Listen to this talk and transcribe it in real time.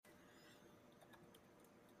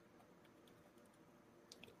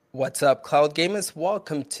What's up, Cloud Gamers?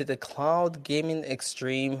 Welcome to the Cloud Gaming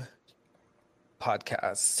Extreme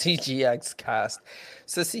podcast, CGX Cast.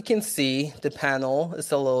 So as you can see, the panel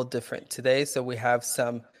is a little different today. So we have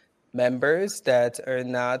some members that are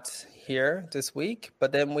not here this week,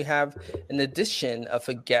 but then we have an addition of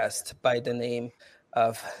a guest by the name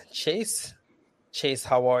of Chase. Chase,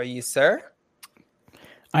 how are you, sir?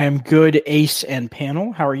 I am good, Ace and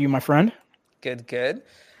panel. How are you, my friend? Good.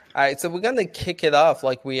 All right, so we're going to kick it off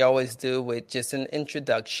like we always do with just an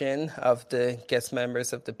introduction of the guest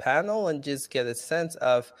members of the panel and just get a sense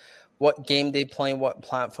of what game they play, what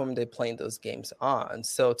platform they playing those games on.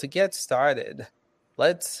 So to get started,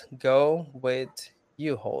 let's go with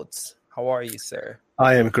you, Holtz. How are you, sir?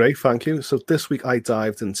 I am great, thank you. So this week I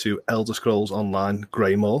dived into Elder Scrolls Online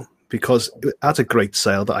Greymoor because it had a great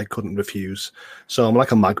sale that I couldn't refuse. So I'm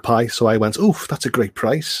like a magpie, so I went, oof, that's a great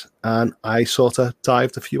price. And I sort of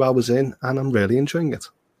dived a few hours in, and I'm really enjoying it.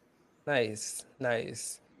 Nice.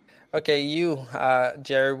 Okay, you,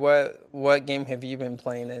 Jared, what game have you been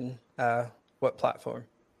playing in? What platform?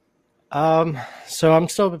 So I'm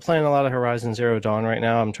still playing a lot of Horizon Zero Dawn right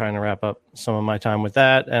now. I'm trying to wrap up some of my time with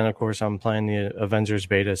that. And of course, I'm playing the Avengers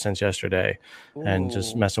beta since yesterday. Ooh. And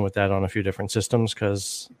just messing with that on a few different systems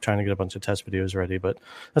because trying to get a bunch of test videos ready. But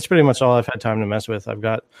that's pretty much all I've had time to mess with. I've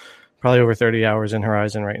got probably over 30 hours in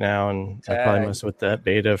Horizon right now. And I probably messed with that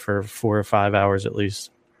beta for 4 or 5 hours at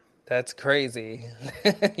least. That's crazy.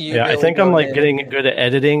 Yeah, I think I'm like getting good at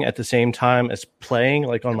editing at the same time as playing,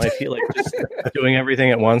 like on my feet, like just doing everything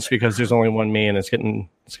at once because there's only one me, and it's getting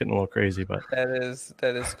a little crazy. But that is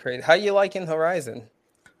crazy. How you liking Horizon?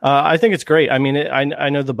 I think it's great. I mean, I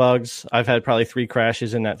know the bugs. I've had probably 3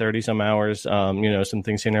 crashes in that 30 some hours. Some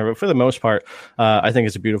things here and there, but for the most part, I think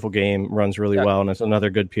it's a beautiful game. Runs really well, and it's another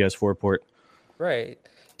good PS4 port. Right.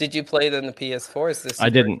 Did you play it on the PS4? Is this? I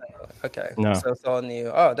didn't. Okay. No. So it's all new.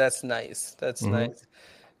 Oh, that's nice. That's nice.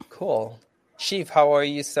 Cool. Chief, how are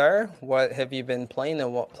you, sir? What have you been playing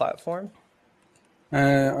on what platform?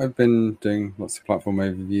 I've been doing lots of platform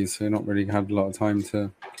overviews, so not really had a lot of time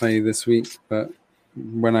to play this week. But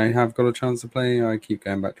when I have got a chance to play, I keep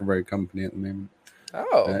going back to Rogue Company at the moment.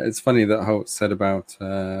 Oh. It's funny that Holt said about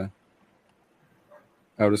Elder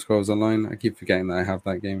Scrolls Online. I keep forgetting that I have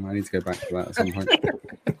that game. I need to go back to that at some point.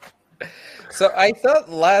 So I thought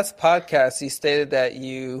last podcast you stated that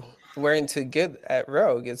you weren't too good at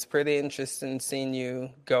Rogue. It's pretty interesting seeing you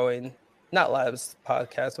going. Not last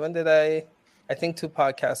podcast. When did I think 2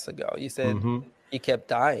 podcasts ago. You said you kept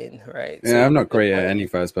dying, right? Yeah, so I'm not great at any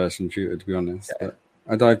first-person shooter, to be honest. Okay.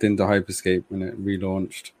 But I dived into Hyperscape when it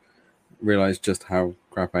relaunched, realized just how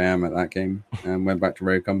crap I am at that game, and went back to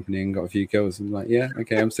Rogue Company and got a few kills. And like, yeah,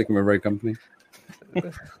 okay, I'm sticking with Rogue Company.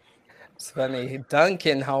 It's funny.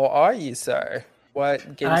 Duncan, how are you, sir?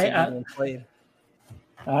 What games have you been playing?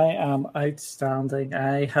 I am outstanding.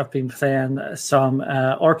 I have been playing some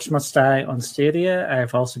Orcs Must Die on Stadia.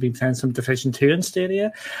 I've also been playing some Division 2 on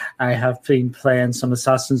Stadia. I have been playing some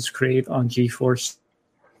Assassin's Creed on GeForce.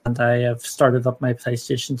 And I have started up my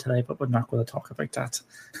PlayStation today, but we're not going to talk about that.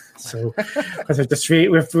 So, because we've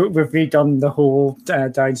redone the whole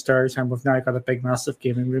downstairs, and we've now got a big, massive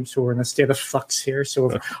gaming room. So we're in a state of flux here.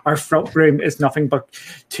 So our front room is nothing but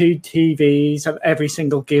 2 TVs and every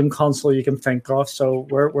single game console you can think of. So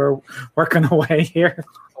we're working away here.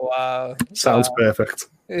 Wow, sounds perfect.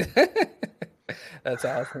 That's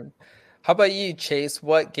awesome. How about you, Chase?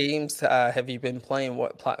 What games have you been playing?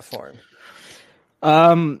 What platform?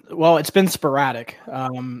 Well, it's been sporadic.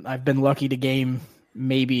 I've been lucky to game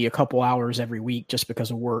maybe a couple hours every week just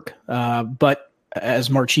because of work. But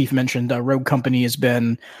as Mark Chief mentioned, Rogue Company has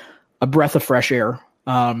been a breath of fresh air.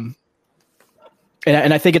 And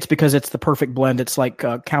I think it's because it's the perfect blend. It's like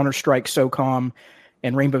Counter-Strike, SOCOM,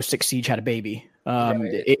 and Rainbow Six Siege had a baby.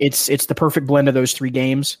 Right. It's the perfect blend of those 3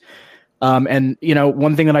 games. And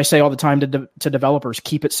one thing that I say all the time to developers,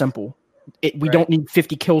 keep it simple. We don't need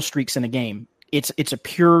 50 kill streaks in a game. It's a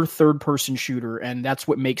pure third-person shooter, and that's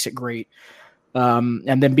what makes it great.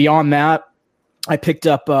 And then beyond that, I picked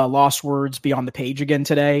up Lost Words Beyond the Page again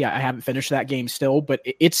today. I haven't finished that game still, but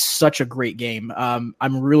it's such a great game.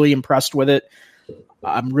 I'm really impressed with it.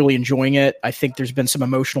 I'm really enjoying it. I think there's been some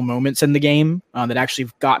emotional moments in the game that actually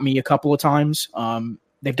got me a couple of times.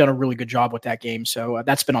 They've done a really good job with that game, so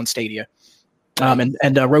that's been on Stadia.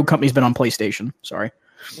 And Rogue Company's been on PlayStation. Sorry.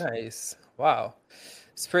 Nice. Wow.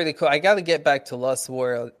 It's pretty cool. I got to get back to Lost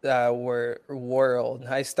World.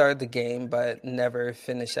 I started the game, but never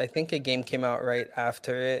finished. I think a game came out right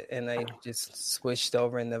after it, and I just switched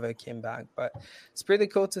over and never came back. But it's pretty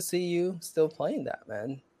cool to see you still playing that,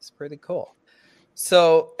 man. It's pretty cool.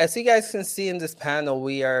 So as you guys can see in this panel,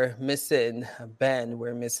 we are missing Ben,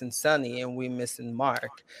 we're missing Sunny, and we're missing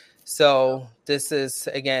Mark. So this is,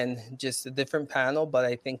 again, just a different panel, but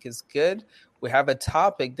I think it's good. We have a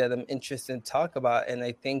topic that I'm interested in talk about, and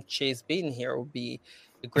I think Chase being here will be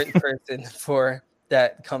a great person for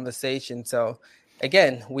that conversation. So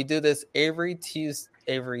again, we do this every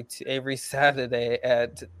Saturday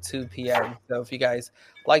at 2 p.m. So if you guys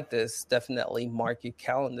like this, definitely mark your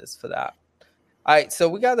calendars for that. All right, so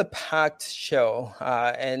we got a packed show.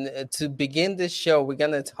 And to begin this show, we're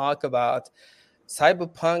going to talk about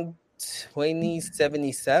Cyberpunk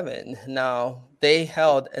 2077. Now, they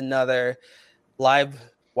held another live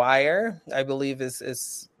wire, I believe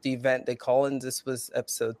is the event they call it, and this was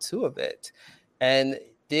episode 2 of it. And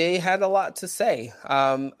they had a lot to say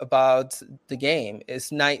about the game.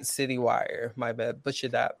 It's Night City Wire. My bad,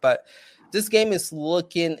 butchered that. But this game is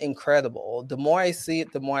looking incredible. The more I see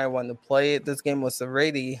it, the more I want to play it. This game was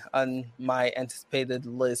already on my anticipated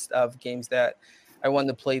list of games that I want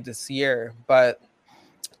to play this year. But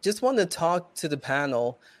just want to talk to the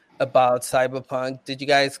panel about Cyberpunk. Did you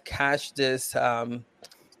guys catch this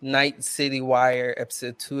Night City Wire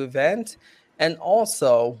episode 2 event? And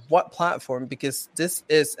also, what platform? Because this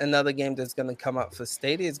is another game that's going to come out for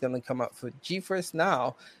Stadia. It's going to come out for GeForce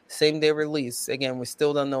Now, same day release. Again, we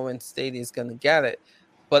still don't know when Stadia is going to get it.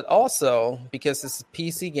 But also, because it's a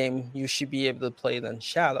PC game, you should be able to play it on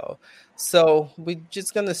Shadow. So we're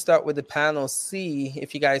just going to start with the panel, see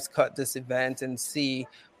if you guys caught this event, and see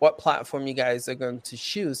what platform you guys are going to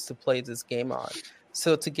choose to play this game on.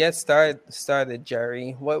 So to get started,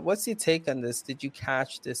 Jerry, what's your take on this? Did you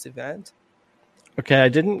catch this event? Okay, I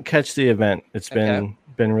didn't catch the event. It's been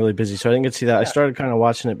really busy, so I didn't get to see that. Yeah. I started kind of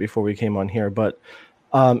watching it before we came on here, but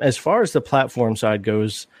as far as the platform side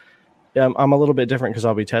goes, I'm a little bit different because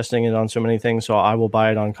I'll be testing it on so many things. So I will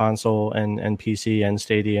buy it on console and PC and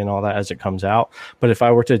Stadia and all that as it comes out. But if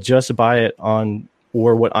I were to just buy it on,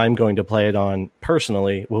 or what I'm going to play it on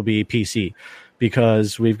personally, will be PC.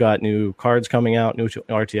 Because we've got new cards coming out, new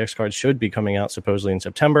RTX cards should be coming out supposedly in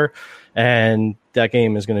September, and that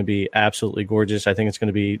game is going to be absolutely gorgeous. I think it's going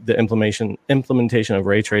to be the implementation of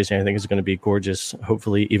ray tracing. I think is going to be gorgeous,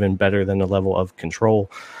 hopefully even better than the level of Control.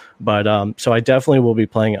 But so I definitely will be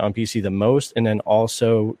playing it on PC the most, and then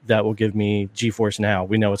also that will give me GeForce Now.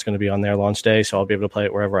 We know it's going to be on their launch day, so I'll be able to play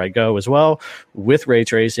it wherever I go as well with ray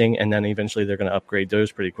tracing, and then eventually they're going to upgrade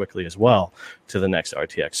those pretty quickly as well to the next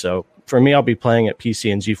RTX. So for me, I'll be playing at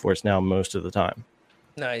PC and GeForce Now most of the time.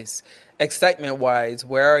 Nice. Excitement-wise,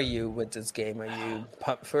 where are you with this game? Are you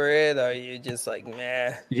pumped for it? Or are you just like,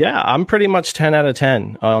 meh? Yeah, I'm pretty much 10 out of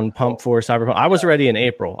 10 on pump for Cyberpunk. I was ready in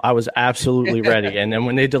April. I was absolutely ready. And then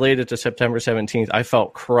when they delayed it to September 17th, I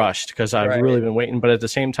felt crushed because I've really been waiting. But at the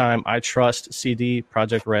same time, I trust CD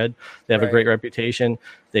Projekt Red. They have a great reputation.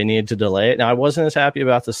 They needed to delay it. Now, I wasn't as happy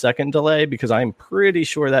about the second delay because I'm pretty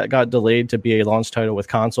sure that got delayed to be a launch title with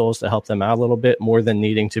consoles to help them out a little bit more than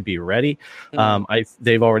needing to be ready.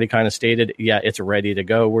 They've already kind of stated, yeah, it's ready to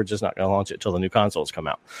go. We're just not going to launch it till the new consoles come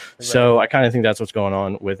out. So I kind of think that's what's going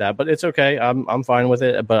on with that. But it's okay. I'm fine with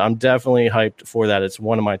it. But I'm definitely hyped for that. It's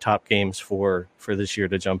one of my top games for this year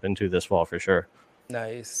to jump into this fall for sure.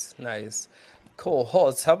 Nice. Cool.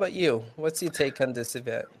 Holtz, how about you? What's your take on this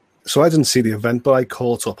event? So I didn't see the event, but I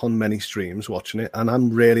caught up on many streams watching it, and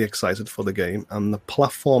I'm really excited for the game. And the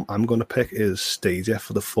platform I'm going to pick is Stadia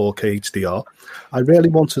for the 4K HDR. I really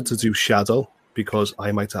wanted to do Shadow because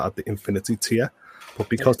I might add the Infinity tier, but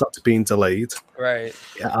because that's been delayed, I'd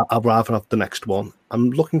rather have the next one.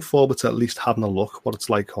 I'm looking forward to at least having a look what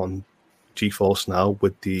it's like on GeForce Now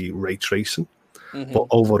with the ray tracing. But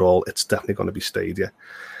overall, it's definitely going to be Stadia.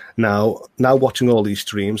 Now watching all these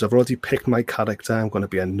streams, I've already picked my character. I'm going to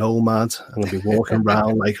be a nomad. I'm going to be walking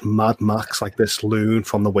around like Mad Max, like this loon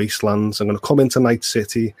from the wastelands. I'm going to come into Night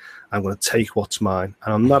City. I'm going to take what's mine.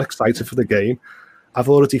 And I'm not excited for the game. I've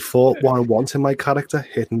already thought what I want in my character: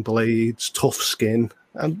 hidden blades, tough skin,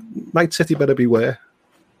 and Night City better beware.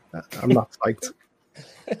 I'm not psyched.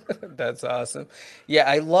 That's awesome. Yeah,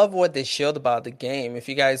 I love what they showed about the game. If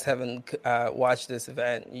you guys haven't watched this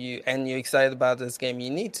event, you're excited about this game, you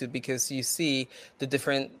need to, because you see the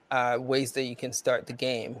different ways that you can start the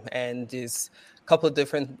game, and there's a couple of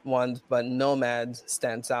different ones, but Nomad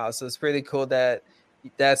stands out. So it's pretty cool that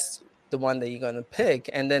that's the one that you're going to pick.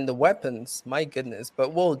 And then the weapons, my goodness,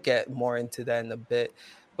 but we'll get more into that in a bit.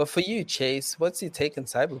 But for you, Chase, what's your take on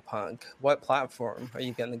Cyberpunk? What platform are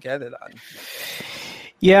you going to get it on?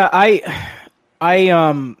 Yeah, I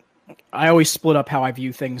always split up how I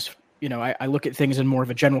view things. You know, I look at things in more of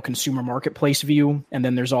a general consumer marketplace view, and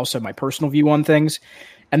then there's also my personal view on things,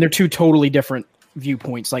 and they're two totally different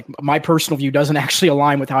viewpoints. Like my personal view doesn't actually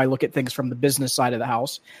align with how I look at things from the business side of the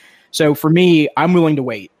house. So for me, I'm willing to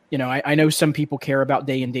wait. You know, I know some people care about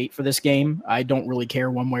day and date for this game. I don't really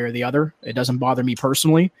care one way or the other. It doesn't bother me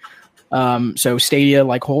personally. So Stadia,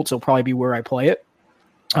 like Holtz, will probably be where I play it.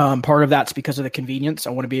 Part of that's because of the convenience. I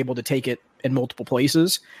want to be able to take it in multiple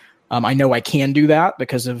places. I know I can do that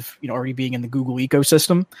because of, you know, already being in the Google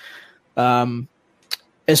ecosystem.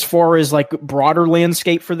 As far as like broader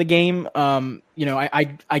landscape for the game, you know,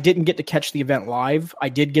 I didn't get to catch the event live. I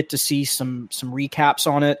did get to see some recaps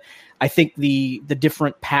on it. I think the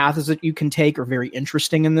different paths that you can take are very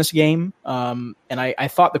interesting in this game. And I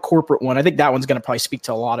thought the corporate one, I think that one's going to probably speak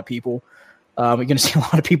to a lot of people. You're going to see a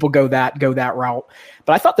lot of people go that route.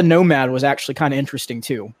 But I thought the Nomad was actually kind of interesting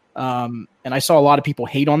too. And I saw a lot of people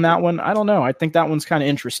hate on that one. I don't know. I think that one's kind of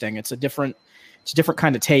interesting. It's a different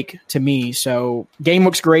kind of take to me. So game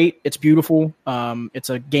looks great. It's beautiful. It's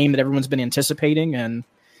a game that everyone's been anticipating, and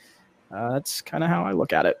that's kind of how I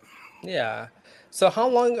look at it. Yeah. So how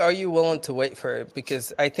long are you willing to wait for it?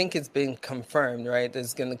 Because I think it's been confirmed, right?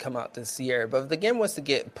 It's going to come out this year. But if the game was to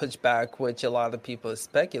get pushed back, which a lot of people are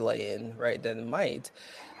speculating, right, that it might,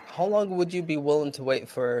 how long would you be willing to wait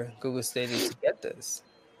for Google Stadia to get this?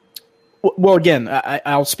 Well, again,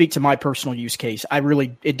 I'll speak to my personal use case.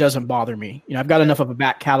 It doesn't bother me. You know, I've got enough of a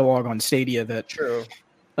back catalog on Stadia that, True.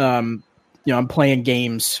 You know, I'm playing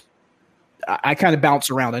games. I kind of bounce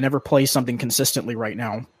around. I never play something consistently right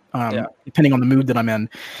now. Depending on the mood that I'm in.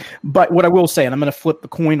 But what I will say, and I'm going to flip the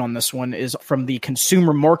coin on this one, is from the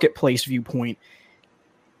consumer marketplace viewpoint,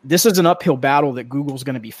 this is an uphill battle that Google's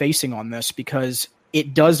going to be facing on this because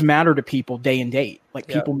it does matter to people day and date. Like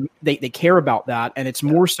people, they care about that. And it's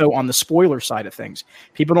more so on the spoiler side of things.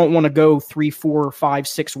 People don't want to go 3, 4, 5,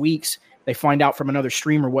 6 weeks. They find out from another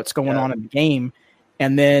streamer what's going on in the game.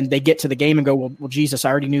 And then they get to the game and go, well, Jesus,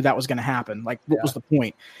 I already knew that was going to happen. Like, what was the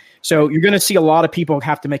point? So you're going to see a lot of people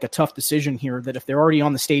have to make a tough decision here that if they're already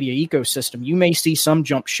on the Stadia ecosystem, you may see some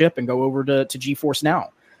jump ship and go over to GeForce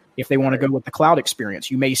Now. If they want to go with the cloud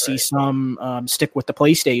experience, you may see some stick with the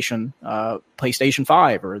PlayStation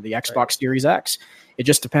 5 or the Xbox Series X. It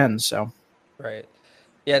just depends. So, right.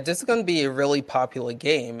 Yeah, this is going to be a really popular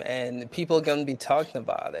game and people are going to be talking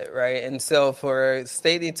about it, right? And so for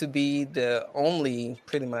Stadia to be the only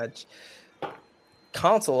pretty much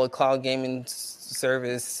console or cloud gaming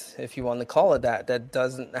service, if you want to call it that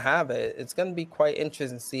doesn't have it, it's going to be quite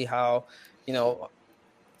interesting to see how, you know,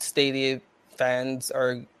 Stadia fans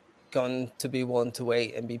are going to be willing to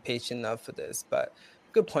wait and be patient enough for this. But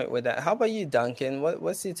good point with that. How about you, Duncan?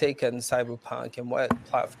 What's your take on Cyberpunk and what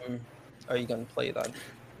platform are you going to play it on?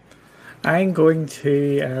 I'm going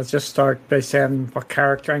to just start by saying what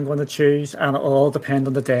character I'm going to choose, and it'll all depend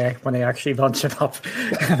on the day when I actually launch it up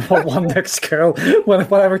and what one looks cool,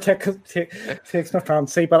 whatever takes my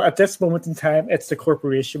fancy. But at this moment in time, it's the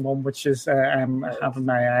corporation one, which is I'm having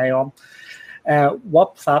my eye on.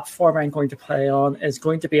 What platform I'm going to play on is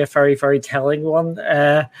going to be a very, very telling one.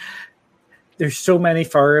 There's so many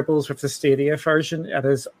variables with the Stadia version.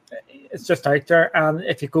 It's just out there. And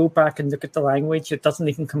if you go back and look at the language, it doesn't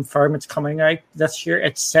even confirm it's coming out this year.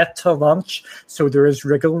 It's set to launch. So there is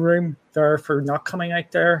wriggle room there for not coming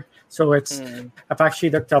out there. So I've actually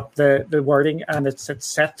looked up the wording and it's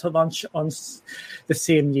set to launch on the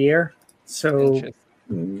same year. So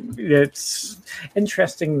it's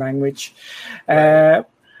interesting language.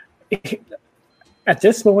 At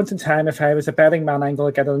this moment in time, if I was a betting man, I'm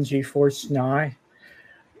going to get it on GeForce Now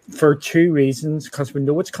for two reasons. Because we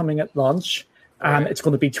know it's coming at launch, and it's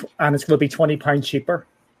going to be £20 cheaper.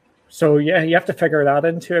 So yeah, you have to figure that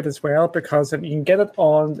into it as well. Because you can get it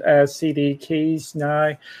on CD keys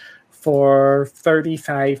now for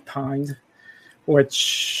 £35,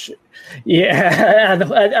 which. Yeah,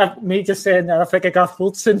 and me just saying that I think I got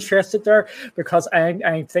Holtz interested there because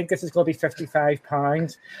I think this is going to be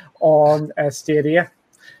 £55 on Stadia.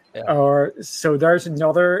 So there's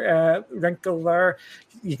another wrinkle there.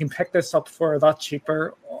 You can pick this up for a lot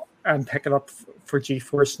cheaper and pick it up for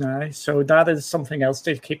GeForce Now. So that is something else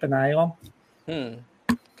to keep an eye on.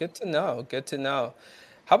 Good to know. Good to know.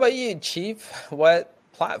 How about you, Chief? What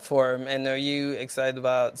platform? And are you excited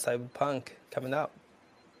about Cyberpunk coming out?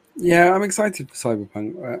 Yeah, I'm excited for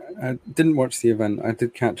Cyberpunk. I didn't watch the event. I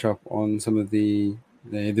did catch up on some of the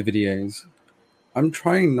videos. I'm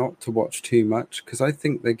trying not to watch too much because I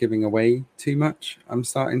think they're giving away too much. I'm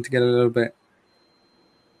starting to get a little bit.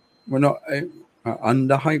 We're not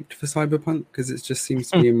underhyped for Cyberpunk because it just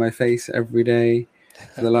seems to be in my face every day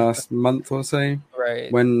for the last month or so.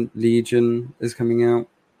 Right. When Legion is coming out,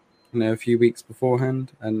 a few weeks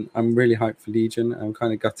beforehand, and I'm really hyped for Legion. I'm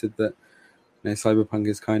kind of gutted that Cyberpunk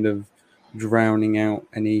is kind of drowning out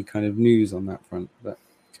any kind of news on that front. But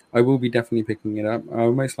I will be definitely picking it up.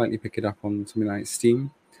 I'll most likely pick it up on something like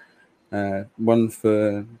Steam. One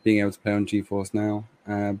for being able to play on GeForce Now,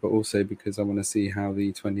 but also because I want to see how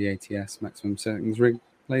the 2080S maximum settings rig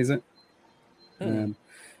plays it.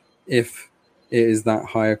 If it is that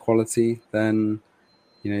higher quality, then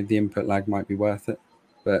the input lag might be worth it.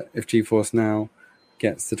 But if GeForce Now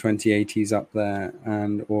gets the 2080s up there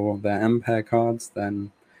and or their Ampere cards,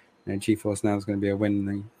 then GeForce Now is going to be a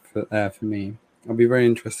win for me. I'll be very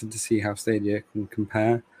interested to see how Stadia can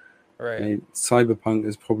compare. Right. Cyberpunk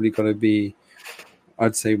has probably got to be,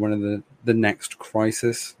 I'd say, one of the next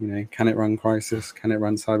Crisis. Can it run Crisis? Can it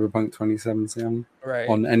run Cyberpunk 2077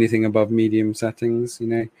 on anything above medium settings?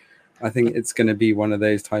 I think it's going to be one of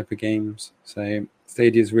those type of games. So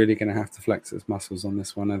Stadia is really going to have to flex its muscles on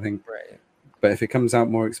this one, I think. Right. But if it comes out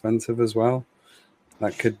more expensive as well,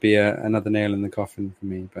 that could be another nail in the coffin for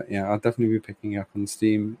me. But yeah, I'll definitely be picking it up on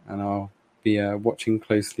Steam, and I'll be watching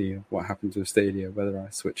closely what happens with Stadia, whether I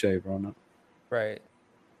switch over or not. Right.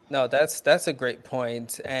 No, that's a great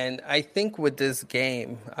point. And I think with this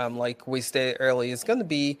game, like we stated earlier, it's going to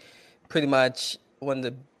be pretty much one of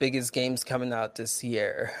the biggest games coming out this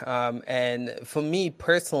year. And for me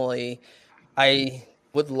personally, I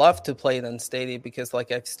would love to play it on Stadia because,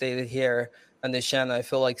 like I've stated here on the channel, I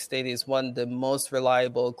feel like Stadia is one of the most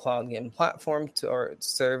reliable cloud game platform or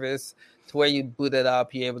service to where you boot it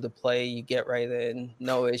up, you're able to play, you get right in,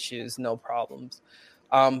 no issues, no problems.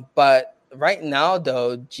 But right now,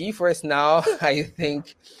 though, GeForce Now, I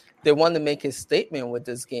think they want to make a statement with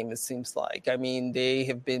this game, it seems like. I mean, they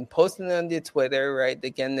have been posting on their Twitter, right?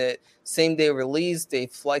 They get the same day release, they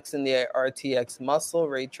flexing their RTX muscle,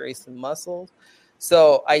 ray tracing muscles.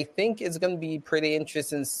 So I think it's going to be pretty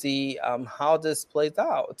interesting to see how this plays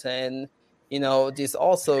out. And, there's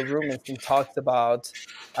also rumors and talks about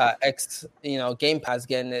Game Pass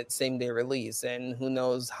getting it same day release. And who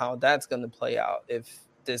knows how that's going to play out if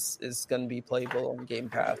this is going to be playable on Game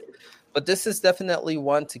Pass. But this is definitely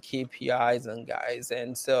one to keep your eyes on, guys.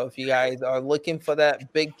 And so if you guys are looking for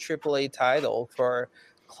that big AAA title for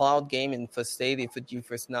cloud gaming, for Stadia, for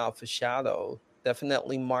GeForce Now, for Shadow,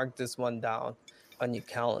 definitely mark this one down on your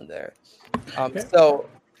calendar. So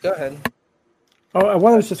go ahead. Oh,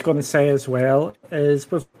 what I was just going to say as well is,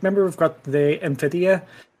 remember we've got the NVIDIA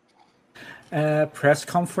press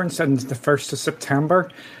conference on the 1st of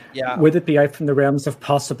September. Yeah. Would it be out from the realms of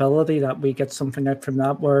possibility that we get something out from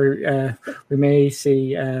that where we may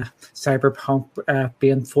see Cyberpunk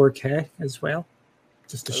being 4K as well?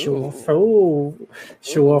 Just to show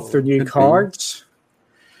off their new cards.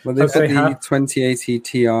 Well, they've got the 2080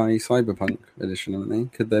 Ti Cyberpunk edition, haven't they?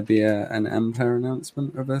 Could there be an Ampere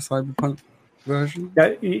announcement of a Cyberpunk version?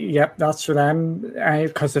 Yeah, that's what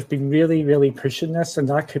because they've been really, really pushing this, and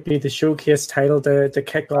that could be the showcase title to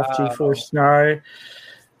kick off GeForce Now.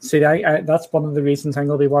 See, that's one of the reasons I'm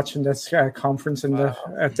going to be watching this conference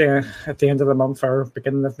at the end of the month or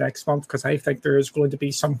beginning of next month, because I think there is going to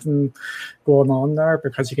be something going on there,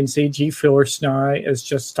 because you can see GeForce Now is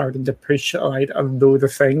just starting to push out a load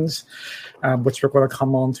of things, which we're going to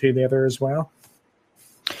come on to later as well.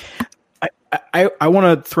 I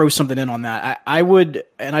want to throw something in on that. I would,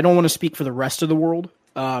 and I don't want to speak for the rest of the world,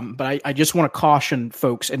 but I just want to caution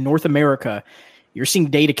folks in North America, you're seeing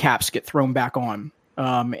data caps get thrown back on.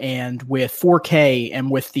 And with 4K and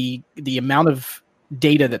with the amount of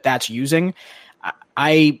data that's using,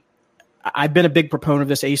 I've been a big proponent of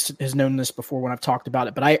this. Ace has known this before when I've talked about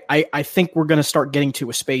it, but I think we're going to start getting to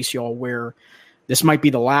a space, y'all, where this might be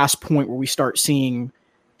the last point where we start seeing,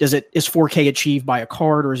 is 4K achieved by a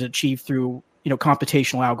card, or is it achieved through,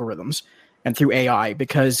 computational algorithms and through AI?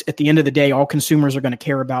 Because at the end of the day, all consumers are going to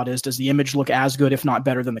care about is, does the image look as good, if not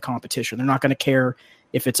better than the competition? They're not going to care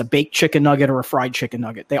if it's a baked chicken nugget or a fried chicken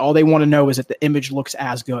nugget. All they want to know is that the image looks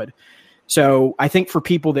as good. So I think for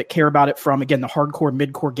people that care about it from, again, the hardcore,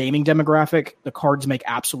 mid-core gaming demographic, the cards make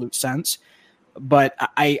absolute sense. But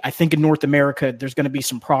I think in North America, there's going to be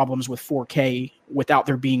some problems with 4K without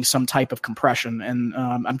there being some type of compression. And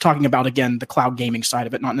I'm talking about, again, the cloud gaming side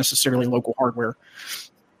of it, not necessarily local hardware.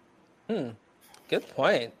 Good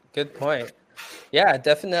point. Yeah,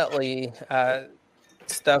 definitely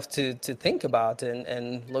stuff to think about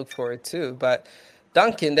and look forward to. But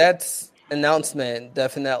Duncan, that's announcement,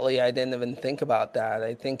 definitely, I didn't even think about that.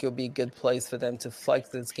 I think it'll be a good place for them to flex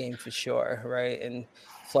this game for sure, right? And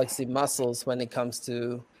flex the muscles when it comes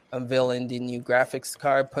to unveiling the new graphics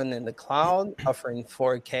card, putting in the cloud, offering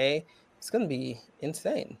 4K. It's going to be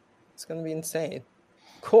insane.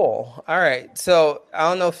 Cool. All right. So I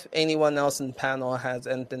don't know if anyone else in the panel has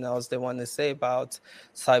anything else they want to say about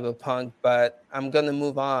Cyberpunk, but I'm going to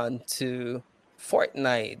move on to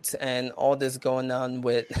Fortnite and all this going on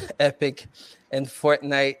with Epic and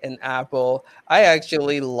Fortnite and Apple. I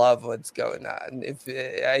actually love what's going on. If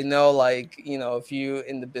I know, like, you know, if you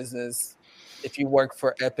in the business, if you work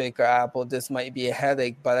for Epic or Apple, this might be a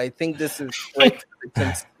headache, but I think this is great for the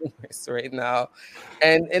consumers right now.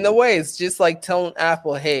 And in a way, it's just like telling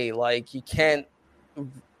Apple, hey, like, you can't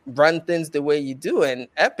run things the way you do. And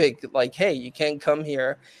Epic, like, hey, you can't come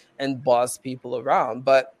here and boss people around.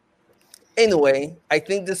 But anyway, I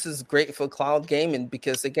think this is great for cloud gaming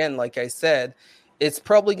because, again, like I said, it's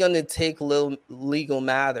probably going to take little legal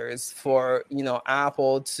matters for, you know,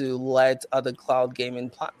 Apple to let other cloud gaming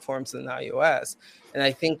platforms in iOS. And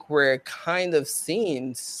I think we're kind of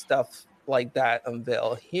seeing stuff like that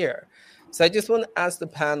unveil here. So I just want to ask the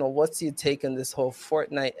panel, what's your take on this whole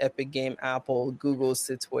Fortnite, Epic Game, Apple, Google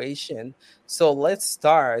situation? So let's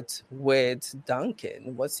start with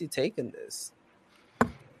Duncan. What's your take on this?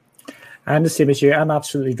 I'm the same as you. I'm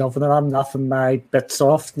absolutely loving it. I'm laughing my bits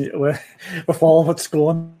off with all what's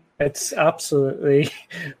going. It's absolutely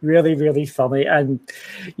really, really funny. And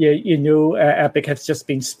you know, Epic has just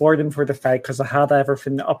been sporting for the fight because I had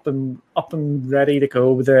everything up and ready to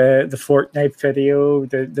go. The Fortnite video,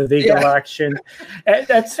 the legal action.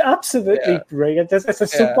 It's absolutely brilliant. It's a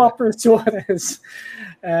soap opera, is what it is.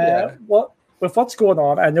 With what's going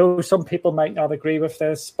on, I know some people might not agree with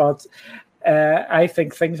this, but I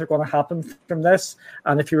think things are going to happen from this.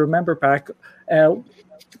 And if you remember back,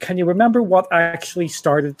 can you remember what actually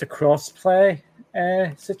started the crossplay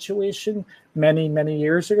situation many, many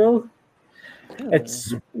years ago?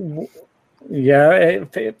 It's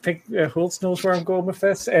Holtz knows where I'm going with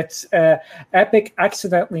this. It's Epic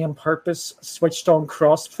accidentally on purpose switched on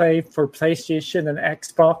crossplay for PlayStation and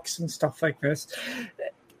Xbox and stuff like this.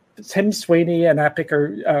 Tim Sweeney and Epic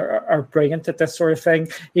are brilliant at this sort of thing.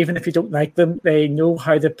 Even if you don't like them, they know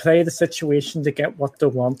how to play the situation to get what they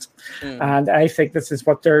want. And I think this is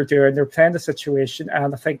what they're doing. They're playing the situation,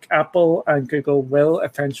 and I think Apple and Google will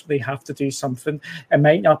eventually have to do something. It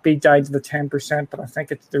might not be down to the 10%, but I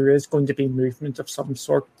think there is going to be movement of some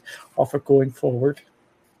sort of it going forward.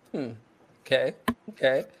 Okay.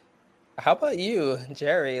 How about you,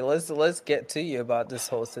 Jerry? Let's get to you about this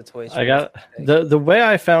whole situation. I got the way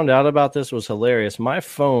I found out about this was hilarious. My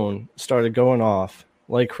phone started going off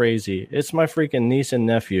like crazy. It's my freaking niece and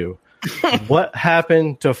nephew. What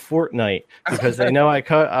happened to Fortnite? Because they know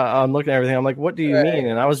I'm looking at everything. I'm like, what do you mean?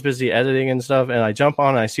 And I was busy editing and stuff. And I jump on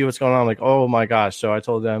and I see what's going on. I'm like, oh my gosh. So I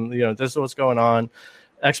told them, you know, this is what's going on.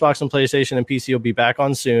 Xbox and PlayStation and PC will be back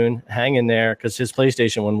on soon. Hang in there, because his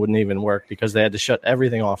PlayStation one wouldn't even work because they had to shut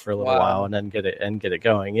everything off for a little while and then get it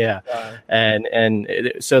going. Yeah,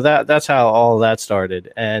 so that's how all that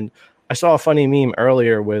started. And I saw a funny meme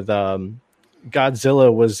earlier with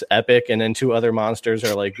Godzilla was Epic, and then two other monsters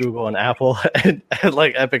are like Google and Apple, and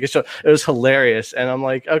like Epic. It was hilarious, and I'm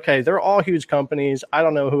like, okay, they're all huge companies. I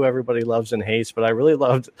don't know who everybody loves and hates, but I really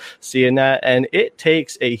loved seeing that. And it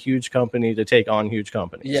takes a huge company to take on huge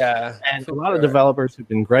companies. Yeah, and a lot of developers have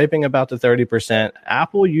been griping about the 30%.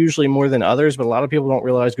 Apple usually more than others, but a lot of people don't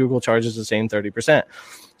realize Google charges the same 30%.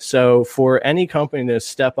 So for any company to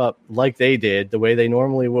step up like they did, the way they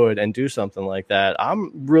normally would, and do something like that,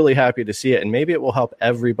 I'm really happy to see it. And maybe it will help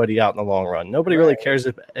everybody out in the long run. Nobody really cares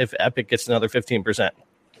if Epic gets another 15%.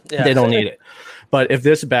 Yeah. They don't need it. But if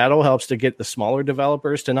this battle helps to get the smaller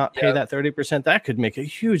developers to not pay that 30%, that could make a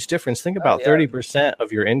huge difference. Think about 30%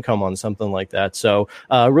 of your income on something like that. So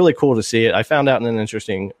really cool to see it. I found out in an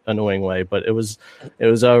interesting, annoying way, but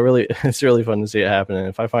it's really fun to see it happen. And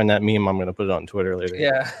if I find that meme, I'm going to put it on Twitter later.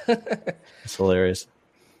 Yeah. It's hilarious.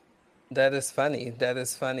 That is funny.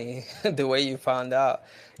 The way you found out.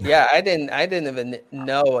 Yeah, I didn't even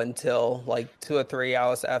know until like 2 or 3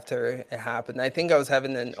 hours after it happened. I think I was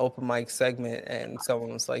having an open mic segment and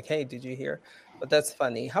someone was like, "Hey, did you hear?" But that's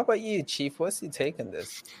funny. How about you, Chief? What's your take on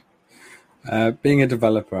this? Being a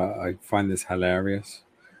developer, I find this hilarious.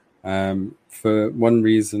 For one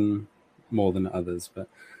reason more than others, but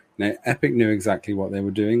Epic knew exactly what they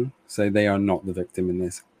were doing, so they are not the victim in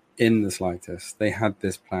this. In the slightest. They had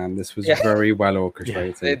this plan. This was very well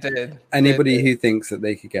orchestrated. They did. Anybody who thinks that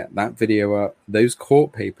they could get that video up, those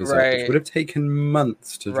court papers up, which would have taken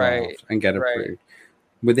months to draft and get approved,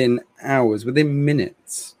 within hours, within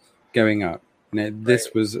minutes going up.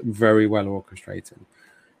 This was very well orchestrated.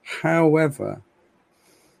 However,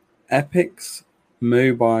 Epic's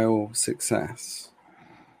mobile success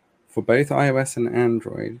for both iOS and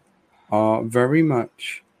Android are very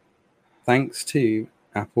much thanks to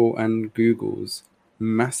Apple and Google's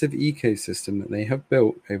massive ecosystem that they have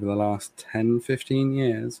built over the last 10, 15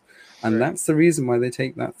 years. And that's the reason why they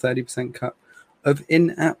take that 30% cut of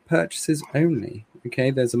in-app purchases only.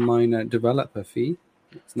 Okay, there's a minor developer fee.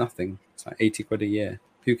 It's nothing. It's like 80 quid a year.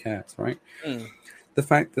 Who cares, right? The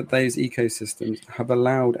fact that those ecosystems have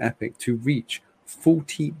allowed Epic to reach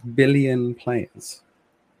 40 billion players,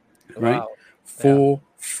 right, for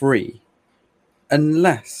free,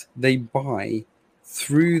 unless they buy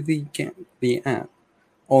through the app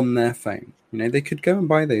on their phone. You know, they could go and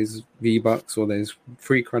buy those V-Bucks or those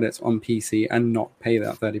free credits on PC and not pay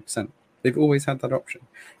that 30%. They've always had that option.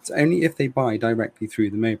 It's only if they buy directly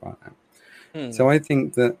through the mobile app. So I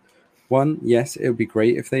think that, one, yes, it would be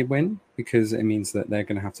great if they win, because it means that they're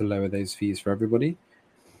going to have to lower those fees for everybody.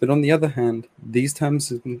 But on the other hand, these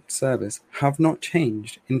terms of service have not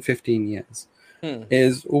changed in 15 years. It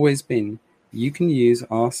has always been, you can use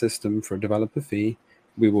our system for a developer fee.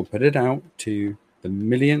 We will put it out to the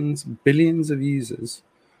millions, billions of users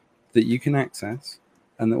that you can access.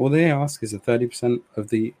 And all they ask is a 30% of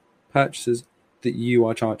the purchases that you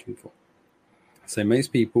are charging for. So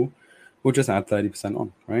most people will just add 30%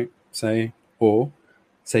 on, right? Or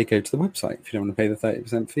say go to the website if you don't want to pay the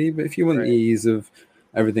 30% fee. But if you want the ease of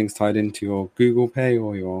everything's tied into your Google Pay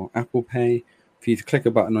or your Apple Pay, for you to click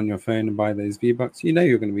a button on your phone and buy those V-Bucks, you know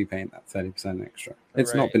you're going to be paying that 30% extra.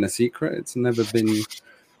 It's not been a secret. It's never been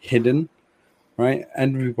hidden, right?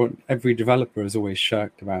 Every developer has always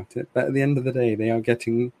shirked about it. But at the end of the day, they are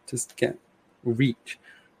getting to reach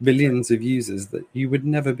billions of users that you would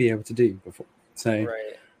never be able to do before. So,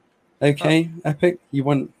 okay, Epic, you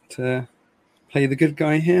want to play the good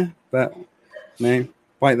guy here, but no,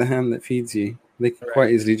 bite the hand that feeds you. They can quite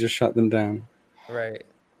easily just shut them down. Right.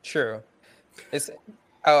 True.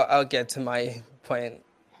 I'll get to my point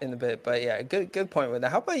in a bit, but yeah, good point with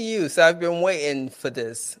that. How about you? So I've been waiting for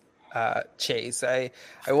this, Chase. I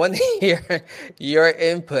want to hear your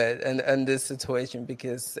input on this situation,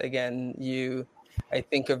 because again, you, I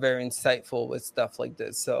think, are very insightful with stuff like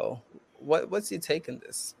this. So what's your take on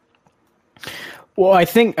this? Well, I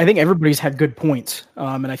think everybody's had good points,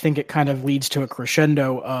 and I think it kind of leads to a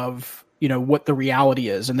crescendo of, you know, what the reality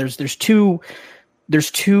is. And there's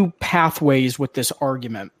two pathways with this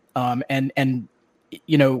argument, and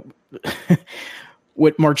you know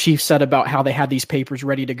what Marchief said about how they had these papers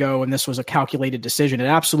ready to go and this was a calculated decision. It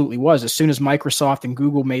absolutely was. As soon as Microsoft and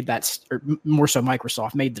Google made that, or more so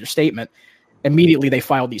Microsoft made their statement, immediately they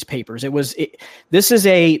filed these papers. This is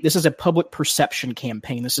a public perception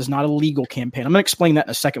campaign. This is not a legal campaign. I'm going to explain that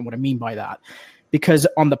in a second, what I mean by that. Because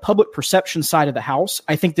on the public perception side of the house,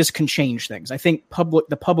 I think this can change things. I think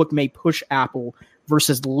the public may push Apple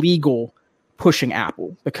versus legal pushing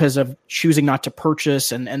Apple because of choosing not to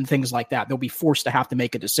purchase and things like that. They'll be forced to have to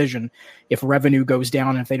make a decision if revenue goes down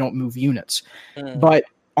and if they don't move units. But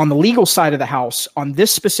on the legal side of the house, on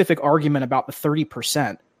this specific argument about the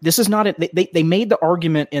 30%, this is not it. They made the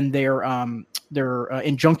argument in their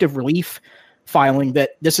injunctive relief filing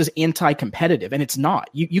that this is anti-competitive, and it's not.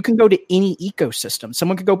 You can go to any ecosystem.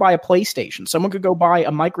 Someone could go buy a PlayStation. Someone could go buy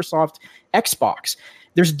a Microsoft Xbox.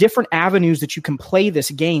 There's different avenues that you can play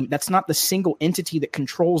this game. That's not the single entity that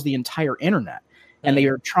controls the entire internet. And they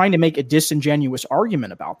are trying to make a disingenuous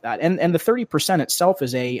argument about that. And the 30% itself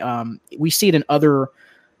is we see it in other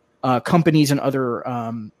companies and other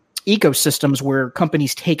ecosystems where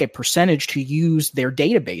companies take a percentage to use their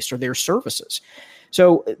database or their services.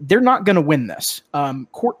 So they're not going to win this.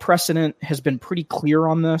 Court precedent has been pretty clear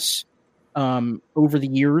on this over the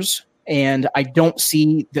years, and I don't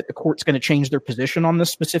see that the court's going to change their position on this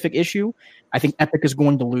specific issue. I think Epic is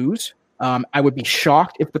going to lose. I would be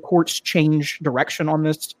shocked if the courts change direction on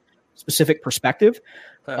this specific perspective,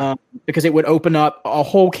 because it would open up a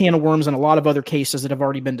whole can of worms in a lot of other cases that have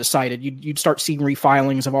already been decided. You'd start seeing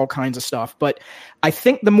refilings of all kinds of stuff. But I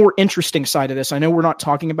think the more interesting side of this, I know we're not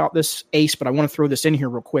talking about this, Ace, but I want to throw this in here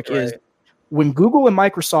real quick, is when Google and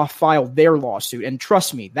Microsoft filed their lawsuit, and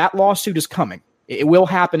trust me, that lawsuit is coming. It will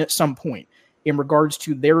happen at some point in regards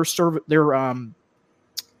to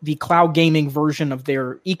the cloud gaming version of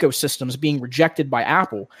their ecosystems being rejected by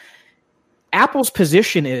Apple. Apple's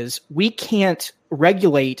position is we can't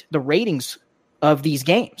regulate the ratings of these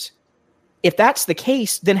games. If that's the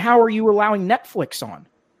case, then how are you allowing Netflix on?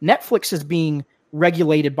 Netflix is being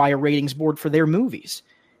regulated by a ratings board for their movies.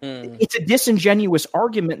 It's a disingenuous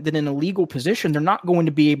argument that in a legal position, they're not going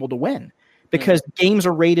to be able to win because games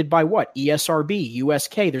are rated by what? ESRB,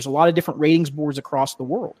 USK. There's a lot of different ratings boards across the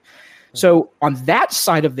world. So on that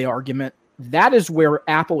side of the argument, that is where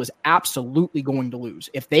Apple is absolutely going to lose.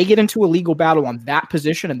 If they get into a legal battle on that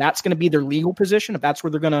position, and that's going to be their legal position, if that's where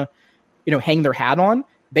they're going to, hang their hat on,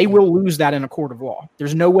 They will lose that in a court of law.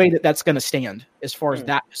 There's no way that that's going to stand as far as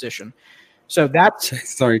that position. So that's...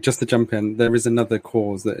 Sorry, just to jump in, there is another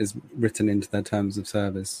clause that is written into their terms of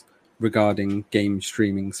service regarding game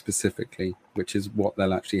streaming specifically, which is what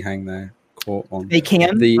they'll actually hang their court on. They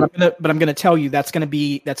can, but I'm going to tell you that's going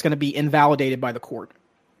to be invalidated by the court.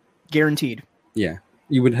 Guaranteed. Yeah,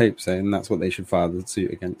 you would hope so, and that's what they should file the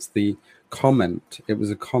suit against. The comment, it was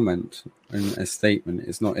a comment and a statement.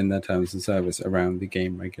 It's not in their terms of service around the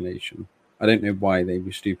game regulation. I don't know why they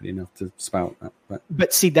were stupid enough to spout that.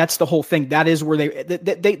 But see, that's the whole thing. That is where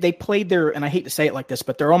they played their, and I hate to say it like this,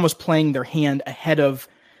 but they're almost playing their hand ahead of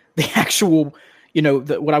the actual,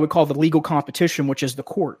 what I would call the legal competition, which is the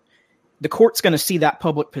court. The court's going to see that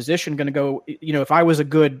public position, going to go, if I was a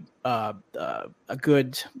good,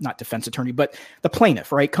 not defense attorney, but the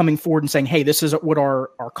plaintiff, right, coming forward and saying, hey, this is what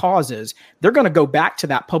our cause is, they're going to go back to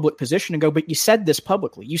that public position and go, but you said this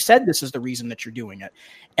publicly. You said this is the reason that you're doing it.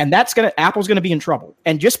 And Apple's going to be in trouble.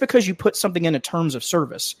 And just because you put something in terms of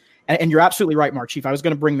service, and you're absolutely right, Mark Chief, I was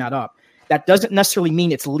going to bring that up, that doesn't necessarily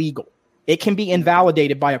mean it's legal. It can be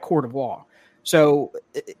invalidated by a court of law. So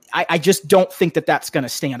I just don't think that that's going to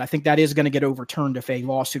stand. I think that is going to get overturned if a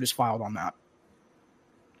lawsuit is filed on that.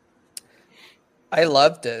 I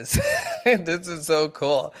love this. This is so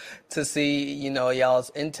cool to see,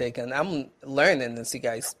 y'all's intake, and I'm learning as you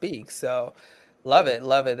guys speak. So love it.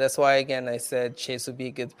 That's why, again, I said Chase would be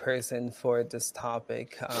a good person for this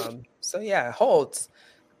topic. So yeah, Holtz,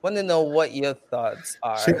 want to know what your thoughts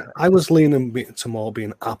are. See, I was leaning to more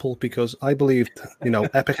being Apple because I believed,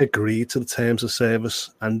 Epic agreed to the terms of service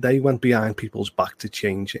and they went behind people's back to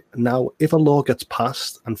change it. Now, if a law gets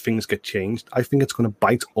passed and things get changed, I think it's going to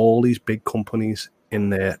bite all these big companies in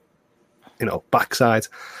their, backside.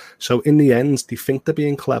 So in the end, they think they're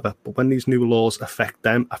being clever, but when these new laws affect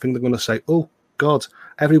them, I think they're going to say, oh, God,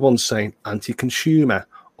 everyone's saying anti-consumer,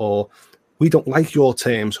 or we don't like your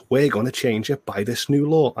terms, we're going to change it by this new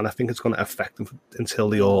law. And I think it's going to affect them until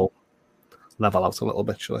they all level out a little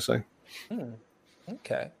bit, shall I say.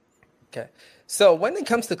 Okay. So when it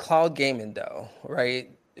comes to cloud gaming, though, right,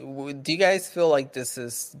 do you guys feel like this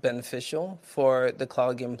is beneficial for the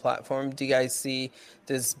cloud gaming platform? Do you guys see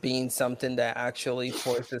this being something that actually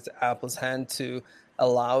forces Apple's hand to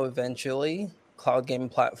allow eventually cloud gaming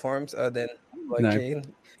platforms other than blockchain? No.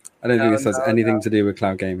 I don't think this has anything to do with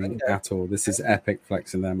cloud gaming at all. This is Epic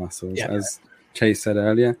flexing their muscles. Yeah. As Chase said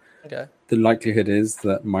earlier, the likelihood is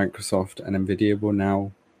that Microsoft and NVIDIA will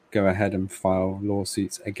now go ahead and file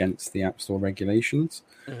lawsuits against the App Store regulations,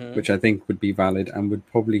 which I think would be valid and would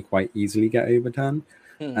probably quite easily get overturned.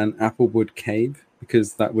 And Apple would cave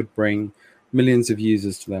because that would bring millions of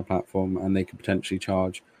users to their platform and they could potentially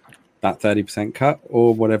charge that 30% cut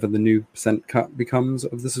or whatever the new percent cut becomes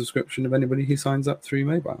of the subscription of anybody who signs up through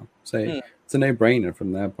mobile. So it's a no-brainer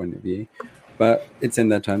from their point of view, but it's in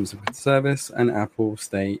their terms of service, and Apple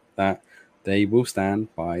state that they will stand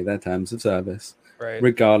by their terms of service,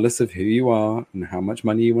 regardless of who you are and how much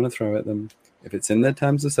money you want to throw at them. If it's in their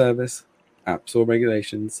terms of service, App Store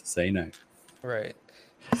regulations say no. Right.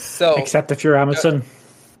 So except if you're Amazon.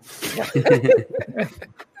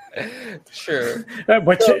 Sure,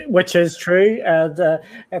 which is true. And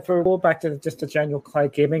if we go back to just the general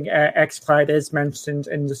cloud gaming, xCloud is mentioned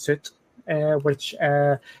in the suit, which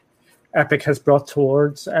Epic has brought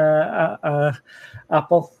towards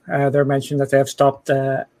Apple. They're mentioning that they have stopped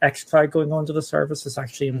xCloud going onto the service. It's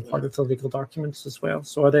actually in part of the legal documents as well.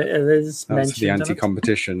 So it is mentioned. The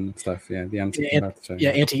anti-competition stuff, the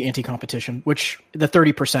anti-competition, which the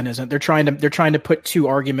 30% isn't. They're trying to put two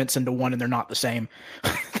arguments into one, and they're not the same.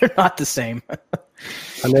 They're not the same.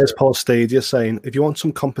 And there's Paul Stadia saying, if you want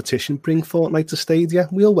some competition, bring Fortnite to Stadia.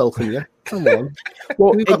 We'll welcome you. Come on.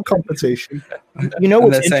 Well, we've got competition.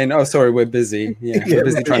 They're saying, oh, sorry, we're busy. We're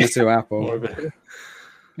busy trying to sue Apple.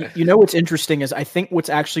 What's interesting is I think what's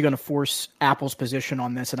actually going to force Apple's position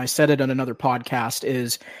on this, and I said it on another podcast,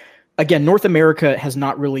 is, again, North America has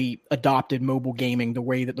not really adopted mobile gaming the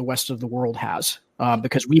way that the rest of the world has,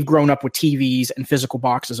 because we've grown up with TVs and physical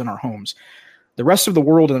boxes in our homes. The rest of the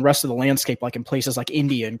world and the rest of the landscape, like in places like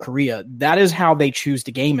India and Korea, that is how they choose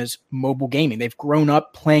to game, is mobile gaming. They've grown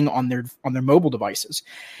up playing on their mobile devices.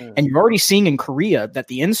 And you're already seeing in Korea that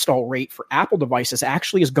the install rate for Apple devices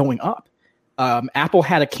actually is going up. Apple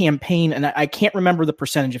had a campaign, and I can't remember the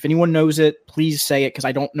percentage. If anyone knows it, please say it, because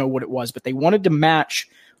I don't know what it was. But they wanted to match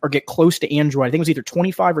or get close to Android. I think it was either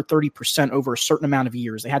 25 or 30% over a certain amount of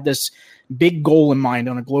years. They had this big goal in mind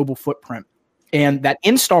on a global footprint. And that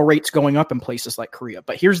install rate's going up in places like Korea.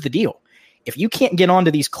 But here's the deal. If you can't get onto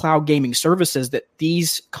these cloud gaming services that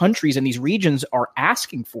these countries and these regions are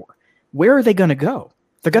asking for, where are they going to go?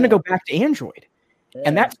 They're going to go back to Android.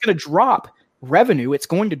 and that's going to drop revenue. It's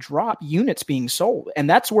going to drop units being sold. And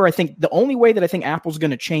that's where I think the only way that I think Apple's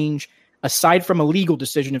going to change, aside from a legal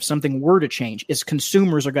decision, if something were to change, is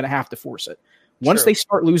consumers are going to have to force it. Once they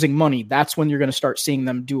start losing money, that's when you're going to start seeing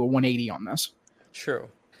them do a 180 on this. True.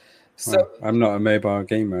 So well, I'm not a mobile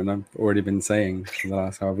gamer, and I've already been saying for the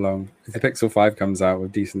last however long, if the Pixel 5 comes out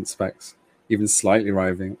with decent specs, even slightly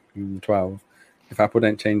rivaling the 12, if Apple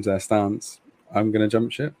don't change their stance, I'm going to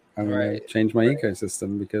jump ship. I'm going to change my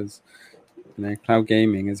ecosystem because, you know, cloud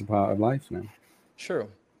gaming is a part of life now. True.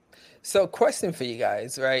 So question for you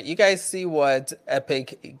guys, right? You guys see what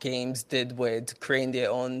Epic Games did with creating their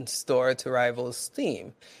own store to rival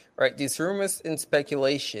Steam, right? These rumors and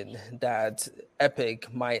speculation that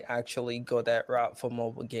Epic might actually go that route for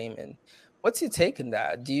mobile gaming. What's your take on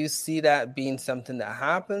that? Do you see that being something that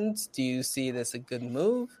happens? Do you see it as a good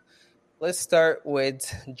move? Let's start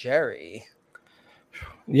with Jerry.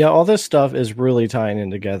 Yeah, all this stuff is really tying in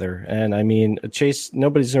together. And I mean, Chase,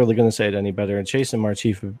 nobody's really going to say it any better. And Chase and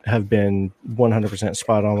Marchief have been 100%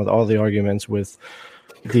 spot on with all the arguments with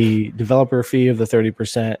the developer fee of the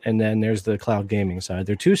 30%. And then there's the cloud gaming side.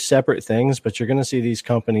 They're two separate things, but you're going to see these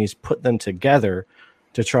companies put them together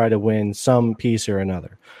to try to win some piece or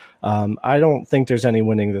another. I don't think there's any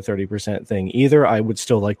winning the 30% thing either. I would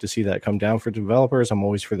still like to see that come down for developers. I'm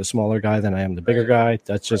always for the smaller guy than I am the bigger guy.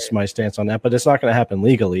 That's just my stance on that. But it's not going to happen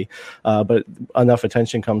legally. But enough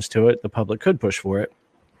attention comes to it, the public could push for it.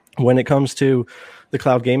 When it comes to the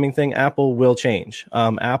cloud gaming thing, Apple will change.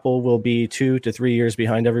 Apple will be 2 to 3 years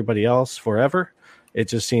behind everybody else forever. It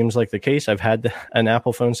just seems like the case. I've had an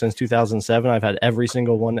Apple phone since 2007. I've had every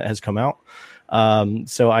single one that has come out.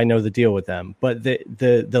 So I know the deal with them, but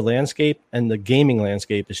the landscape and the gaming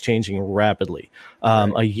landscape is changing rapidly.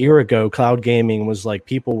 A year ago, cloud gaming was like,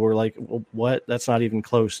 people were like, well, what? That's not even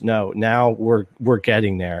close. No, now we're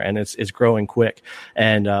getting there, and it's growing quick.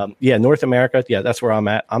 And North America, that's where I'm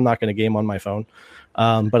at. I'm not going to game on my phone.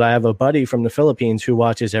 But I have a buddy from the Philippines who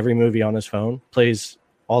watches every movie on his phone, plays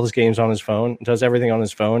all his games on his phone, does everything on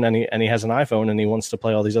his phone, and he has an iPhone and he wants to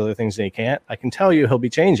play all these other things and he can't. I can tell you he'll be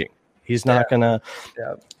changing. He's not gonna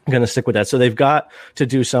stick with that. So they've got to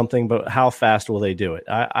do something, but how fast will they do it?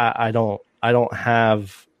 I don't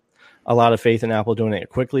have a lot of faith in Apple doing it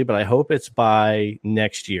quickly, but I hope it's by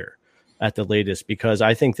next year at the latest, because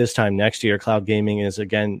I think this time next year, cloud gaming is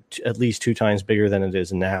again at least 2 times bigger than it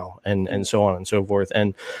is now, and so on and so forth.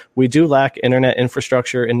 And we do lack internet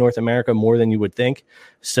infrastructure in North America more than you would think.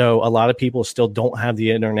 So a lot of people still don't have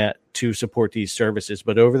the internet to support these services.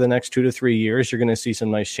 But over the next 2 to 3 years, you're going to see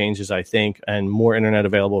some nice changes, I think, and more internet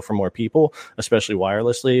available for more people, especially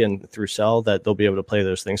wirelessly and through cell, that they'll be able to play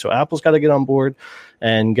those things. So Apple's got to get on board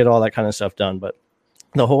and get all that kind of stuff done. But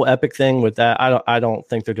the whole Epic thing with that, I don't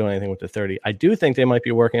think they're doing anything with the 30. I do think they might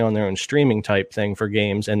be working on their own streaming type thing for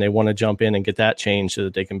games, and they want to jump in and get that changed so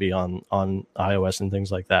that they can be on iOS and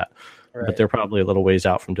things like that. Right. But they're probably a little ways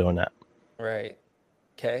out from doing that. Right.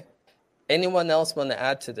 Okay. Anyone else want to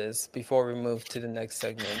add to this before we move to the next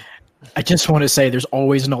segment? I just want to say there's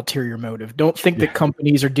always an ulterior motive. Don't think that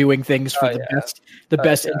companies are doing things for the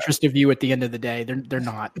best interest of you at the end of the day. They're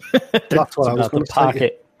not. That's what I was going to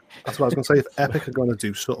say. That's what I was going to say. If Epic are going to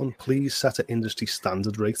do something, please set an industry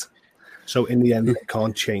standard rate. So in the end, they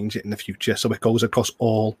can't change it in the future. So it goes across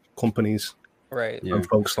all companies. Right. And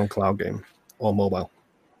focused on cloud game or mobile.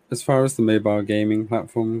 As far as the mobile gaming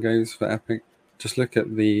platform goes for Epic, just look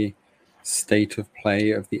at the state of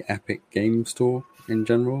play of the Epic Game Store in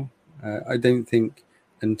general. I don't think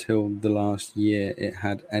until the last year it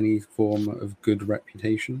had any form of good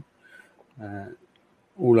reputation.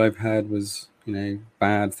 All I've heard was,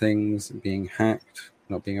 bad things, being hacked,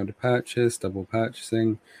 not being able to purchase, double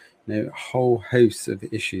purchasing, a whole host of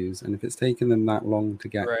issues. And if it's taken them that long to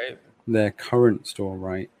get their current store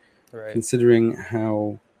right, considering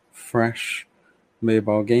how fresh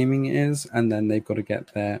mobile gaming is, and then they've got to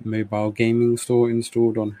get their mobile gaming store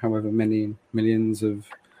installed on however many millions of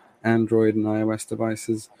Android and iOS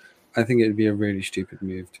devices, I think it would be a really stupid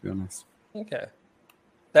move, to be honest. Okay.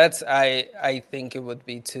 That's I think it would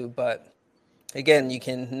be too, but again, you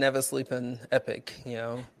can never sleep on Epic.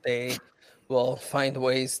 They will find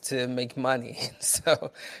ways to make money.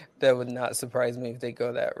 So that would not surprise me if they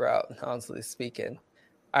go that route, honestly speaking.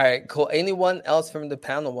 All right, cool. Anyone else from the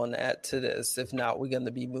panel want to add to this? If not, we're going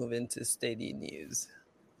to be moving to Stadia news.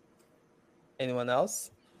 Anyone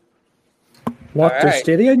else? What the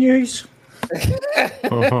Stadia news?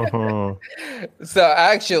 So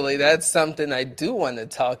actually, that's something I do want to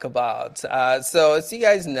talk about. So as you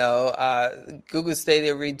guys know, Google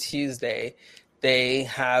Stadia every Tuesday, they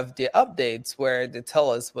have the updates where they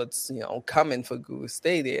tell us what's coming for Google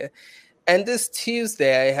Stadia. And this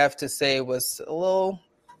Tuesday, I have to say, was a little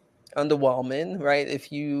underwhelming, right?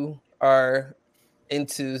 If you are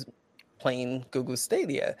into playing Google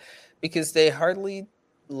Stadia, because they hardly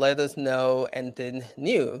let us know and then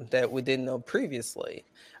knew that we didn't know previously.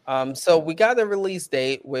 So we got a release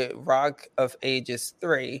date with Rock of Ages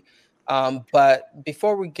 3. But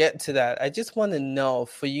before we get to that, I just want to know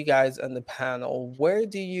for you guys on the panel, where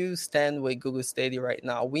do you stand with Google Stadia right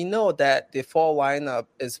now? We know that the fall lineup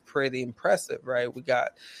is pretty impressive, right? We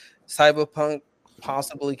got Cyberpunk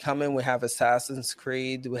possibly coming. We have Assassin's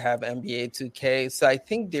Creed. We have NBA 2K. So I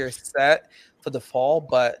think they're set for the fall.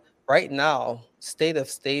 But right now, state of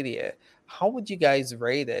Stadia, how would you guys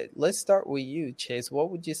rate it? Let's start with you, Chase.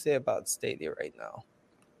 What would you say about Stadia right now?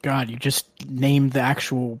 God, you just named the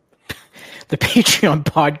Patreon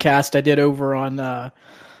podcast I did over on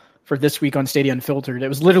for this week on Stadia Unfiltered. It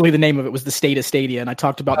was literally the name of it was the State of Stadia, and I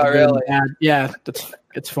talked about the good and bad. Yeah,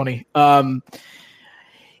 it's funny.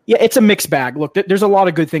 Yeah, it's a mixed bag. Look, there's a lot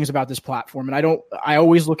of good things about this platform, and I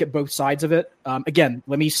always look at both sides of it. Again,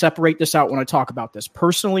 let me separate this out when I talk about this.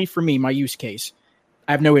 Personally, for me, my use case,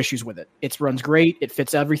 I have no issues with it. It runs great. It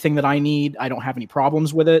fits everything that I need. I don't have any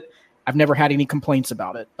problems with it. I've never had any complaints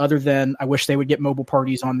about it, other than I wish they would get mobile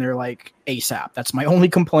parties on there like ASAP. That's my only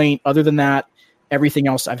complaint. Other than that, everything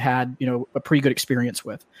else I've had, a pretty good experience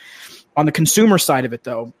with. On the consumer side of it,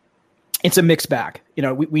 though, it's a mixed bag.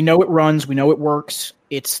 We know it runs, we know it works.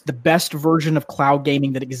 It's the best version of cloud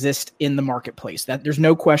gaming that exists in the marketplace. That there's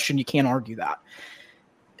no question, you can't argue that.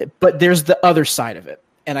 But there's the other side of it.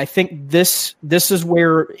 And I think this is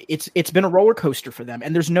where it's been a roller coaster for them.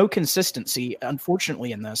 And there's no consistency,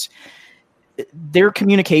 unfortunately, in this. Their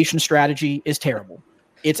communication strategy is terrible.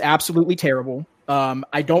 It's absolutely terrible.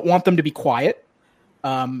 I don't want them to be quiet.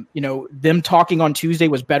 Them talking on Tuesday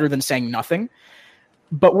was better than saying nothing.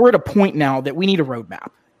 But we're at a point now that we need a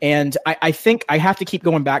roadmap. And I think I have to keep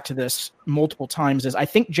going back to this multiple times. I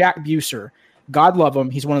think Jack Buser, God love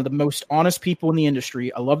him, he's one of the most honest people in the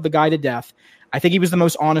industry. I love the guy to death. I think he was the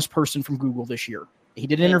most honest person from Google this year. He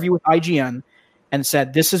did an interview with IGN and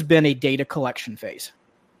said, this has been a data collection phase.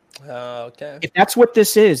 Okay. If that's what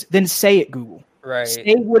this is, then say it, Google. Right.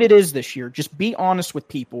 Say what it is this year. Just be honest with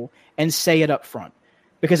people and say it up front.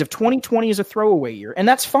 Because if 2020 is a throwaway year, and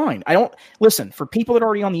that's fine. Listen, for people that are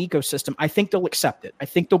already on the ecosystem, I think they'll accept it. I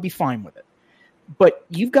think they'll be fine with it. But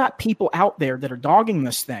you've got people out there that are dogging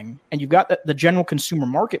this thing, and you've got the general consumer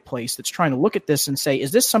marketplace that's trying to look at this and say,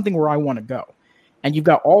 is this something where I want to go? And you've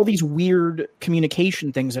got all these weird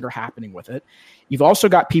communication things that are happening with it. You've also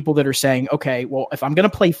got people that are saying, okay, well, if I'm going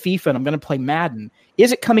to play FIFA and I'm going to play Madden,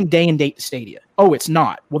 is it coming day and date to Stadia? Oh, it's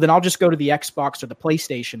not. Well, then I'll just go to the Xbox or the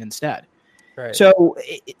PlayStation instead. Right. So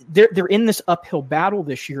they're in this uphill battle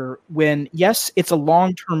this year when, yes, it's a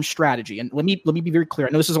long-term strategy. And let me be very clear.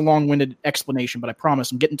 I know this is a long-winded explanation, but I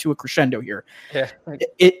promise I'm getting to a crescendo here. Yeah.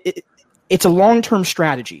 It's a long-term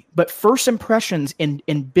strategy, but first impressions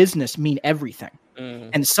in business mean everything.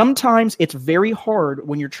 And sometimes it's very hard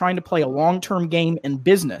when you're trying to play a long-term game in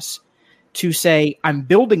business to say, I'm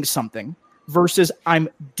building something versus I'm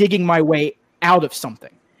digging my way out of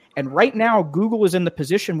something. And right now, Google is in the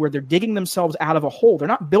position where they're digging themselves out of a hole. They're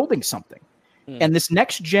not building something. And this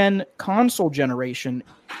next-gen console generation,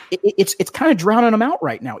 it's kind of drowning them out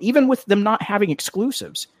right now, even with them not having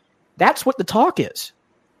exclusives. That's what the talk is.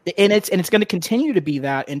 And it's going to continue to be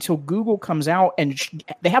that until Google comes out and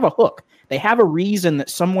they have a hook. They have a reason that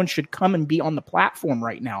someone should come and be on the platform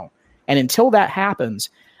right now. And until that happens,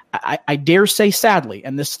 I dare say, sadly,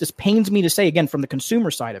 and this pains me to say again from the consumer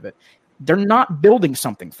side of it, they're not building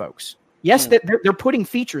something, folks. Yes, they're putting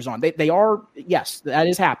features on. They are. Yes, that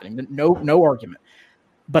is happening. No argument.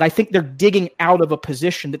 But I think they're digging out of a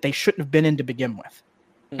position that they shouldn't have been in to begin with.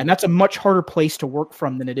 And that's a much harder place to work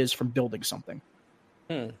from than it is from building something.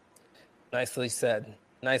 Nicely said.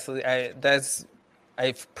 Nicely.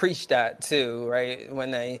 I've preached that too, right?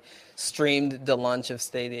 When I streamed the launch of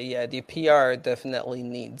Stadia. Yeah, the PR definitely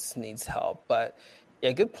needs help. But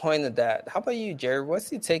yeah, good point of that. How about you, Jared?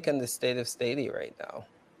 What's your take on the state of Stadia right now?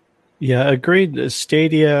 Yeah, agreed.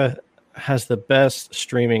 Stadia has the best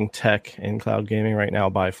streaming tech in cloud gaming right now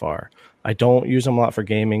by far. I don't use them a lot for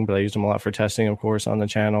gaming, but I use them a lot for testing, of course, on the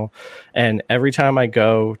channel. And every time I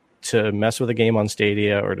go to mess with a game on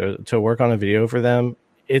Stadia or to work on a video for them,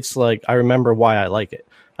 it's like I remember why I like it.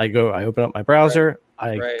 I open up my browser,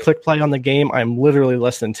 I click play on the game. I'm literally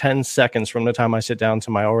less than 10 seconds from the time I sit down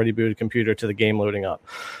to my already booted computer to the game loading up.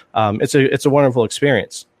 It's a wonderful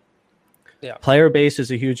experience. Yeah. Player base is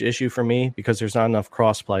a huge issue for me because there's not enough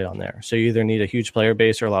cross-play on there. So you either need a huge player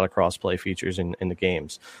base or a lot of cross-play features in the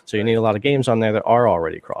games. So you need a lot of games on there that are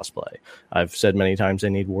already cross-play. I've said many times they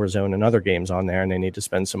need Warzone and other games on there, and they need to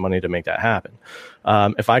spend some money to make that happen.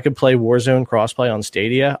 If I could play Warzone cross-play on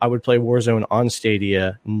Stadia, I would play Warzone on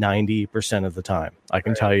Stadia 90% of the time. I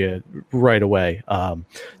can tell you right away.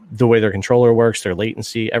 The way their controller works, their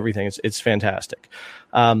latency, everything, it's fantastic.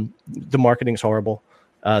 The marketing's horrible.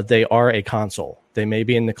 They are a console. They may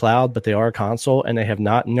be in the cloud, but they are a console, and they have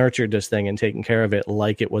not nurtured this thing and taken care of it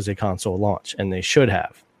like it was a console launch, and they should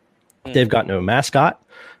have. They've got no mascot,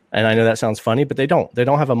 and I know that sounds funny, but they don't. They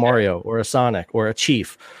don't have a Mario or a Sonic or a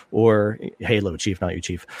Chief or Halo Chief, not you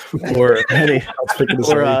Chief, or any,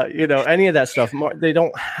 or any of that stuff. They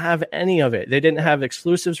don't have any of it. They didn't have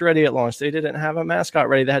exclusives ready at launch. They didn't have a mascot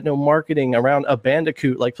ready. They had no marketing around a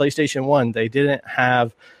Bandicoot like PlayStation 1. They didn't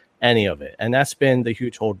have any of it, and that's been the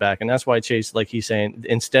huge holdback. And that's why Chase, like he's saying,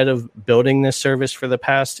 instead of building this service for the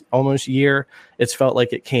past almost year, it's felt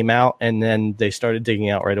like it came out and then they started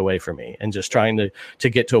digging out right away for me and just trying to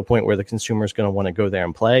get to a point where the consumer is going to want to go there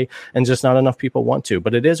and play, and just not enough people want to.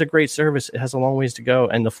 But it is a great service. It has a long ways to go,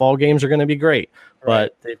 and the fall games are going to be great,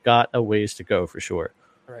 but they've got a ways to go for sure.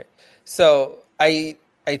 Right. So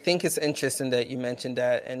I think it's interesting that you mentioned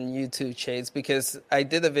that, and you too, Chase, because I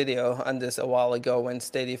did a video on this a while ago when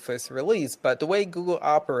Stadia first released. But the way Google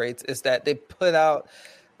operates is that they put out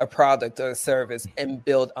a product or a service and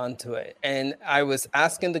build onto it. And I was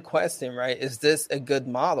asking the question, right, is this a good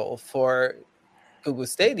model for Google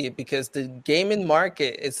Stadia? Because the gaming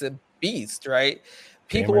market is a beast, right?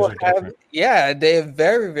 People have, they're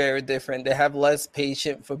very, very different. They have less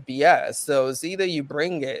patience for BS. So it's either you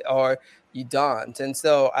bring it or you don't. And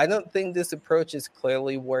so I don't think this approach is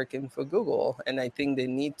clearly working for Google. And I think they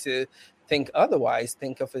need to think otherwise,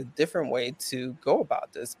 think of a different way to go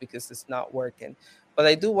about this because it's not working. But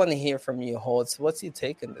I do want to hear from you, Holtz. What's your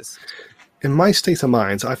take on this? In my state of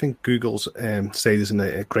mind, I think Google's Stadia is in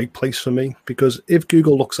a great place for me, because if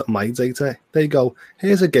Google looks at my data, they go,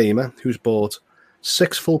 here's a gamer who's bought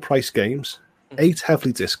 6 full price games, 8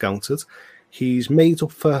 heavily discounted. He's made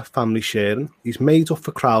up for family sharing. He's made up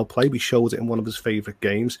for crowd play. We showed it in one of his favourite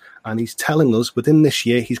games. And he's telling us within this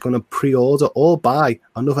year he's going to pre-order or buy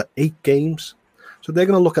another 8 games. So they're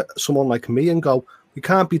going to look at someone like me and go, we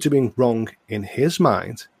can't be doing wrong in his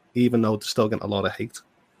mind, even though they're still getting a lot of hate.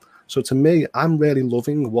 So to me, I'm really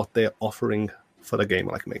loving what they're offering for a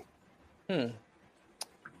gamer like me.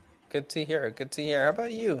 Good to hear. Good to hear. How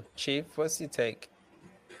about you, Chief? What's your take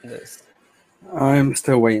on this? I'm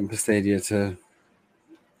still waiting for Stadia to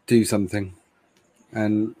do something,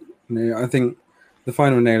 and I think the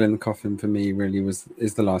final nail in the coffin for me really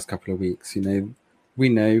is the last couple of weeks. We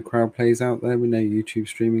know crowd play's out there, we know YouTube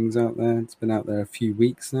streaming's out there. It's been out there a few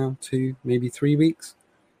weeks now, 2, maybe 3 weeks.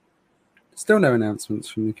 Still no announcements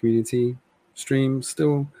from the community stream.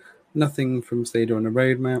 Still nothing from Stadia on a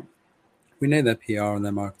roadmap. We know their PR and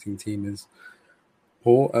their marketing team is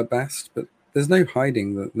poor at best, but there's no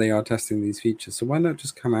hiding that they are testing these features. So why not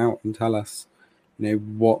just come out and tell us,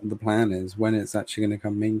 what the plan is, when it's actually going to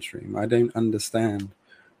come mainstream? I don't understand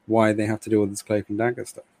why they have to do all this cloak and dagger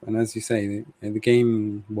stuff. And as you say, the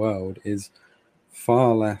gaming world is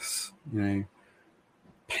far less,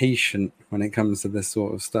 patient when it comes to this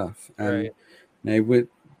sort of stuff. And we're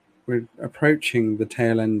approaching the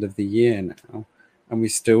tail end of the year now, and we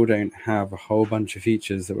still don't have a whole bunch of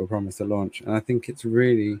features that were promised at launch. And I think it's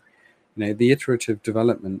really, the iterative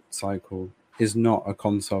development cycle is not a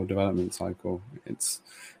console development cycle.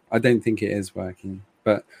 I don't think it is working.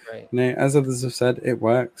 But as others have said, it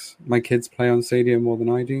works. My kids play on Stadia more than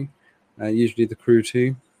I do. Usually the Crew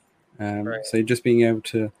 2. So just being able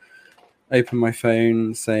to open my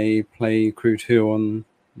phone, say play Crew 2 on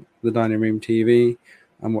the dining room TV,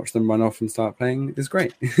 and watch them run off and start playing is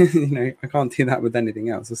great. I can't do that with anything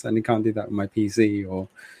else. I certainly can't do that with my PC or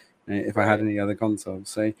if I had any other consoles.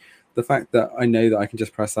 So the fact that I know that I can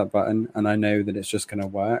just press that button and I know that it's just going to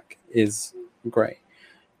work is great.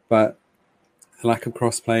 But the lack of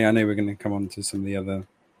crossplay, I know we're going to come on to some of the other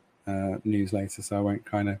news later, so I won't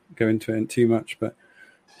kind of go into it too much. But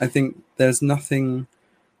I think there's nothing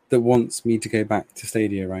that wants me to go back to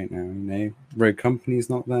Stadia right now. Rogue Company's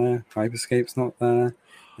not there, Hyperscape's not there.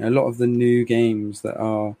 A lot of the new games that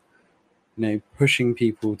are, pushing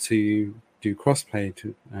people to do crossplay,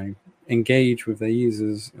 to engage with their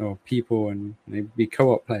users or people and be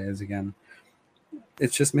co-op players again,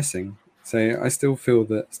 it's just missing. So I still feel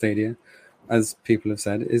that Stadia, as people have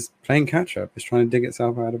said, is playing catch up. It's trying to dig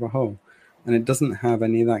itself out of a hole, and it doesn't have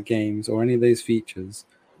any of that games or any of those features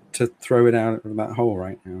to throw it out of that hole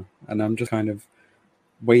right now. And I'm just kind of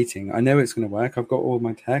waiting. I know it's going to work. I've got all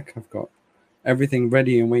my tech. I've got everything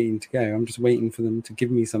ready and waiting to go. I'm just waiting for them to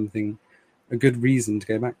give me something, a good reason to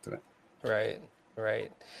go back to it.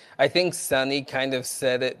 Right. I think Sunny kind of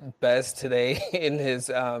said it best today in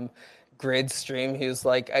his grid stream. He was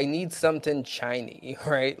like, I need something shiny,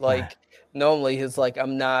 right? Like normally he's like,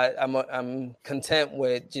 I'm content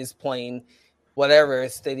with just playing whatever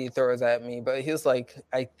Stadia throws at me. But he was like,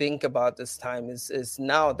 I think about this time is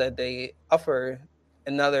now that they offer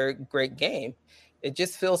another great game. It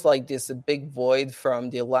just feels like there's a big void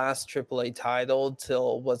from the last AAA title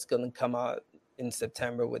till what's going to come out in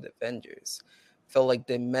September with Avengers. Felt like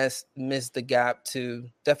they missed the gap to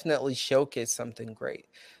definitely showcase something great.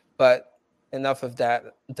 But enough of that.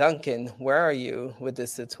 Duncan, where are you with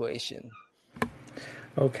this situation?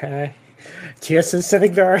 Okay. Jason's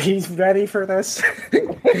sitting there. He's ready for this.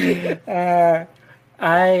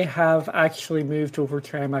 I have actually moved over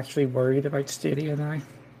to I'm actually worried about Stadia now.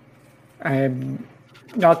 I'm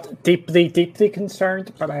not deeply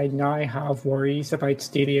concerned, but I now have worries about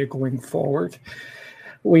Stadia going forward.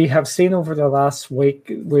 We have seen over the last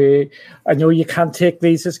week, I know you can't take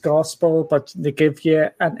these as gospel, but they give you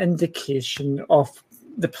an indication of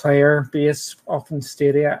the player base of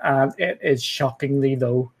Stadia, and it is shockingly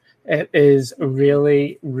low. It is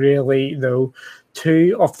really, really low.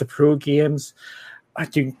 2 of the pro games,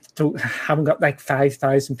 haven't got like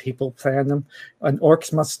 5,000 people playing them, and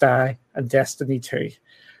Orcs Must Die and Destiny 2.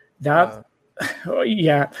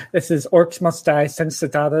 This is Orcs Must Die. Since the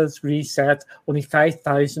data's reset, only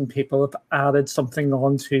 5,000 people have added something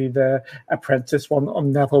onto the Apprentice one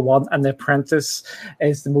on level 1, and the Apprentice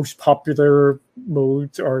is the most popular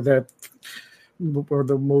mode, or the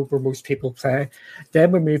mode where most people play.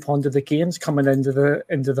 Then we move on to the games coming into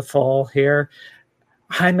the fall here.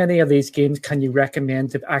 How many of these games can you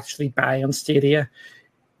recommend to actually buy on Stadia?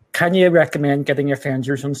 Can you recommend getting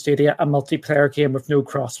Avengers on Stadia, a multiplayer game with no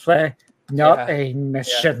crossplay? Not a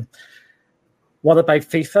mission. Yeah. What about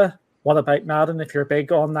FIFA? What about Madden? If you're a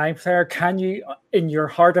big online player, can you, in your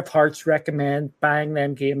heart of hearts, recommend buying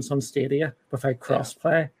them games on Stadia without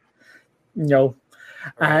crossplay? No.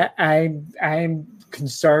 Right. I'm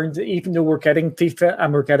concerned, even though we're getting FIFA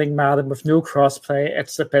and we're getting Madden with no crossplay,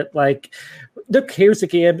 it's a bit like, look, here's a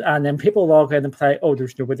game, and then people log in and play, oh,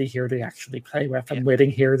 there's nobody here to actually play with. I'm waiting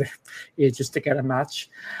here just to get a match.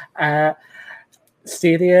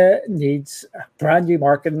 Stadia needs a brand new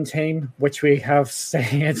marketing team, which we have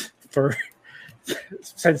said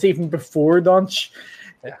since even before launch,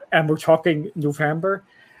 and we're talking November.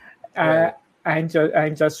 I'm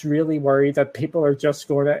just really worried that people are just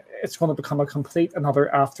it's going to become a complete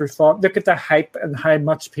another afterthought. Look at the hype and how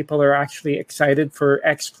much people are actually excited for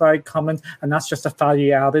xCloud coming, and that's just a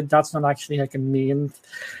value added. That's not actually like a main.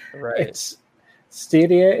 Right.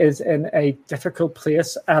 Stadia is in a difficult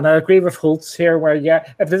place, and I agree with Holtz here where,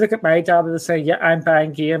 if they look at my data, they say, I'm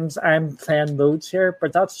buying games, I'm playing loads here,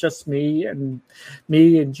 but that's just me and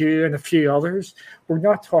you and a few others. We're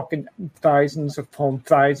not talking thousands upon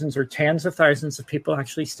thousands or tens of thousands of people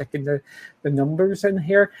actually sticking the numbers in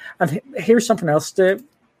here. And here's something else to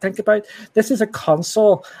think about. This is a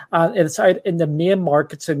console, and it's out in the main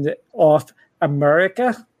markets of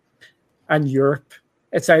America and Europe.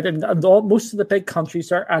 It's out in most of the big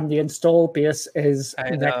countries are, and the install base is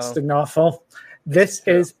next to nothing. This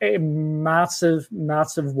is a massive,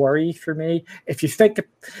 massive worry for me. If you think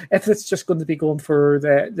if it's just going to be going for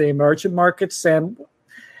the emerging markets, then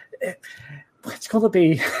it's going to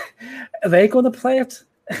be. Are they going to play it?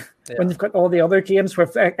 When you've got all the other games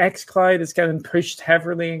with xCloud is getting pushed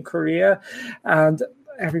heavily in Korea and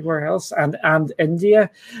everywhere else, and India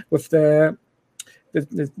with the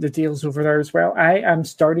deals over there as well. I am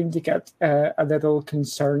starting to get a little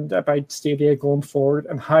concerned about Stadia going forward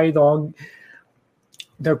and how long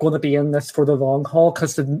they're going to be in this for the long haul,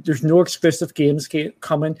 because there's no exclusive games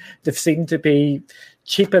coming. They seem to be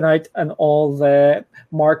cheaping out on all the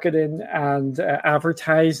marketing and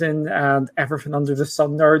advertising and everything under the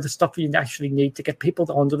sun there, the stuff you actually need to get people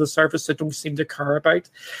onto the service they don't seem to care about.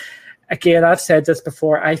 Again, I've said this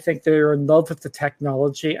before, I think they're in love with the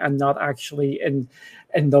technology and not actually in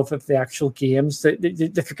love with the actual games. They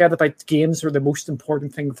forget about games are the most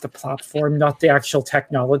important thing of the platform, not the actual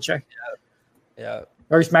technology. Yeah.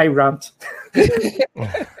 There's my rant.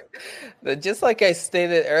 Just like I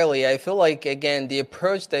stated earlier, I feel like, again, the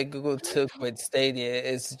approach that Google took with Stadia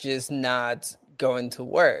is just not going to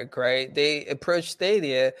work, right? They approach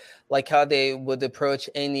Stadia like how they would approach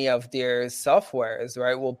any of their softwares,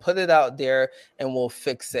 right? We'll put it out there and we'll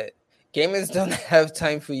fix it. Gamers don't have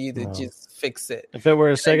time for you to just fix it. If it were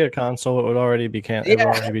a Sega console, it would already be it would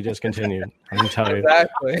already be discontinued. I can tell you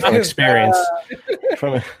exactly from experience.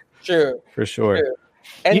 True. For sure. True.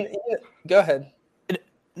 And go ahead.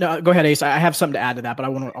 No, go ahead, Ace. I have something to add to that, but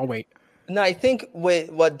I'll wait. No, I think with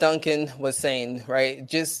what Duncan was saying, right?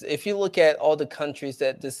 Just if you look at all the countries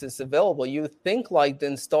that this is available, you think like the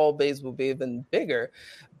install base will be even bigger.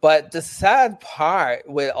 But the sad part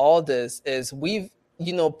with all this is we've,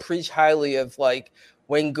 preached highly of like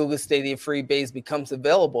when Google Stadia free base becomes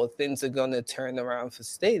available, things are going to turn around for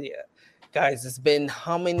Stadia. Guys, it's been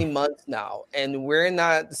how many months now, and we're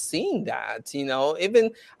not seeing that. Even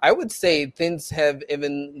I would say things have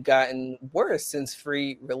even gotten worse since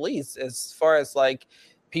free release as far as like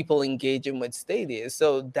people engaging with Stadia.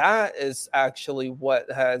 So that is actually what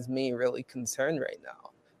has me really concerned right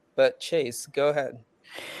now. But Chase, go ahead.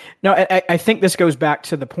 No, I think this goes back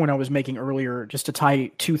to the point I was making earlier, just to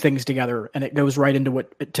tie two things together, and it goes right into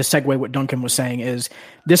to segue what Duncan was saying is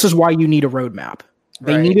this is why you need a roadmap.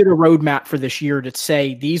 They needed a roadmap for this year to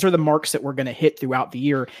say these are the marks that we're going to hit throughout the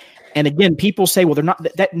year. And again, people say, well, they're not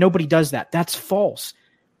that nobody does that. That's false.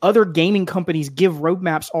 Other gaming companies give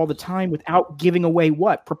roadmaps all the time without giving away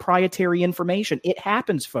what? Proprietary information. It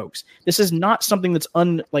happens, folks. This is not something that's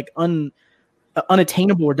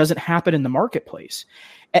unattainable or doesn't happen in the marketplace.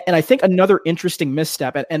 And I think another interesting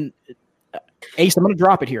misstep, and Ace, I'm going to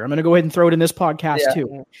drop it here. I'm going to go ahead and throw it in this podcast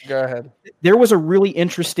too. Go ahead. There was a really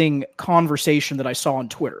interesting conversation that I saw on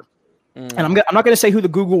Twitter, and I'm not going to say who the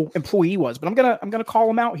Google employee was, but I'm going to call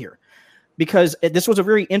him out here because this was a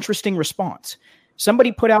very interesting response.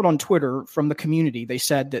 Somebody put out on Twitter from the community. They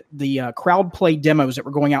said that the crowd play demos that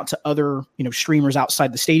were going out to other streamers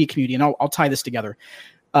outside the Stadia community, and I'll tie this together.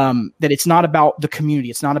 That it's not about the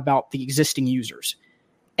community, it's not about the existing users,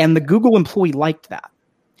 and the Google employee liked that.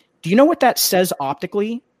 Do you know what that says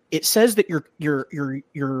optically? It says that your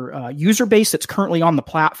user base that's currently on the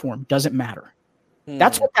platform doesn't matter.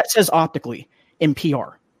 That's what that says optically in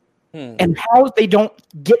PR. And how they don't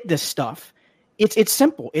get this stuff, it's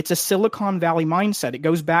simple. It's a Silicon Valley mindset. It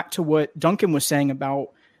goes back to what Duncan was saying about,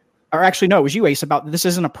 or actually no, it was you, Ace, about this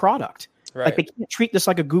isn't a product. Right. Like they can't treat this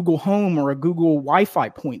like a Google Home or a Google Wi-Fi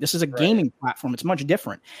point. This is a gaming platform. It's much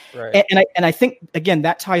different. Right. And I think again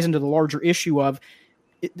that ties into the larger issue of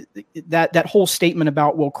that whole statement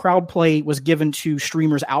about, well, crowd play was given to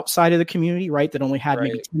streamers outside of the community, right? That only had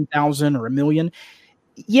maybe 10,000 or 1 million.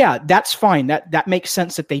 Yeah, that's fine. That makes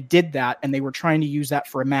sense that they did that, and they were trying to use that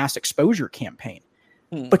for a mass exposure campaign.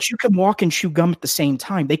 But you can walk and chew gum at the same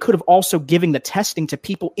time. They could have also given the testing to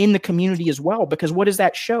people in the community as well, because what does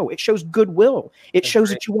that show? It shows goodwill. It shows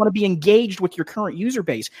that you want to be engaged with your current user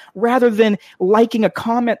base rather than liking a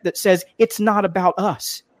comment that says it's not about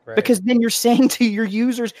us. Right. Because then you're saying to your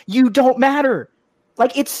users, you don't matter.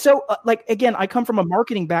 Like it's so again, I come from a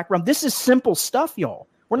marketing background. This is simple stuff, y'all.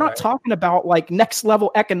 We're not talking about like next level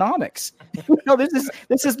economics.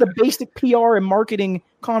 This is the basic PR and marketing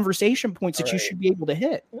conversation points that you should be able to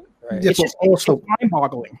hit. Right. Yeah, it's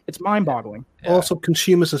mind-boggling. It's mind-boggling. Yeah. Also,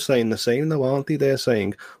 consumers are saying the same, though, aren't they? They're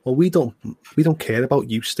saying, "Well, we don't care about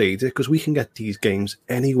you, Stadia, because we can get these games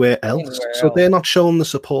anywhere else." So they're not showing the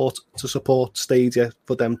support to support Stadia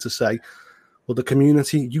for them to say, "Well, the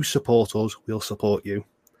community, you support us, we'll support you."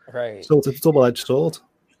 Right. So it's a double-edged sword.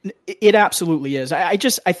 It absolutely is. I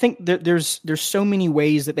think that there's so many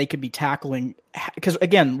ways that they could be tackling, because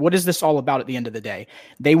again, what is this all about at the end of the day?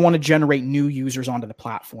 They want to generate new users onto the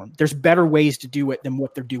platform. There's better ways to do it than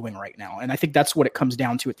what they're doing right now. And I think that's what it comes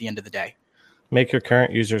down to at the end of the day. Make your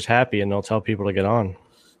current users happy and they'll tell people to get on.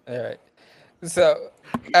 All right. So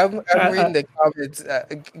I'm reading the comments.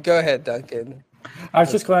 Go ahead, Duncan. I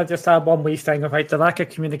was just going to add one wee thing about the lack of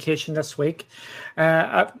communication this week.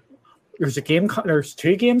 There's there's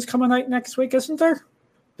 2 games coming out next week, isn't there?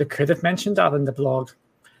 They could have mentioned that in the blog.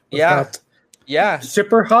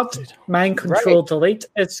 Super Hot, Mind Control Delete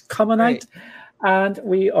is coming out. And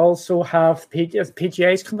we also have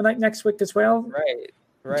PGA's coming out next week as well.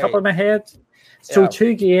 Right. Top of my head. So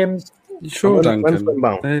 2 games. Sure,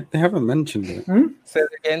 Duncan. They haven't mentioned it. Say it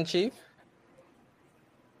again, Chief.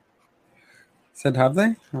 Said have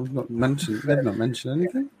they? They've not mentioned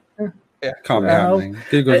anything. Yeah, can't be happening.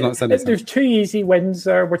 Google's not said anything. There's 2 easy wins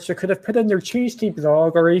there, which they could have put in their Tuesday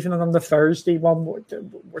blog or even on the Thursday one,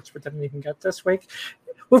 which we didn't even get this week.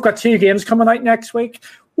 We've got 2 games coming out next week.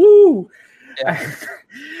 Woo! Yeah.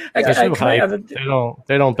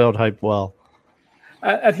 They don't build hype well.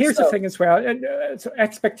 And here's the thing as well. So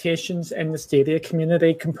expectations in the Stadia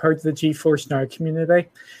community compared to the GeForce Now community.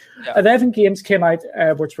 11 games came out,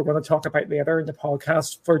 which we're going to talk about later in the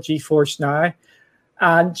podcast for GeForce Now.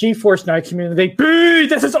 And GeForce Now community, boo!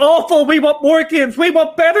 This is awful. We want more games. We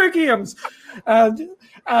want better games. And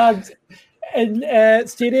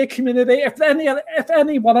Stadia community, if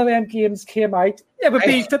any one of them games came out, it would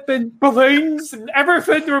be flipping balloons and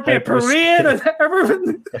everything. There would be a parade and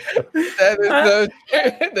everything.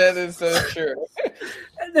 That is so true.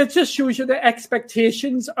 It just shows you the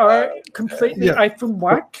expectations are completely out from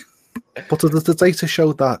whack. But does the data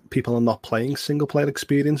show that people are not playing single-player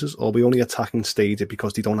experiences, or are we only attacking Stadia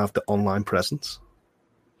because they don't have the online presence?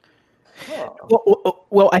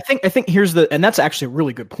 Well, I think here's and that's actually a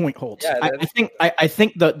really good point, Holtz. Yeah, I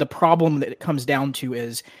think the problem that it comes down to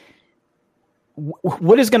is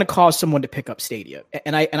what is going to cause someone to pick up Stadia,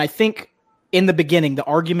 and I think in the beginning the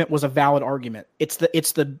argument was a valid argument. It's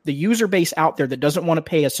the user base out there that doesn't want to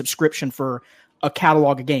pay a subscription for a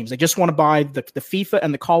catalog of games. They just want to buy the FIFA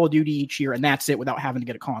and the Call of Duty each year, and that's it without having to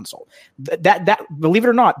get a console. That believe it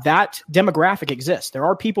or not, that demographic exists. There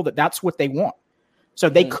are people that's what they want. So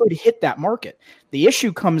they could hit that market. The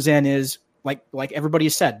issue comes in is, like everybody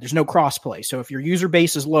has said, there's no crossplay. So if your user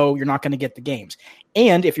base is low, you're not going to get the games.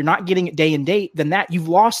 And if you're not getting it day and date, then you've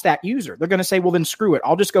lost that user. They're going to say, well, then screw it.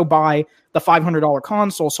 I'll just go buy the $500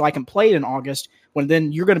 console so I can play it in August, when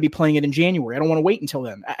then you're going to be playing it in January. I don't want to wait until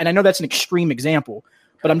then. And I know that's an extreme example,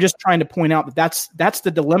 but I'm just trying to point out that that's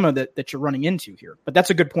the dilemma that you're running into here. But that's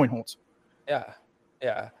a good point, Holtz.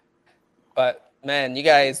 Yeah. But man, you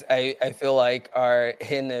guys, I feel like are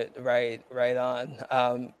hitting it right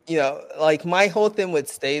on. Like my whole thing with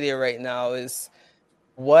Stadia right now is,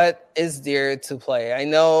 what is there to play? I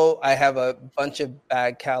know I have a bunch of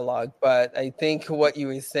bad catalog, but I think what you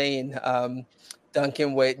were saying,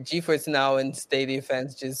 Duncan, with GeForce Now and Stadia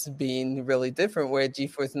fans just being really different, where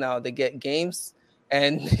GeForce Now, they get games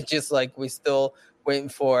and just like we're still waiting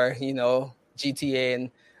for, GTA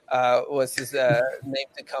and what's his name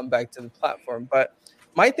to come back to the platform. But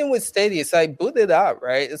my thing with Stadia is I booted out,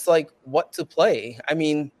 right? It's like what to play. I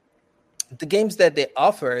mean, the games that they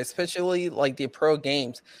offer, especially like the pro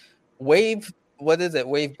games, Wave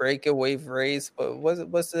Breaker, Wave Race, but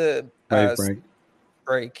what's the Wave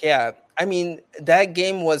Break? Yeah. I mean, that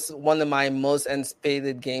game was one of my most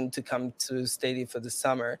anticipated games to come to Stadia for the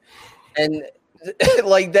summer. And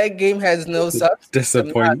like that game has no substance.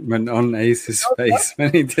 Disappointment on Ace's face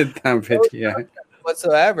when he did that video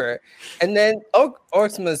whatsoever. And then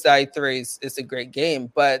Orcs Die 3 is a great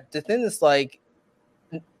game, but the thing is, like,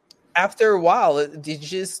 after a while, there's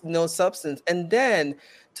just no substance. And then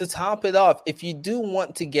to top it off, if you do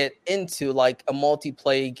want to get into like a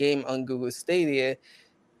multiplayer game on Google Stadia,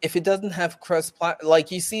 if it doesn't have like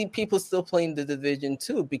you see people still playing The Division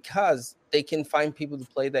 2 because they can find people to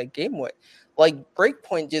play that game with. Like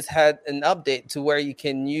Breakpoint just had an update to where you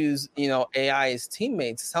can use, AI as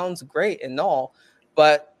teammates. Sounds great and all,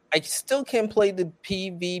 but I still can't play the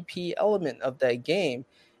PvP element of that game.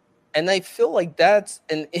 And I feel like that's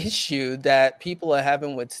an issue that people are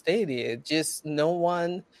having with Stadia. Just no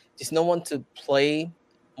one to play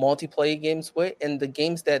multiplayer games with, and the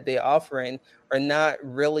games that they're offering are not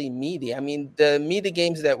really meaty. I mean, the meaty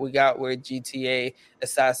games that we got were GTA,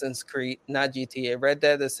 Red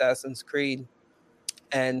Dead Assassin's Creed,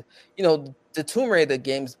 and the Tomb Raider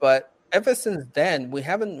games. But ever since then, we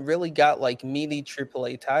haven't really got like meaty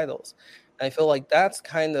AAA titles. And I feel like that's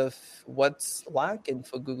kind of what's lacking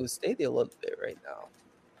for Google Stadia a little bit right now.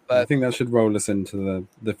 But I think that should roll us into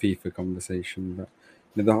the FIFA conversation.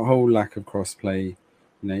 But the whole lack of crossplay.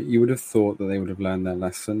 You would have thought that they would have learned their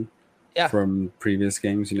lesson from previous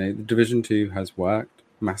games. The Division 2 has worked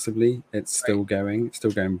massively. It's still going. It's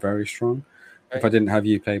still going very strong. Right. If I didn't have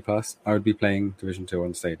Uplay Plus, I would be playing Division 2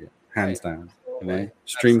 on Stadia, hands down.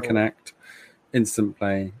 Stream Connect, instant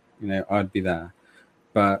play. I'd be there.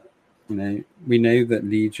 But we know that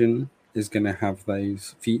Legion is going to have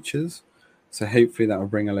those features, so hopefully that will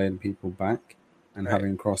bring a load of people back and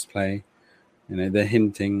having crossplay. They're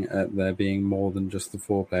hinting at there being more than just the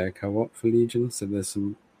 4-player co-op for Legion, so there's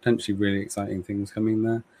some potentially really exciting things coming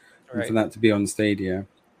there. Right. And for that to be on Stadia,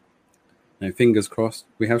 fingers crossed,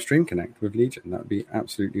 we have Stream Connect with Legion. That would be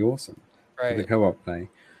absolutely awesome for the co-op play.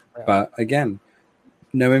 Right. But again,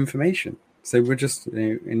 no information. So we're just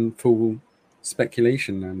in full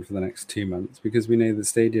speculation now for the next 2 months, because we know that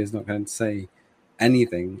Stadia is not going to say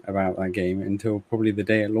anything about that game until probably the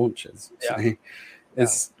day it launches. So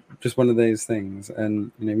it's just one of those things.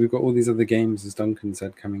 And we've got all these other games, as Duncan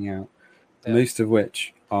said, coming out, most of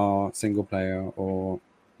which are single player or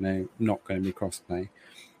not going to be crossplay.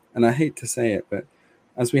 And I hate to say it, but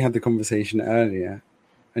as we had the conversation earlier,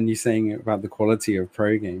 and you saying about the quality of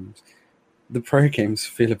pro games, the pro games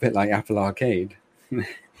feel a bit like Apple Arcade.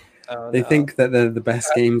 They think that they're the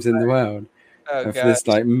best games in the world for this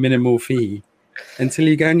like minimal fee until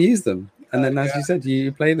you go and use them. And then, as you said,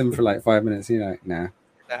 you play them for like 5 minutes and you're like, nah.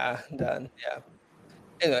 Done. Yeah.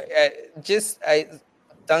 Anyway,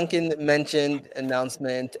 Duncan mentioned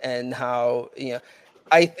announcement and how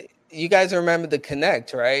you guys remember the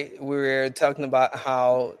Connect, right? We were talking about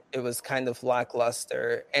how it was kind of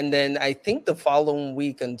lackluster, and then I think the following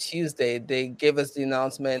week on Tuesday they gave us the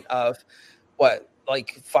announcement of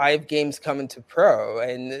like 5 games coming to Pro,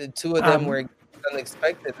 and 2 of them were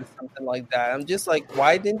unexpected or something like that. I'm just like,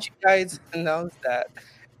 why didn't you guys announce that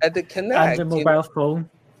at the Connect? And the mobile phone.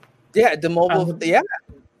 Yeah, the mobile.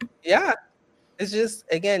 Yeah. It's just,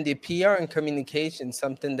 again, the PR and communication,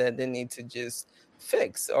 something that they need to just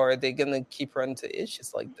fix, or are they going to keep running into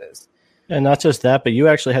issues like this? And not just that, but you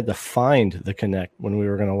actually had to find the Connect when we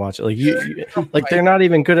were going to watch it. Like they're not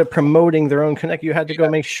even good at promoting their own Connect. You had to go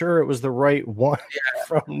make sure it was the right one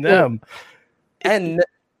from them. And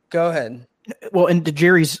go ahead. Well, and to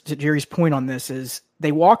Jerry's point on this is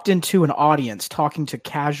they walked into an audience talking to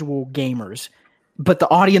casual gamers, but the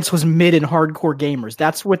audience was mid and hardcore gamers.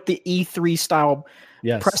 That's what the E3 style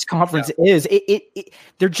press conference is.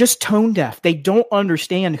 They're just tone deaf. They don't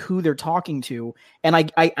understand who they're talking to. And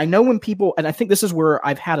I know when people, and I think this is where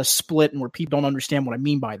I've had a split and where people don't understand what I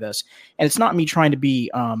mean by this. And it's not me trying to be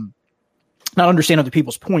not understand other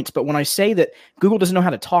people's points, but when I say that Google doesn't know how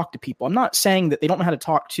to talk to people, I'm not saying that they don't know how to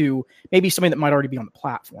talk to maybe somebody that might already be on the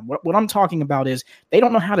platform. What I'm talking about is they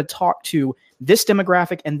don't know how to talk to this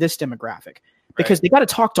demographic and this demographic. Because they got to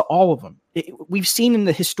talk to all of them. We've seen in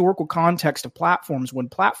the historical context of platforms, when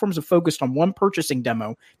platforms have focused on one purchasing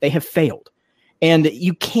demo, they have failed. And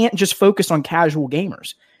you can't just focus on casual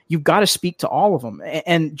gamers. You've got to speak to all of them.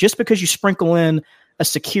 And just because you sprinkle in a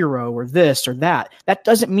Sekiro or this or that, that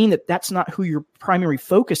doesn't mean that that's not who your primary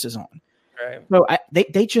focus is on. Right. So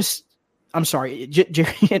they just... I'm sorry,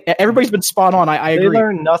 Jerry. Everybody's been spot on. I agree. They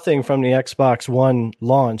learned nothing from the Xbox One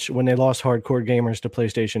launch when they lost hardcore gamers to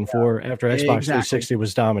PlayStation 4 after Xbox 360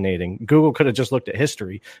 was dominating. Google could have just looked at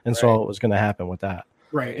history and saw what was going to happen with that.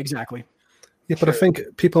 Right, exactly. Yeah, but I think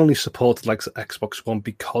people only supported like Xbox One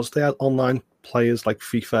because they had online players like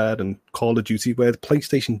FIFA and Call of Duty, where the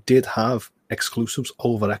PlayStation did have exclusives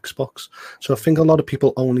over Xbox. So I think a lot of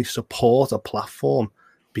people only support a platform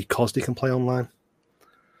because they can play online.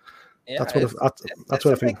 Yeah, that's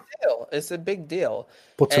what I think. It's a big deal.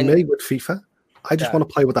 But to me, with FIFA, I just want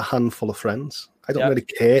to play with a handful of friends. I don't really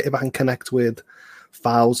care if I can connect with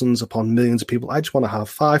thousands upon millions of people. I just want to have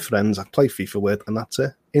 5 friends I play FIFA with, and that's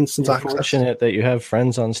it. Instant access. Fortunate that you have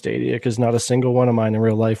friends on Stadia, because not a single one of mine in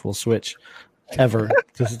real life will switch ever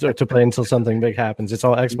to play until something big happens. It's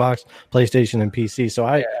all Xbox, PlayStation, and PC. So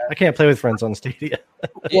I can't play with friends on Stadia.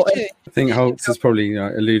 Well, I think Holtz has probably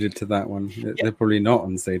alluded to that one. They're probably not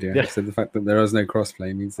on Stadia. Yeah. So the fact that there is no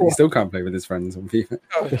crossplay means that he still can't play with his friends on FIFA.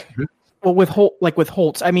 Well, with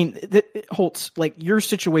Holtz, I mean, Holtz, like your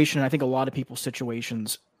situation, I think a lot of people's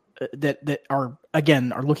situations that are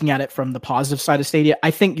looking at it from the positive side of Stadia.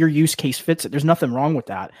 I think your use case fits it. There's nothing wrong with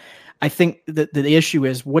that. I think that the issue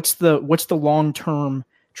is what's the long-term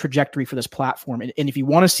trajectory for this platform. And if you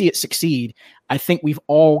want to see it succeed, I think we've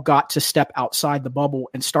all got to step outside the bubble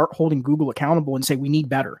and start holding Google accountable and say we need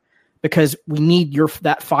better, because we need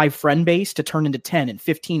that 5 friend base to turn into 10 and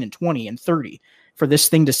 15 and 20 and 30 for this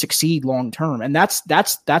thing to succeed long-term. And that's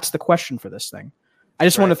the question for this thing. I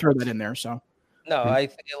just want to throw that in there. So no, I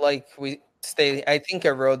feel like I think a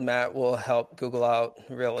roadmap will help Google out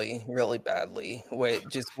really, really badly.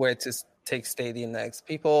 Where to take Stadia next.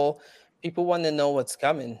 People want to know what's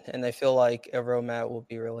coming, and I feel like a roadmap will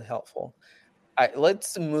be really helpful. All right,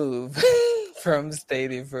 let's move from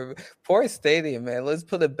Stadia. Poor Stadia, man. Let's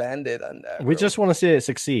put a Band-Aid on that. We just want to see it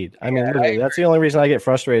succeed. I mean, literally, that's the only reason I get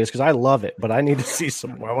frustrated, is because I love it, but I need to see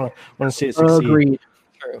some more. I want to see it succeed. Agreed.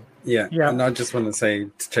 True. Yeah, and I just want to say,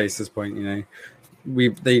 to Chase's point,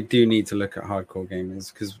 they do need to look at hardcore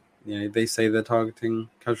gamers, because they say they're targeting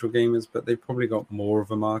casual gamers, but they've probably got more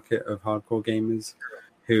of a market of hardcore gamers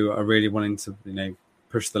who are really wanting to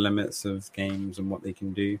push the limits of games and what they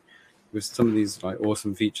can do with some of these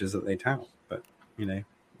awesome features that they tout. But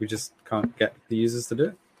we just can't get the users to do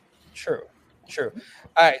it. True. All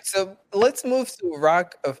right, so let's move to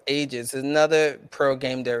Rock of Ages, another pro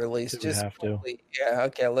game they released. Yeah,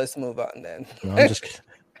 okay, let's move on then. No, I'm just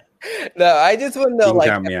kidding. No, I just want to know,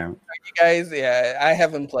 you guys, I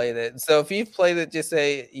haven't played it. So if you've played it, just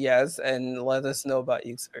say yes and let us know about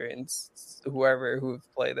your experience. Who've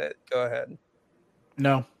played it, go ahead.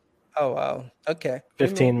 No. Oh, wow. Okay.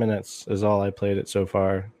 15 minutes is all I played it so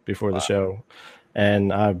far before the show.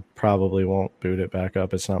 And I probably won't boot it back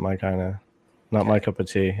up. It's not my my cup of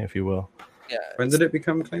tea, if you will. Yeah. When did it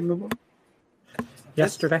become claimable?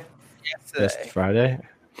 Yesterday. This Friday?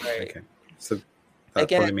 Right. Okay. So that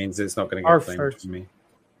probably means it's not going to get claimed for me.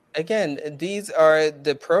 again, these are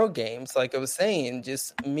the pro games, like I was saying,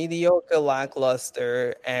 just mediocre,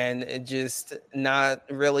 lackluster, and just not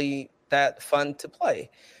really that fun to play.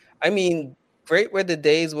 I mean, great were the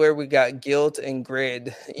days where we got Guild and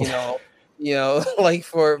Grid, like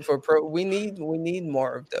for pro, we need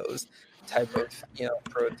more of those type of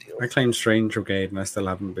pro deals. I claimed Strange Brigade and I still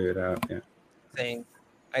haven't booted out yet. Thing.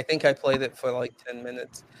 I think I played it for like 10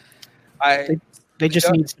 minutes. They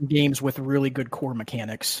just need some games with really good core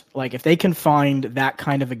mechanics. Like if they can find that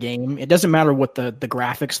kind of a game, it doesn't matter what the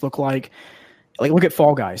graphics look like. Like look at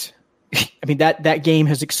Fall Guys. I mean that game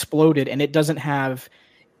has exploded, and it doesn't have.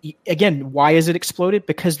 Again, why is it exploded?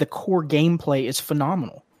 Because the core gameplay is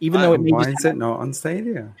phenomenal. Even though why is it not on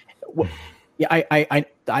Stadia? Well, yeah, I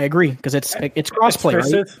agree because it's crossplay.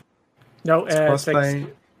 Right? No, it's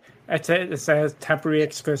crossplay. It's a temporary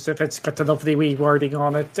exclusive. It's got the lovely wee wording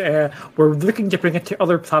on it. We're looking to bring it to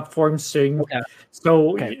other platforms soon. Okay.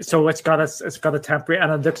 So it's got a temporary,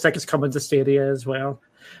 and it looks like it's coming to Stadia as well.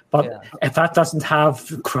 But if that doesn't have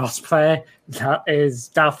crossplay, that is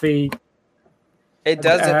definitely. It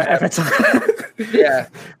doesn't. Yeah,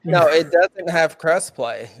 no, it doesn't have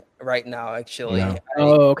crossplay right now. Actually. No.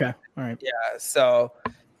 Okay. All right. Yeah. So.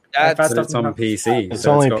 It's on PC. It's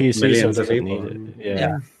only PC, so it doesn't need it.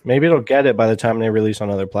 Yeah. Maybe it'll get it by the time they release on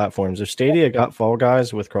other platforms. If Stadia got Fall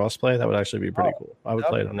Guys with crossplay, that would actually be pretty cool. I would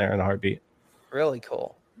play it on there in a heartbeat. Really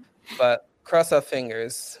cool. But cross our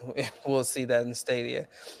fingers. We'll see that in Stadia.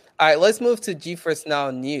 All right, let's move to GeForce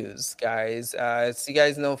Now news, guys. So you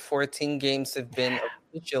guys know 14 games have been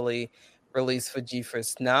officially released for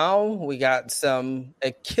GeForce Now. We got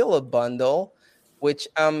a killer bundle, which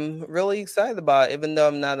I'm really excited about. Even though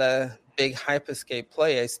I'm not a big Hyperscape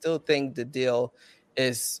player, I still think the deal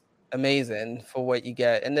is amazing for what you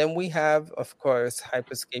get. And then we have, of course,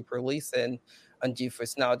 Hyperscape releasing on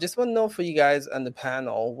GeForce Now. Just want to know for you guys on the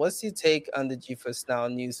panel, what's your take on the GeForce Now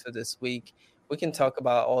news for this week? We can talk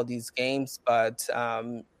about all these games, but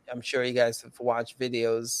I'm sure you guys have watched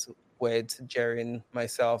videos with Jerry and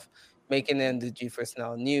myself making it in the GeForce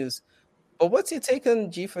Now news. But what's your take on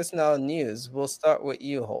GeForce Now news? We'll start with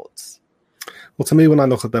you, Holtz. Well, to me, when I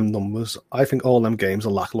look at them numbers, I think all them games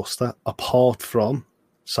are lackluster, apart from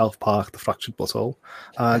South Park: The Fractured But Whole.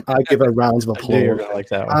 And I give a round of applause.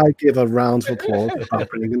 I give a round of applause for that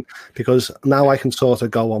bringing, because now I can sort of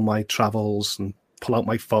go on my travels and pull out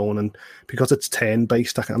my phone, and because it's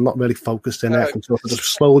turn-based, I'm not really focused in it. I can sort of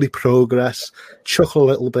just slowly progress, chuckle a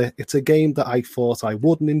little bit. It's a game that I thought I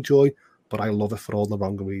wouldn't enjoy, but I love it for all the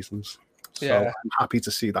wrong reasons. So I'm happy to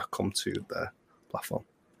see that come to the platform.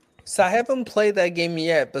 So I haven't played that game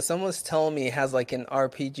yet, but someone's telling me it has like an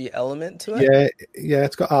RPG element to it. Yeah,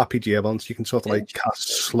 it's got RPG elements. You can sort of like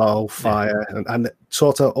cast slow fire, and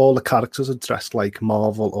sort of all the characters are dressed like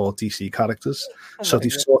Marvel or DC characters. So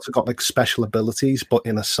they've sort of got like special abilities, but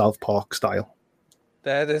in a South Park style.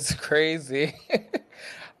 That is crazy.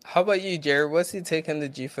 How about you, Jared? What's your take on the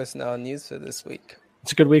GeForce Now news for this week?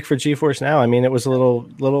 It's a good week for GeForce Now. I mean, it was a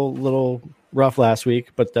little rough last week,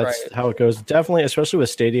 but that's how it goes. Definitely, especially with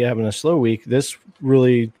Stadia having a slow week, this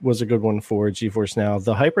really was a good one for GeForce Now.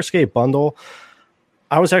 The Hyperscape bundle,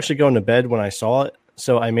 I was actually going to bed when I saw it,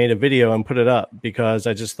 so I made a video and put it up because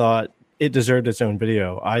I just thought it deserved its own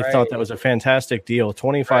video. I thought that was a fantastic deal.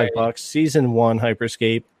 $25, Season 1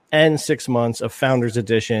 Hyperscape, and 6 months of Founders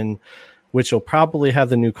Edition, which will probably have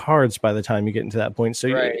the new cards by the time you get into that point. So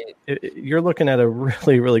you're looking at a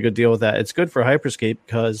really, really good deal with that. It's good for Hyperscape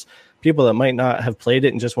because people that might not have played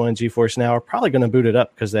it and just wanted GeForce Now are probably going to boot it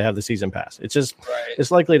up because they have the season pass. It's just it's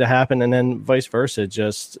likely to happen, and then vice versa,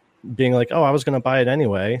 just being like, oh, I was going to buy it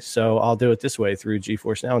anyway, so I'll do it this way through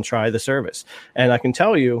GeForce Now and try the service. And I can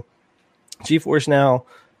tell you, GeForce Now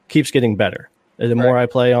keeps getting better. The more I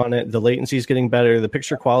play on it, the latency is getting better. The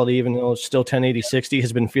picture quality, even though it's still 1080-60,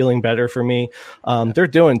 has been feeling better for me. They're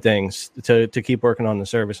doing things to keep working on the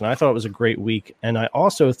service, and I thought it was a great week. And I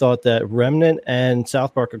also thought that Remnant and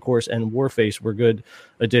South Park, of course, and Warface were good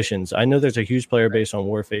additions. I know there's a huge player base on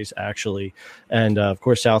Warface, actually, and of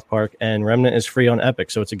course, South Park. And Remnant is free on Epic,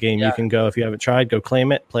 so it's a game you can go, if you haven't tried, go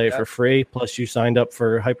claim it, play it for free. Plus, you signed up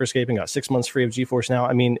for Hyperscape and got 6 months free of GeForce Now.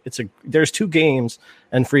 I mean, there's 2 games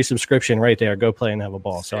and free subscription right there. Go play and have a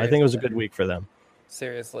ball. So I think it was a good week for them.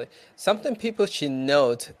 Seriously. Something people should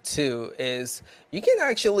note too is you can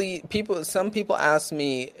actually some people ask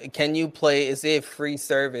me, can you play, is there a free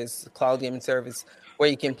service, cloud gaming service where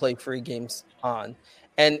you can play free games on?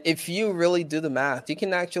 And if you really do the math, you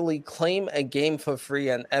can actually claim a game for free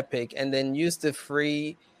on Epic and then use the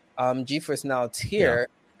free GeForce Now tier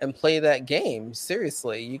and play that game.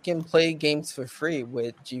 Seriously, you can play games for free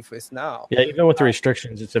with GeForce Now. Yeah, even with the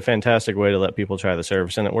restrictions, it's a fantastic way to let people try the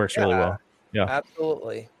service, and it works really well. Yeah,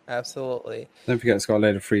 absolutely. Don't forget, it's got a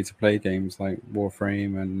load of free-to-play games like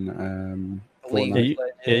Warframe and Fortnite.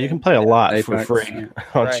 Yeah, you can play a lot Apex, for free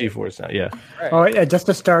on GeForce Now. Yeah. Right. Oh, yeah, just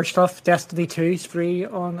the Star stuff. Destiny 2 is free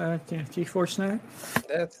on GeForce Now.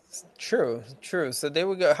 That's true. So there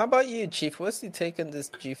we go. How about you, Chief? What's your take on this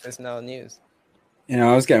GeForce Now news?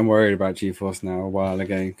 I was getting worried about GeForce Now a while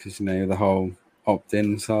ago because the whole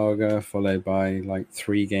opt-in saga, followed by like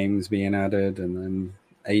 3 games being added and then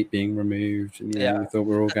 8 being removed, and we thought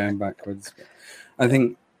we were all going backwards. I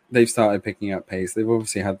think they've started picking up pace. They've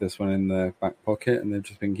obviously had this one in the back pocket, and they've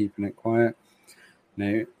just been keeping it quiet.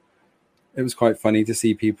 It was quite funny to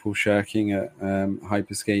see people shirking at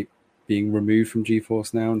Hyperscape being removed from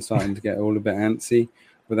GeForce Now and starting to get all a bit antsy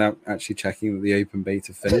without actually checking that the open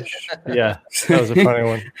beta finished. Yeah, that was a funny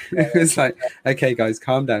one. It was like, okay, guys,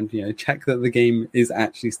 calm down. Check that the game is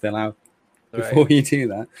actually still out before you do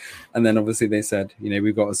that. And then obviously they said,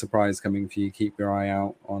 we've got a surprise coming for you. Keep your eye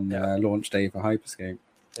out on launch day for Hyperscape.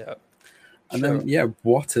 Yeah. And then,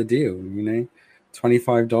 what a deal,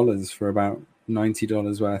 $25 for about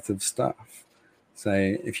 $90 worth of stuff. So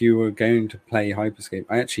if you were going to play Hyperscape,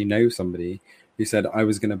 I actually know somebody who said I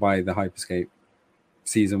was going to buy the Hyperscape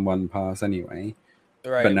Season 1 pass anyway,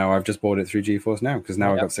 but now I've just bought it through GeForce Now because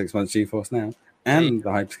now I've got 6 months GeForce Now and the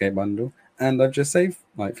Hyperscape bundle, and I've just saved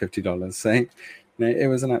like $50. So it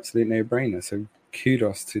was an absolute no-brainer. So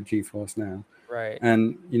kudos to GeForce Now. Right.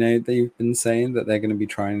 And they've been saying that they're going to be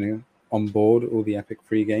trying to onboard all the Epic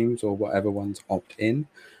free games or whatever ones opt in.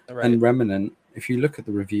 Right. And Remnant, if you look at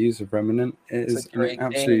the reviews of Remnant, it is an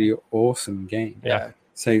absolutely awesome game. Yeah.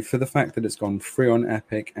 So for the fact that it's gone free on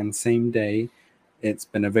Epic and same day it's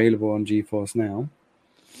been available on GeForce Now,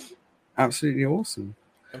 absolutely awesome.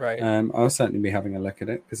 Right. I'll certainly be having a look at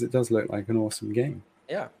it because it does look like an awesome game.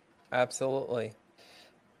 Yeah, absolutely.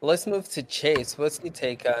 Let's move to Chase. What's your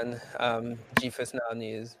take on GeForce Now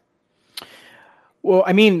news? Well,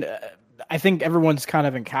 I mean, I think everyone's kind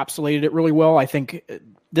of encapsulated it really well. I think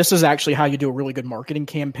this is actually how you do a really good marketing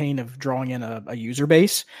campaign of drawing in a user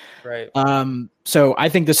base. Right. So I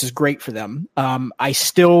think this is great for them. I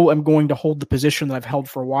still am going to hold the position that I've held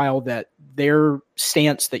for a while, that their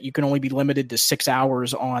stance that you can only be limited to 6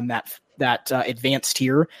 hours on that advanced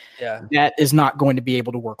tier, that is not going to be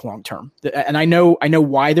able to work long term. And I know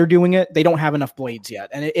why they're doing it. They don't have enough blades yet,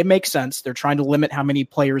 and it makes sense. They're trying to limit how many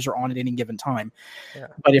players are on at any given time. Yeah.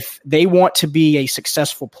 But if they want to be a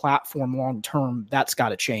successful platform long term, that's got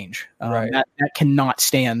to change. That cannot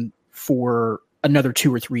stand for another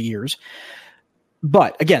 2 or 3 years.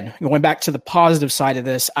 But again, going back to the positive side of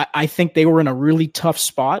this, I think they were in a really tough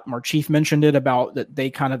spot. Marchief mentioned it about that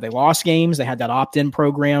they lost games. They had that opt-in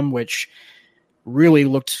program, which really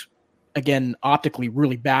looked, again, optically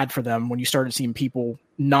really bad for them when you started seeing people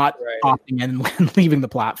not opting in and leaving the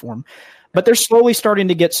platform. But they're slowly starting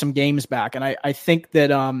to get some games back. And I think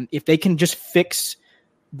that if they can just fix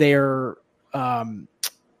their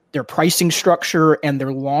pricing structure and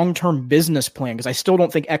their long-term business plan, because I still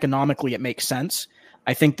don't think economically it makes sense.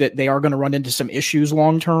 I think that they are going to run into some issues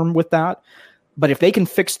long-term with that. But if they can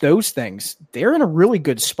fix those things, they're in a really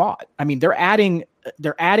good spot. I mean, they're adding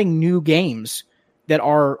new games that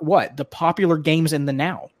are the popular games in the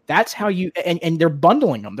now. That's how and they're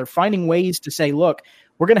bundling them. They're finding ways to say, look,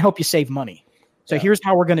 we're going to help you save money. So here's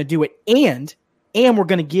how we're going to do it. And we're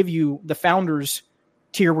going to give you the founders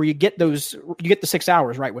tier where you get the 6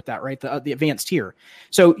 hours, right? With that, right? The advanced tier.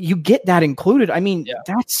 So you get that included. I mean,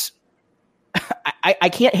 that's, I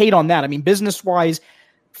can't hate on that. I mean, business wise,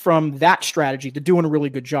 from that strategy, they're doing a really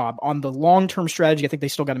good job. On the long-term strategy, I think they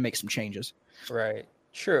still got to make some changes. Right.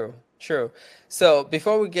 True. So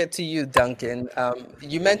before we get to you, Duncan,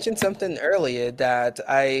 you mentioned something earlier that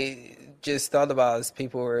I just thought about as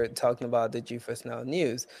people were talking about the GeForce Now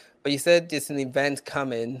news. But you said there's an event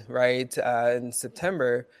coming, right, in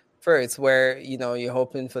September 1st, where, you're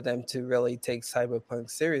hoping for them to really take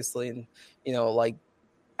Cyberpunk seriously and,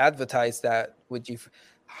 advertise that with you.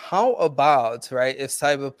 How about, right, if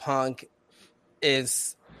Cyberpunk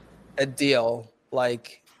is a deal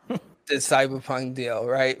like the Cyberpunk deal,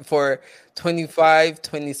 right? For $25,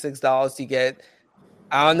 $26 you get,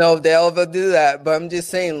 I don't know if they'll ever do that, but I'm just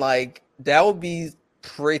saying, that would be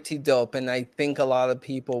pretty dope, and I think a lot of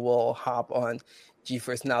people will hop on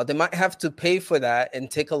GeForce Now. They might have to pay for that and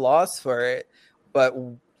take a loss for it, but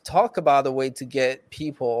talk about a way to get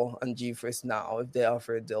people on GeForce Now if they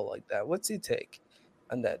offer a deal like that. What's your take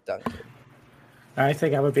on that, Duncan? I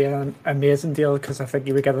think that would be an amazing deal because I think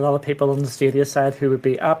you would get a lot of people on the Stadia side who would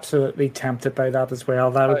be absolutely tempted by that as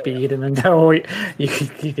well. That would be eating and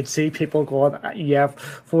you could see people going, yeah,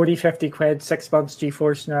 40, 50 quid, 6 months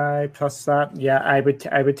GeForce Now plus that. Yeah, I would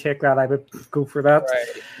take that. I would go for that.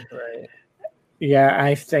 Right. Yeah,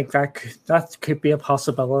 I think that could be a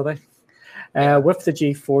possibility. With the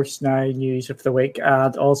GeForce Now news of the week,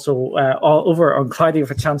 and also all over on Cloudy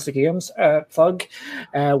with a Chance of Games plug,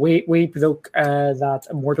 we broke that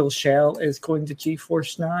Immortal Shell is going to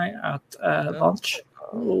GeForce Now at launch.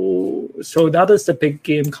 So that is the big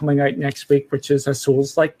game coming out next week, which is a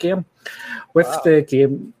Souls-like game. With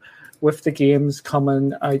the games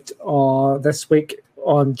coming out this week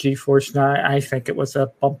on GeForce Now, I think it was a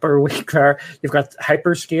bumper week there. You've got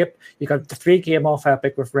Hyperscape, you got the free game off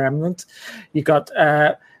Epic with Remnant, you got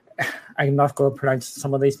I'm not going to pronounce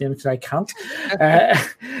some of these names because I can't.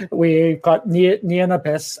 We got Neon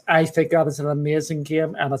Abyss. I think that is an amazing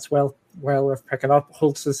game, and it's well worth picking up.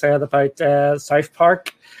 Holtz has said about South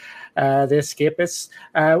Park, The Escapists.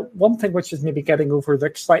 One thing which is maybe getting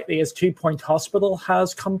overlooked slightly is 2 Point Hospital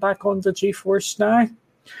has come back onto GeForce Now.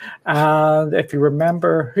 And if you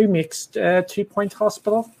remember, who makes 2 Point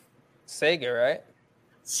Hospital? Sega, right?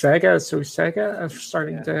 Sega. So Sega is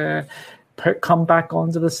starting to come back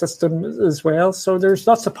onto the system as well. So there's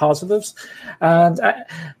lots of positives. And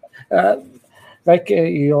like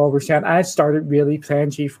you all were saying, I started really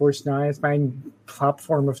playing GeForce Now as my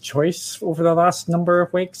platform of choice over the last number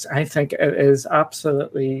of weeks. I think it is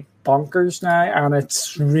absolutely bonkers now, and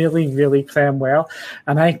it's really, really playing well.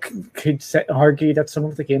 And I could argue that some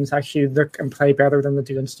of the games actually look and play better than they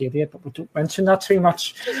do in Stadia, but we don't mention that too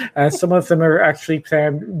much. Some of them are actually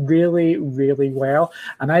playing really, really well.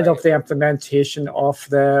 And I love the implementation of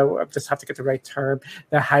I just have to get the right term,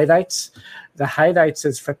 the highlights. The highlights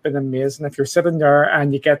is flipping amazing. If you're sitting there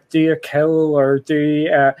and you do a kill or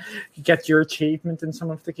you get your achievement in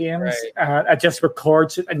some of the games, it just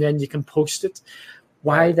records it and then you can post it.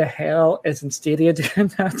 Why the hell isn't Stadia doing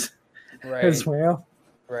that as well?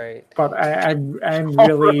 Right. But I'm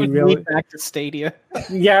really back to Stadia.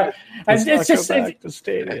 Yeah, and it's just back to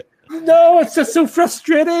Stadia. No, it's just so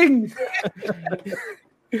frustrating.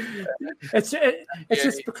 It's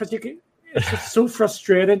just because you can. It's just so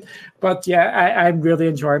frustrating. But yeah, I'm really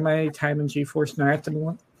enjoying my time in GeForce Now at the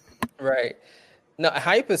moment. Right. No,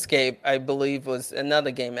 Hyperscape, I believe, was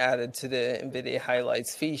another game added to the NVIDIA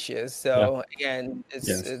Highlights feature. So again,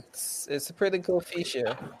 it's a pretty cool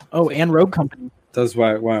feature. Oh, and Rogue Company. Does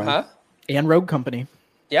wow. Huh? And Rogue Company.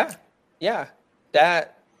 Yeah.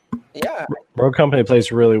 Rogue Company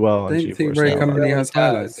plays really well. I don't think Rogue Company has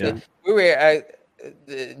highlights. Yeah. We were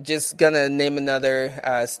just gonna name another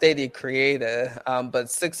Stadia creator, but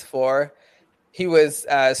 6-4. He was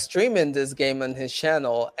streaming this game on his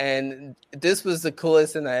channel, and this was the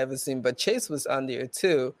coolest thing I ever seen. But Chase was on there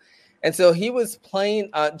too, and so he was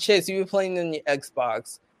playing. Chase, you were playing on your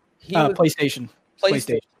Xbox. PlayStation.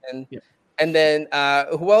 Yep. And then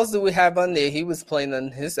who else do we have on there? He was playing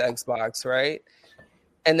on his Xbox, right?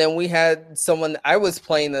 And then we had someone. I was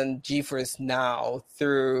playing on GeForce Now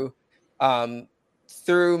through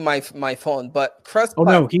my phone, but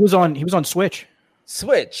no, he was on Switch.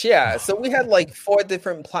 Switch, yeah. So we had like 4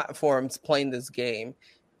 different platforms playing this game,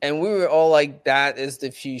 and we were all like, that is the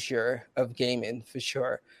future of gaming for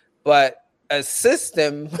sure. But a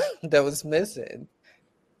system that was missing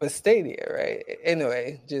was Stadia, right?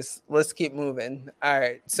 Anyway, just let's keep moving. All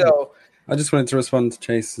right. So I just wanted to respond to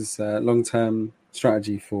Chase's long-term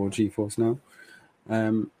strategy for GeForce Now.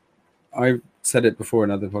 I said it before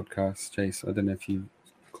in other podcasts, Chase. I don't know if you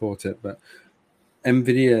caught it, but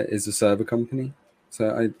NVIDIA is a server company.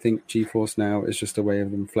 So I think GeForce Now is just a way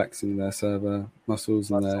of them flexing their server muscles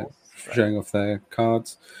and they're showing off their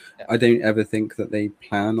cards. Yeah. I don't ever think that they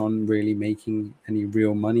plan on really making any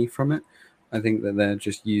real money from it. I think that they're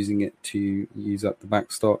just using it to use up the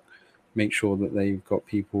backstock, make sure that they've got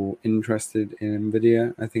people interested in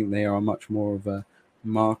NVIDIA. I think they are much more of a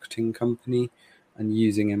marketing company and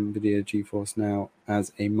using NVIDIA GeForce Now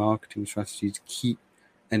as a marketing strategy to keep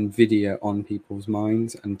NVIDIA on people's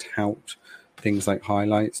minds and tout things like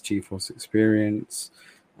highlights, GeForce Experience,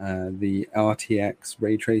 the RTX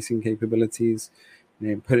ray tracing capabilities,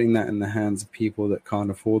 putting that in the hands of people that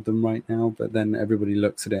can't afford them right now. But then everybody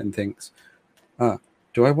looks at it and thinks,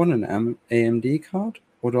 do I want an AMD card?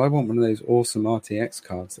 Or do I want one of those awesome RTX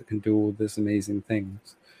cards that can do all this amazing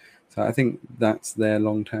things? So I think that's their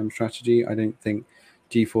long-term strategy. I don't think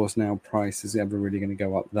GeForce Now price is ever really going to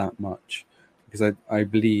go up that much, because I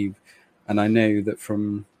believe, and I know that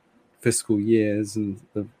from fiscal years and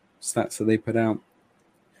the stats that they put out,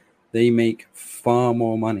 they make far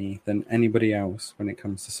more money than anybody else when it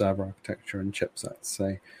comes to server architecture and chipsets.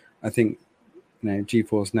 So I think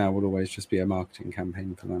GeForce Now would always just be a marketing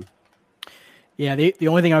campaign for them. Yeah, the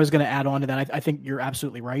only thing I was going to add on to that, I think you're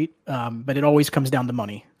absolutely right, but it always comes down to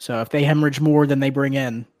money. So if they hemorrhage more than they bring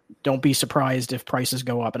in, don't be surprised if prices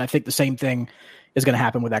go up. And I think the same thing is going to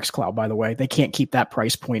happen with xCloud, by the way. They can't keep that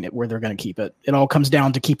price point at where they're going to keep it. It all comes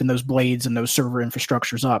down to keeping those blades and those server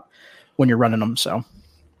infrastructures up when you're running them. So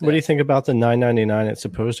what do you think about the $9.99 it's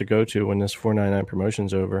supposed to go to when this $4.99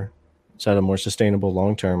 promotion's over? Is that a more sustainable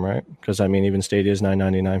long term, right? Because I mean, even Stadia is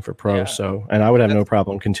 $9.99 for Pro. Yeah. So, and I would have no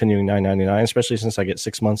problem continuing $9.99, especially since I get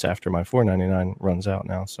 6 months after my $4.99 runs out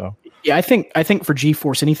now. So, yeah, I think for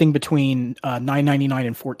GeForce, anything between $9.99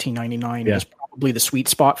 and $14.99 is probably the sweet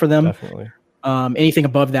spot for them. Definitely. Anything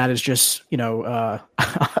above that is just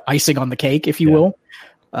icing on the cake, if you will.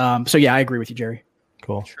 So yeah, I agree with you, Jerry.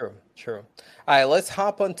 Cool. True. All right, let's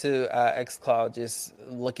hop onto xCloud, just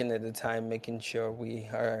looking at the time, making sure we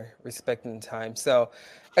are respecting the time. So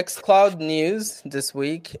xCloud news this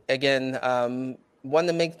week. Again, want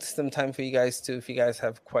to make some time for you guys too, if you guys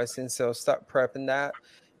have questions. So start prepping that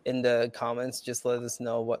in the comments. Just let us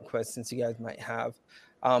know what questions you guys might have.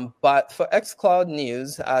 But for xCloud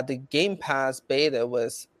news, the Game Pass beta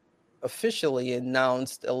was officially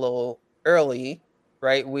announced a little early,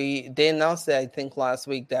 right? They announced that, I think, last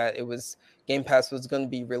week that it was Game Pass was going to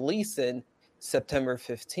be releasing September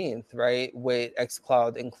 15th, right? With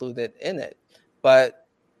xCloud included in it. But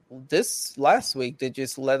this last week, they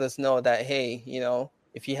just let us know that, hey,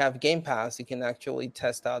 if you have Game Pass, you can actually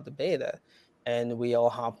test out the beta. And we all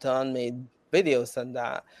hopped on, made videos on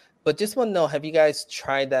that. But just want to know, have you guys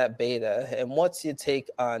tried that beta? And what's your take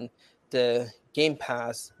on the Game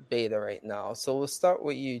Pass beta right now? So we'll start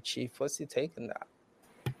with you, Chief. What's your take on that?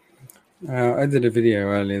 I did a video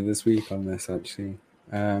earlier this week on this, actually,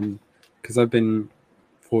 because I've been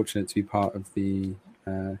fortunate to be part of the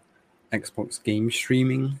Xbox game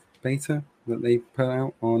streaming beta that they put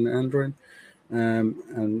out on Android,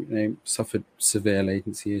 and they suffered severe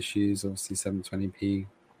latency issues. Obviously, 720p,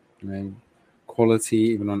 quality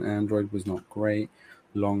even on Android was not great,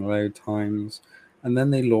 long load times, and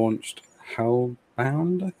then they launched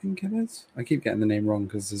Hellbound, I think it is. I keep getting the name wrong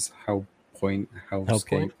because there's Hellscape,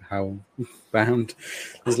 Hellbound.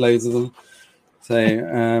 There's loads of them.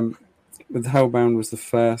 So, with Hellbound was the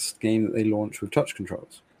first game that they launched with touch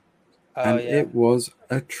controls, it was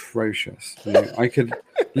atrocious. I could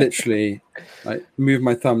literally move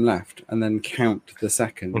my thumb left and then count the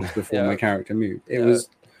seconds before my character moved.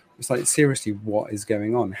 It's like, seriously, what is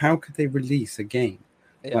going on? How could they release a game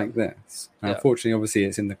like this? Unfortunately, obviously,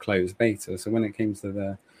 it's in the closed beta. So when it came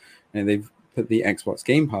to they've put the Xbox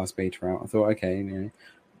Game Pass beta out, I thought, okay,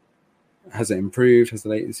 has it improved? Has the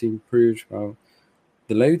latency improved? Well,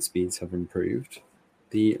 the load speeds have improved.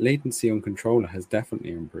 The latency on controller has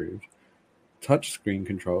definitely improved. Touchscreen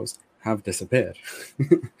controls have disappeared.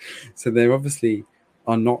 So they obviously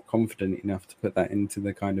are not confident enough to put that into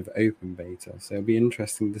the kind of open beta. So it'll be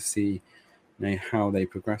interesting to see how they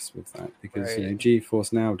progress with that, because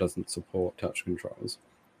GeForce Now doesn't support touch controls.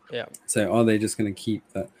 Yeah. So are they just going to keep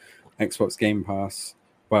that Xbox Game Pass?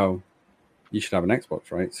 Well, you should have an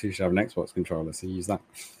Xbox, right? So you should have an Xbox controller, so use that.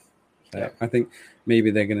 So I think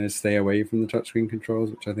maybe they're going to stay away from the touchscreen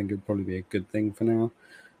controls, which I think would probably be a good thing for now.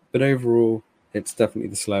 But overall, it's definitely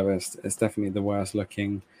the slowest. It's definitely the worst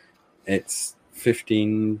looking. It's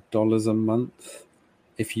 $15 a month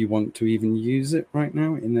if you want to even use it right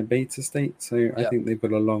now in the beta state. So I think they've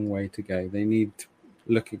got a long way to go. They need to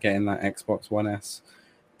look at getting that Xbox One S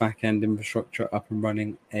back-end infrastructure up and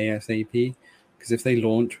running ASAP, because if they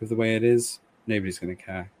launch with the way it is, nobody's going to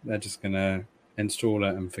care. They're just going to install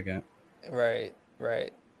it and forget. Right.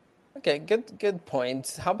 Okay, good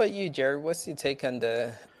points. How about you, Jared? What's your take on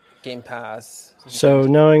the Game Pass? So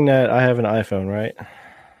knowing that I have an iPhone, right?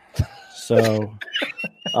 So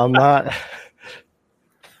I'm not...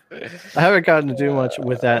 I haven't gotten to do much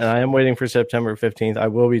with that, and I am waiting for September 15th. I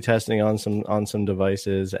will be testing on some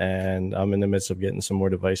devices, and I'm in the midst of getting some more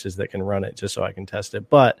devices that can run it just so I can test it.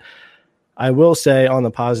 But I will say, on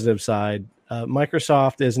the positive side,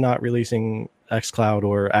 Microsoft is not releasing xCloud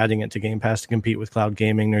or adding it to Game Pass to compete with cloud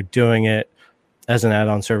gaming. They're doing it as an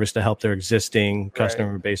add-on service to help their existing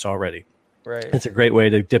customer base already. Right. It's a great way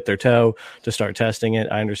to dip their toe, to start testing it.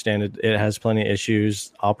 I understand it has plenty of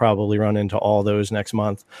issues. I'll probably run into all those next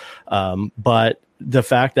month. But the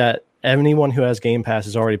fact that anyone who has Game Pass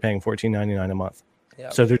is already paying $14.99 a month.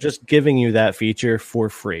 Yep. So they're just giving you that feature for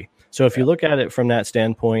free. So if you look at it from that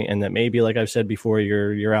standpoint, and that maybe, like I've said before,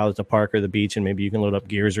 you're out at the park or the beach, and maybe you can load up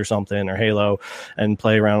Gears or something or Halo and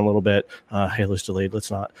play around a little bit. Halo's delayed. Let's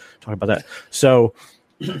not talk about that. So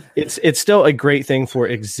it's still a great thing for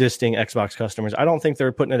existing Xbox customers. I don't think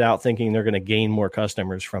they're putting it out thinking they're going to gain more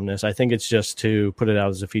customers from this. I think it's just to put it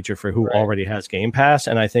out as a feature for who already has Game Pass.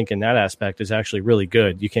 And I think in that aspect is actually really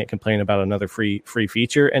good. You can't complain about another free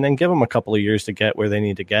feature, and then give them a couple of years to get where they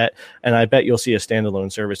need to get. And I bet you'll see a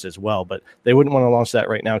standalone service as well, but they wouldn't want to launch that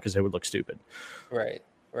right now because they would look stupid. Right.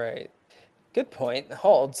 Good point.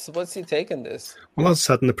 Holds, what's your take on this? Well, as I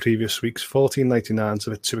said in the previous weeks, $14.99 is a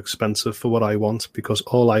bit too expensive for what I want, because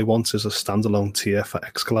all I want is a standalone tier for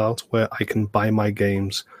xCloud where I can buy my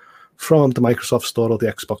games from the Microsoft Store or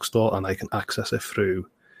the Xbox Store, and I can access it through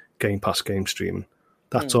Game Pass game streaming.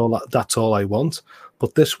 That's all I want.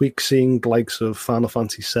 But this week, seeing the likes of Final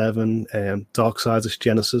Fantasy VII and Darksiders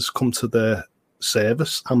Genesis come to the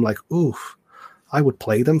service, I'm like, oof, I would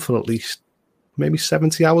play them for at least maybe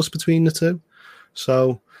 70 hours between the two.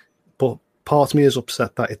 So, but part of me is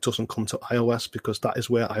upset that it doesn't come to iOS, because that is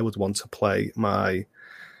where I would want to play my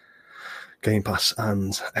Game Pass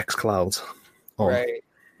and xCloud on.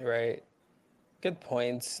 Right. Good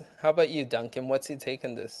points. How about you, Duncan? What's your take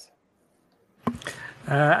on this?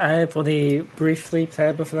 I've only briefly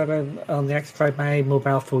played with it on the xCloud. My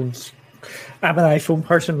mobile phone's, I'm an iPhone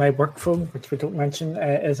person. My work phone, which we don't mention,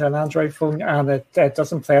 is an Android phone, and it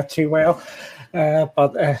doesn't play it too well.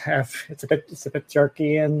 But it's a bit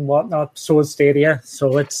jerky and whatnot. So is Stadia.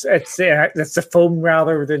 So it's the phone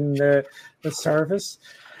rather than the service.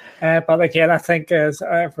 But again, I think, as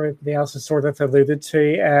everybody else has sort of alluded to,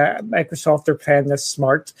 Microsoft are playing this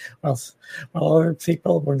smart. Well, other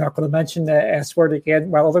people, we're not going to mention the S word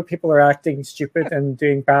again, while other people are acting stupid and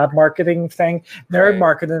doing bad marketing thing, they're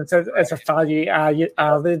marketing it as a value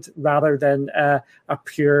added rather than a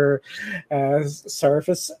pure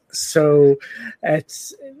service. So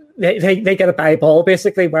it's they get a buy ball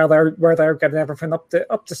basically while they're getting everything up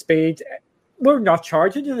to speed. We're not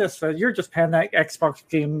charging you this. You're just paying that Xbox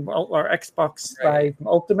game or Xbox Live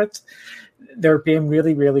Ultimate. They're being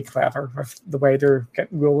really, really clever with the way they're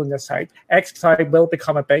rolling this out. xCloud will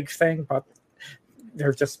become a big thing, but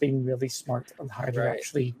they're just being really smart on how they're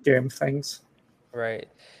actually doing things. Right.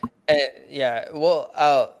 Yeah. Well,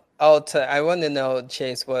 I want to know,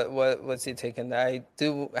 Chase, what's your take on that? I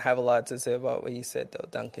do have a lot to say about what you said, though,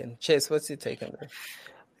 Duncan. Chase, what's your take on that?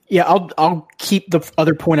 Yeah, I'll keep the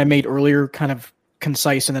other point I made earlier kind of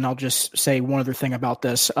concise, and then I'll just say one other thing about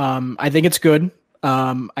this. I think it's good.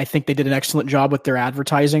 I think they did an excellent job with their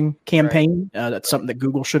advertising campaign. That's something that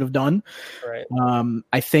Google should have done. Right.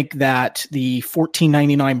 I think that the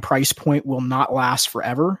 $14.99 price point will not last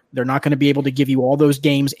forever. They're not going to be able to give you all those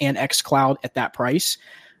games and xCloud at that price.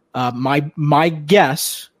 My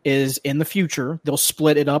guess is in the future they'll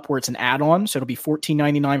split it up where it's an add-on, so it'll be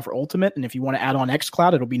 $14.99 for Ultimate, and if you want to add on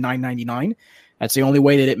xCloud, it'll be $9.99. That's the only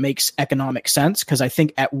way that it makes economic sense, because I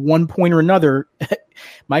think at one point or another,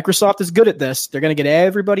 Microsoft is good at this. They're going to get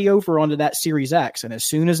everybody over onto that Series X, and as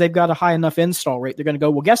soon as they've got a high enough install rate, they're going to go,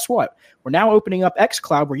 well, guess what? We're now opening up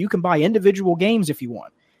xCloud where you can buy individual games if you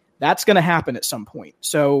want. That's going to happen at some point.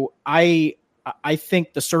 So I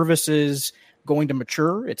think the service is going to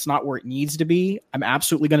mature. It's not where it needs to be. I'm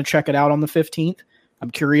absolutely going to check it out on the 15th.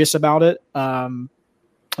 I'm curious about it.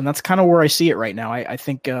 And that's kind of where I see it right now. I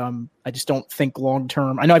think I just don't think long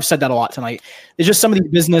term. I know I've said that a lot tonight. It's just some of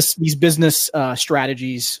these business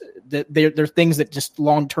strategies that they're things that just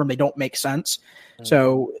long term they don't make sense.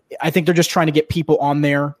 So I think they're just trying to get people on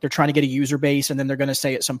there. They're trying to get a user base, and then they're going to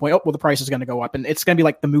say at some point, oh, well, the price is going to go up, and it's going to be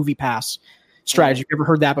like the Movie Pass strategy. You ever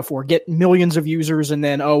heard that before? Get millions of users, and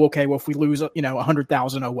then, oh, okay, well, if we lose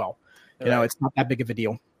 100,000, oh well, it's not that big of a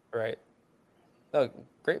deal. Right. Oh,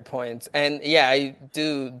 great points. And yeah, I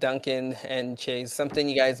do, Duncan and Chase, something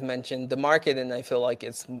you guys mentioned, the marketing, I feel like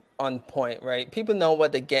it's on point, right? People know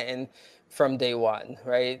what they're getting from day one,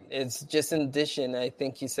 right? It's just in addition, I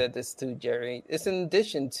think you said this too, Jerry, it's in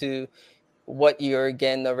addition to what you're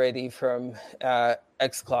getting already from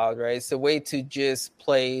xCloud, right? It's a way to just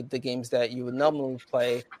play the games that you would normally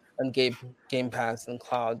play on Game Pass and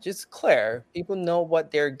Cloud. Just clear. People know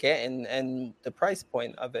what they're getting and the price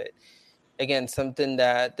point of it. Again, something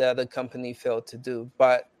that the other company failed to do.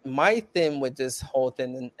 But my thing with this whole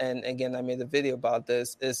thing, and again, I made a video about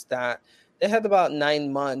this, is that they had about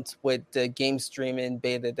 9 months with the game streaming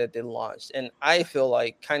beta that they launched. And I feel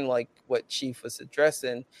like, kind of like what Chief was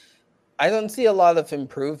addressing, I don't see a lot of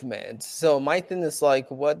improvements. So my thing is like,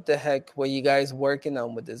 what the heck were you guys working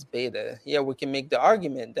on with this beta? Yeah, we can make the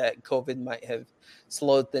argument that COVID might have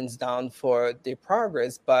slowed things down for their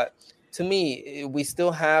progress, but to me, we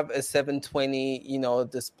still have a 720,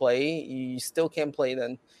 display. You still can play it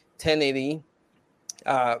in 1080.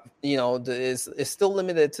 It's still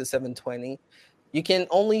limited to 720. You can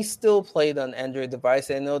only still play it on Android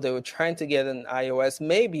device. I know they were trying to get an iOS.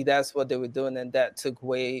 Maybe that's what they were doing, and that took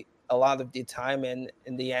away a lot of the time, and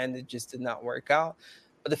in the end, it just did not work out.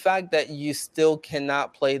 But the fact that you still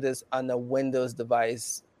cannot play this on a Windows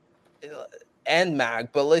device and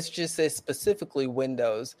Mac, but let's just say specifically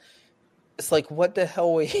Windows, it's like, what the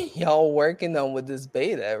hell were y'all working on with this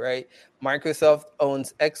beta, right? Microsoft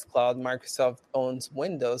owns xCloud. Microsoft owns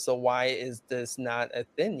Windows. So why is this not a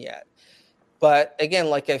thing yet? But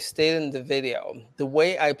again, like I've stated in the video, the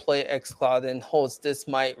way I play xCloud, and Holtz, this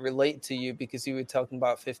might relate to you because you were talking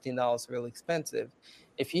about $15 really expensive.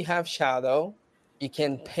 If you have Shadow, you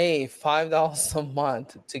can pay $5 a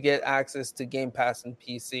month to get access to Game Pass and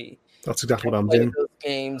PC. That's exactly what I'm doing. Those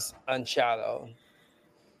games on Shadow.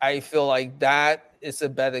 I feel like that is a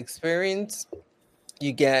better experience.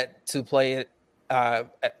 You get to play it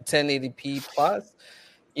at 1080p plus.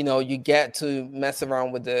 You get to mess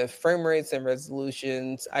around with the frame rates and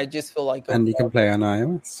resolutions. I just feel like... And you can play on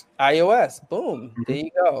iOS. iOS, boom, there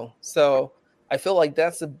you go. So I feel like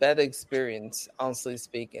that's a better experience, honestly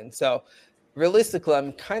speaking. So realistically,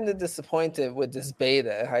 I'm kind of disappointed with this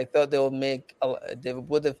beta. I thought they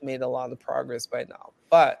would have made a lot of progress by now.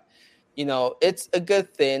 But, it's a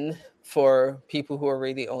good thing for people who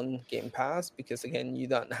already own Game Pass because, again, you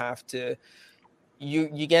don't have to...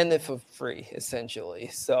 You get it for free, essentially.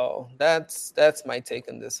 So that's my take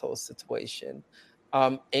on this whole situation.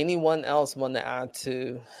 Anyone else want to add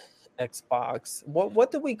to Xbox?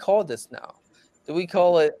 What do we call this now? Do we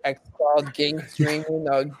call it xCloud game streaming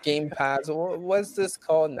or Game Pass? What's this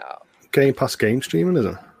called now? Game Pass game streaming,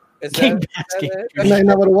 isn't it? Is Game that, Pass is game that streaming. Isn't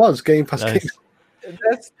that what it was? Game Pass Nice. game.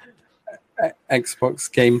 That's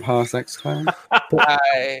Xbox Game Pass xCloud.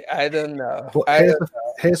 I don't know. But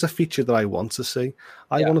here's a feature that I want to see.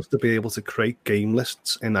 I want us to be able to create game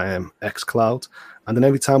lists in xCloud, and then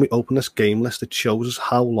every time we open this game list, it shows us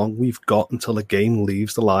how long we've got until the game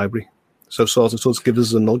leaves the library. So sort of gives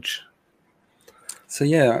us a nudge. So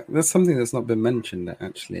yeah, that's something that's not been mentioned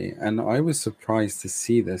actually, and I was surprised to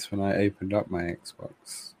see this when I opened up my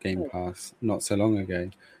Xbox Game Pass not so long ago.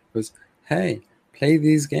 It was, hey, play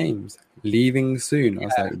these games, leaving soon. I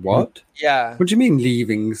was like, what? Yeah. What do you mean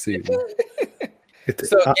leaving soon?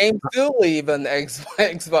 So games do leave on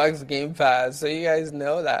Xbox Game Pass, so you guys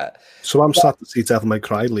know that. So I'm sad to see Devil May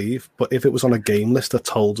Cry leave, but if it was on a game list that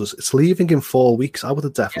told us it's leaving in 4 weeks, I would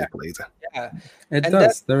have definitely played it. Yeah. It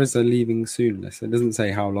does. There is a leaving soon list. It doesn't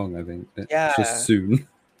say how long, I think. It's just soon.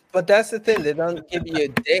 But that's the thing. They don't give you a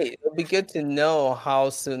date. It'll be good to know how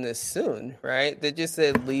soon is soon, right? They just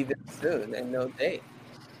said leave it soon and no date.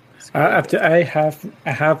 I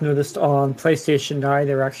have noticed on PlayStation Now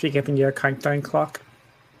they're actually giving you a countdown clock,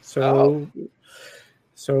 so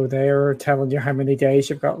they're telling you how many days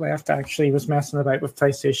you've got left. I actually was messing about with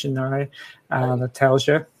PlayStation Now, and it tells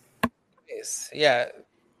you. Yes. Yeah,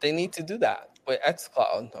 they need to do that with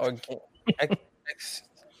xCloud or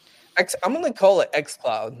I'm gonna call it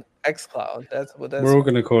xCloud. xCloud. That's what that's. We're all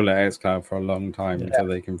going to call it xCloud for a long time until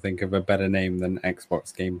they can think of a better name than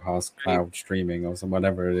Xbox Game Pass Cloud Streaming or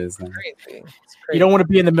whatever it is now. It's crazy. You don't want to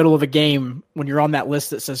be in the middle of a game when you're on that list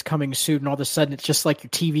that says coming soon, and all of a sudden it's just like your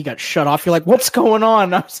TV got shut off. You're like, what's going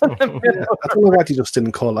on? I don't know why he just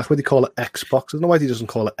didn't call it. That's why they call it Xbox. I don't know why he doesn't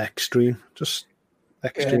call it Xtreme. Just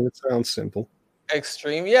Xtreme. It sounds simple.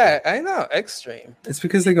 Extreme, yeah, I know, Extreme. It's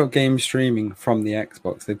because they got game streaming from the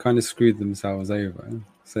Xbox. They've kind of screwed themselves over.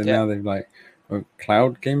 So now they're like,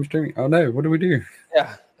 cloud game streaming? Oh no, what do we do?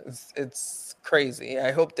 Yeah, it's crazy.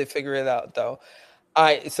 I hope they figure it out though. All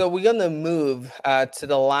right, so we're going to move to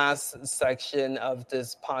the last section of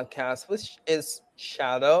this podcast, which is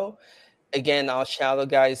Shadow. Again, our Shadow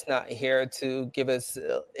guy is not here to give us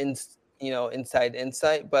inside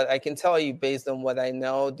insight, but I can tell you based on what I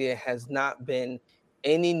know, there has not been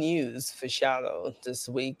any news for Shadow this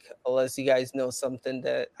week, unless you guys know something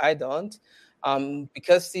that I don't.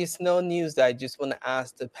 Because there's no news, I just want to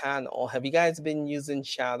ask the panel, have you guys been using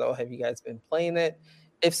Shadow? Have you guys been playing it?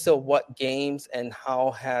 If so, what games and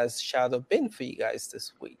how has Shadow been for you guys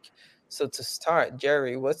this week? So to start,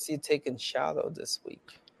 Jerry, what's your take on Shadow this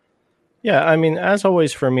week? Yeah, I mean, as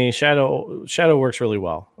always for me, Shadow works really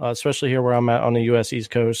well, especially here where I'm at on the U.S.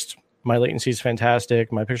 East Coast. My latency is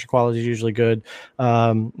fantastic. My picture quality is usually good.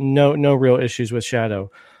 No real issues with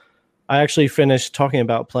Shadow. I actually finished talking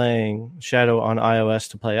about playing Shadow on iOS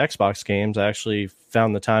to play Xbox games. I actually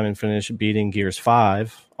found the time and finished beating Gears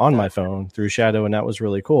 5 on my phone through Shadow, and that was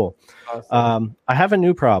really cool. Awesome. I have a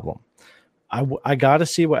new problem. I got to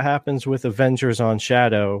see what happens with Avengers on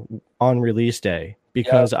Shadow on release day,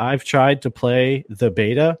 because I've tried to play the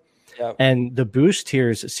beta. Yep. And the boost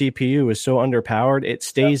tier's CPU is so underpowered, it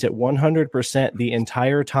stays at 100% the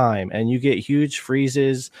entire time, and you get huge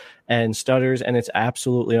freezes and stutters, and it's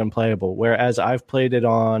absolutely unplayable. Whereas I've played it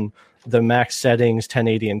on the max settings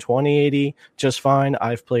 1080 and 2080 just fine.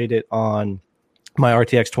 I've played it on my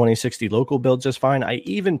RTX 2060 local build just fine. I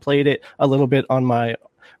even played it a little bit on my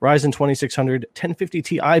Ryzen 2600 1050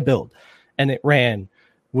 Ti build, and it ran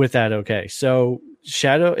with that okay. So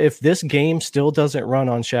Shadow, if this game still doesn't run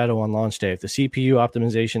on Shadow on launch day, if the CPU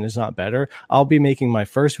optimization is not better, I'll be making my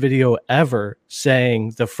first video ever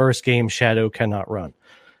saying the first game Shadow cannot run.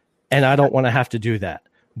 And I don't want to have to do that.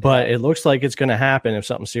 But it looks like it's going to happen if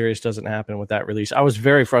something serious doesn't happen with that release. I was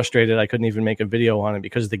very frustrated. I couldn't even make a video on it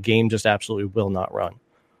because the game just absolutely will not run.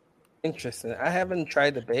 Interesting. I haven't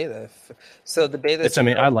tried the beta. So the beta.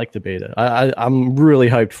 I like the beta. I'm really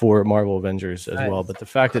hyped for Marvel Avengers as well. But the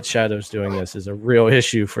fact that Shadow's doing this is a real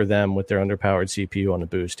issue for them with their underpowered CPU on the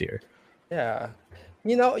boost here. Yeah.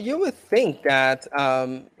 You would think that,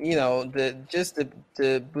 the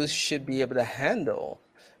boost should be able to handle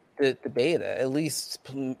the beta, at least,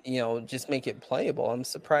 just make it playable. I'm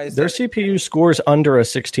surprised. Their CPU scores under a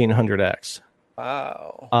 1600X.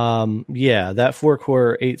 Wow. Yeah, that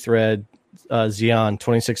 4-core 8-thread Xeon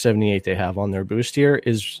 2678 they have on their boost here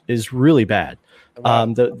is really bad. Wow.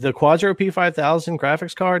 The Quadro P5000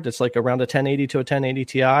 graphics card that's like around a 1080 to a 1080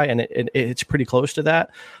 Ti, and it's pretty close to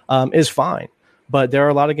that, is fine. But there are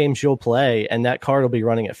a lot of games you'll play, and that card will be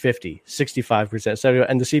running at 50, 65%, 70,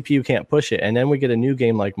 and the CPU can't push it. And then we get a new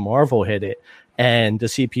game like Marvel hit it, and the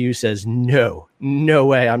CPU says, no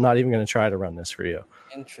way, I'm not even going to try to run this for you.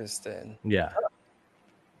 Interesting. Yeah.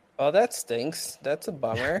 Oh, that stinks. That's a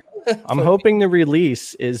bummer. I'm hoping the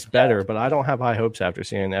release is better, but I don't have high hopes after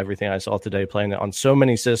seeing everything I saw today playing it on so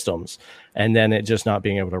many systems, and then it just not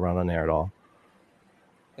being able to run on there at all.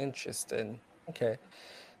 Interesting. Okay.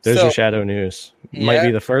 There's your Shadow news. Might be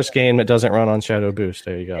the first game that doesn't run on Shadow Boost.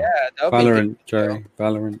 There you go. Yeah, Valorant, Jerry.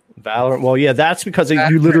 Valorant. Well, yeah, that's because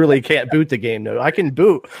you literally can't boot the game. No, I can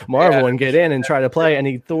boot Marvel and get in and try to play,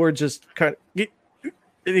 and Thor just kind of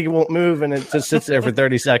he won't move, and it just sits there for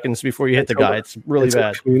 30 seconds before you hit the guy. It's really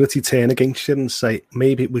bad. Community turn against you and say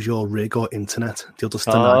maybe it was your rig or internet. They'll just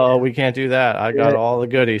deny. Oh, we can't do that. I got all the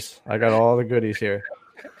goodies. Here.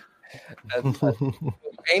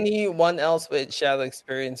 Anyone else with Shadow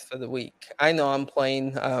experience for the week? I know I'm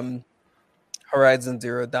playing Horizon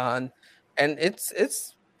Zero Dawn, and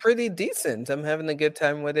it's pretty decent. I'm having a good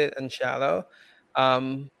time with it and Shadow.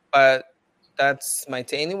 But that's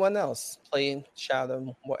anyone else playing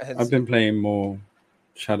Shadow? I've been playing more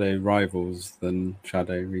Shadow Rivals than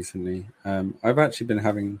Shadow recently. I've actually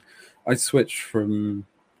been I switched from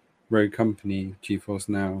Rogue Company GeForce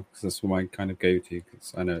Now because that's what I kind of go to,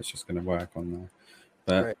 because I know it's just going to work on there.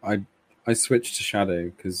 But right. I switched to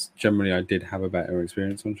Shadow because generally I did have a better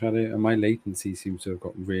experience on Shadow, and my latency seems to have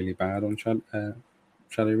got really bad on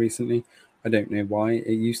Shadow recently. I don't know why.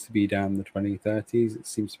 It used to be down the 2030s. It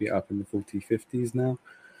seems to be up in the 4050s now.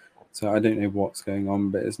 So I don't know what's going on,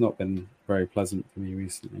 but it's not been very pleasant for me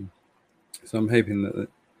recently. So I'm hoping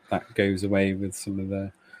that goes away with some of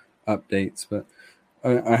the updates. But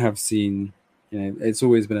I have seen, it's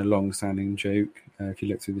always been a long-standing joke, if you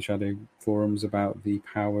look through the Shadow forums, about the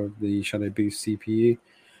power of the Shadow Boost CPU.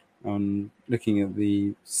 Looking at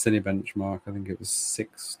the Cinebenchmark, I think it was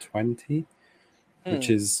 620,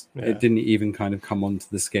 which is, it didn't even kind of come onto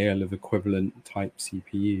the scale of equivalent type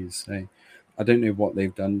CPUs. So I don't know what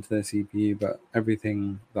they've done to their CPU, but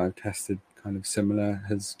everything that I've tested kind of similar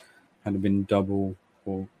has kind of been double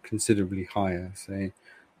or considerably higher. So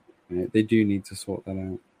they do need to sort that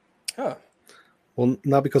out. Huh. Well,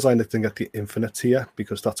 now because I lived in at the Infinite tier,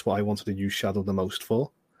 because that's what I wanted to use Shadow the most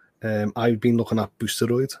for. I've been looking at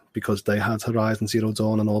Boosteroid because they had Horizon Zero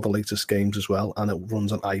Dawn and all the latest games as well, and it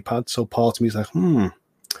runs on iPad. So part of me is like,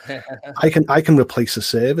 I can replace the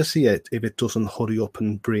service here if it doesn't hurry up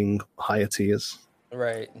and bring higher tiers.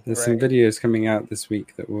 Right. There's some videos coming out this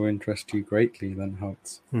week that will interest you greatly, then,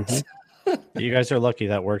 Hots. Mm-hmm. You guys are lucky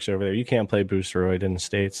that works over there. You can't play Boosteroid in the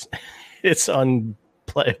States. It's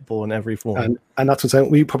unplayable in every form. And that's what I'm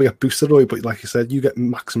saying. We probably have Boosteroid, but like you said, you get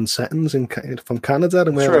maximum settings from Canada.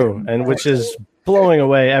 And true, and which is blowing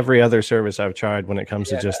away every other service I've tried when it comes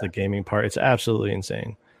to just the gaming part. It's absolutely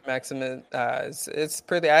insane. Maximum, it's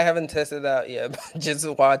pretty. I haven't tested it out yet, but just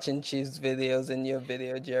watching Chief's videos and your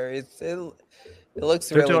video, Jerry, it looks.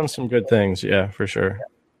 They're doing some good things, yeah, for sure.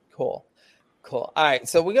 Cool. All right,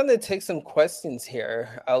 so we're gonna take some questions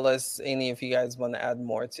here, unless any of you guys want to add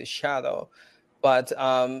more to Shadow. But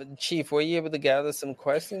Chief, were you able to gather some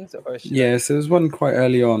questions? Or yes, there was one quite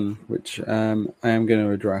early on, which I am going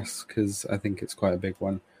to address because I think it's quite a big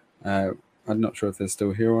one. I'm not sure if they're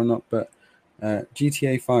still here or not, but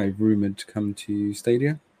GTA 5 rumored to come to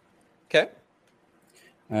Stadia. Okay.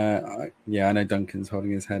 I know Duncan's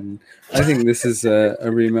holding his head. And I think this is a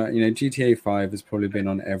rumor. You know, GTA 5 has probably been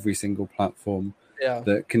on every single platform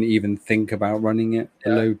that can even think about running it.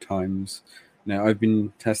 The load times. Now, I've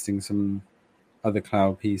been testing some other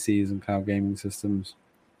cloud PCs and cloud gaming systems.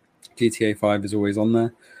 GTA 5 is always on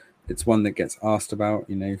there. It's one that gets asked about,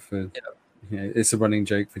 it's a running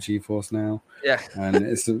joke for GeForce now. Yeah. And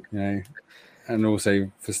it's, and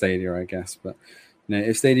also for Stadia, I guess. But,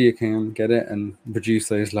 if Stadia can get it and produce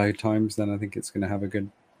those load times, then I think it's going to have a good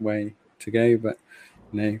way to go. But,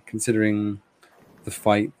 considering the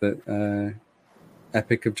fight that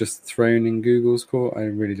Epic have just thrown in Google's court, I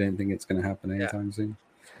really don't think it's going to happen anytime soon.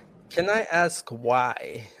 Can I ask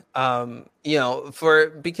why?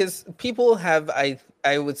 Because people have,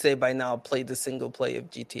 I would say by now, played the single play of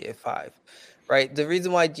GTA 5, right? The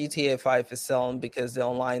reason why GTA 5 is selling because the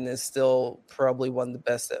online is still probably one of the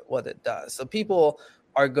best at what it does. So people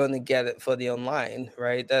are going to get it for the online,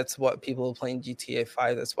 right? That's what people are playing GTA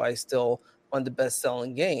 5. That's why it's still one of the best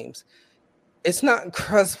selling games. It's not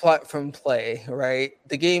cross-platform play, right?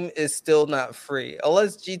 The game is still not free.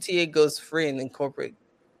 Unless GTA goes free and incorporate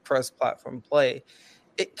cross-platform play,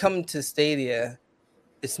 it come to Stadia.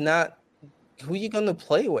 It's not who you gonna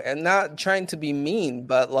play with. I'm not trying to be mean,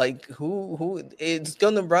 but like who it's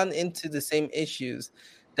gonna run into the same issues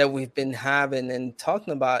that we've been having and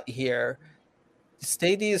talking about here.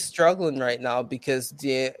 Stadia is struggling right now because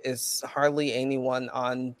there is hardly anyone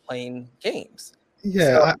on playing games.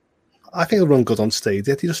 Yeah, so, I think it'll run good on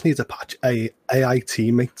Stadia. You just need to patch AI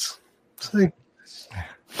teammates. See?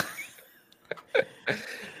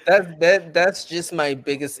 That's just my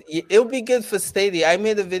biggest. It'll be good for Stadia. I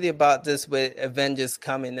made a video about this with Avengers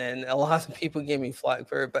coming in. A lot of people gave me flack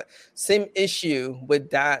for it, but same issue with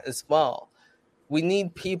that as well. We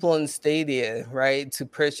need people in Stadia, right, to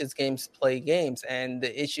purchase games, play games, and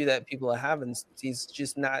the issue that people are having is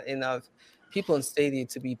just not enough people in Stadia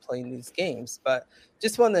to be playing these games. But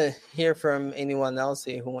just want to hear from anyone else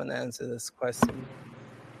here who want to answer this question.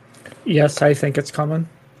 Yes, I think it's coming.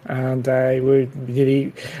 And I would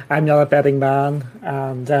really, I'm not a betting man,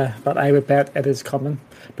 and but I would bet it is coming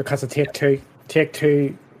because of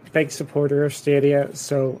Take-Two, big supporter of Stadia,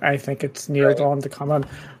 so I think it's nailed on to coming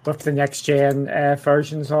with the next gen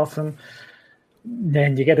versions of them.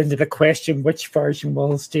 Then you get into the question, which version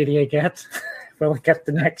will Stadia get? Will it get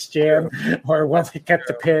the next gen, or will it get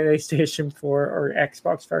the PlayStation 4 or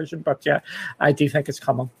Xbox version? But yeah, I do think it's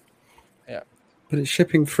coming. Yeah, but it's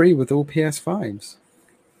shipping free with all PS5s.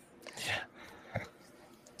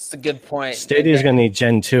 A good point. Stadia is going to need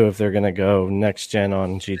Gen 2 if they're going to go next gen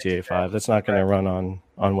on GTA 5. That's not going to run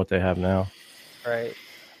on what they have now. Right.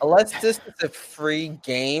 Unless this is a free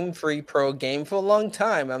pro game for a long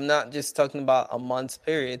time. I'm not just talking about a month's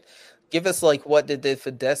period. Give us like what they did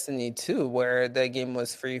for Destiny 2, where that game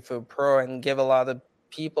was free for pro and give a lot of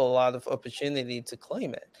people a lot of opportunity to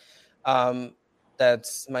claim it.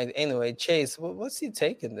 That's anyway. Chase, what's your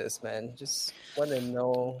take in this, man? Just want to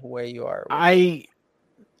know where you are.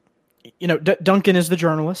 Duncan is the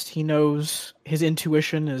journalist. He knows his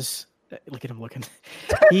intuition is. Look at him looking.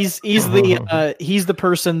 He's the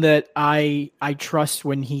person that I trust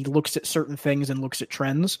when he looks at certain things and looks at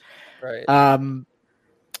trends. Right.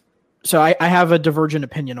 So I have a divergent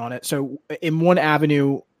opinion on it. So in one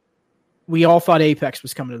avenue, we all thought Apex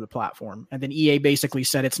was coming to the platform, and then EA basically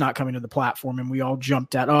said it's not coming to the platform, and we all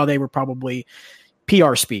jumped at, they were probably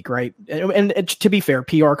PR speak, right? And to be fair,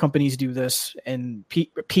 PR companies do this, and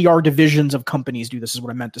PR divisions of companies do this, is what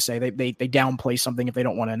I meant to say. They downplay something if they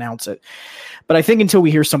don't want to announce it. But I think until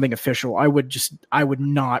we hear something official, I would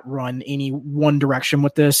not run any one direction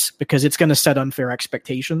with this, because it's going to set unfair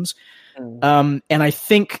expectations. And I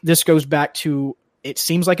think this goes back to, it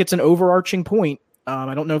seems like it's an overarching point.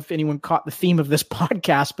 I don't know if anyone caught the theme of this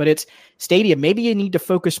podcast, but it's Stadia. Maybe you need to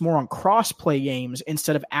focus more on cross-play games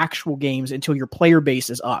instead of actual games until your player base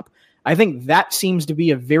is up. I think that seems to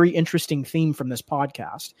be a very interesting theme from this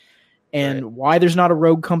podcast. And why there's not a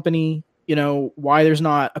Rogue Company, why there's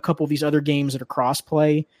not a couple of these other games that are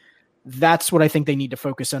cross-play, that's what I think they need to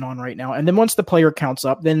focus in on right now. And then once the player count's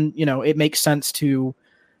up, then, it makes sense to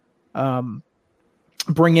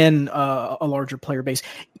bring in a larger player base.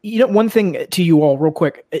 One thing to you all real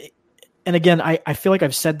quick, and again, I feel like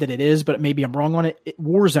I've said that it is, but maybe I'm wrong on it.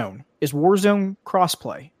 Warzone. Is Warzone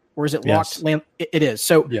crossplay, or is it locked? Yes. It is.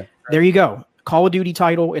 So there you go. Call of Duty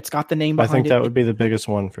title. It's got the name behind it. I think that would be the biggest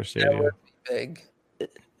one for Stadia. big.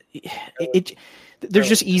 There's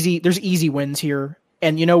just easy wins here.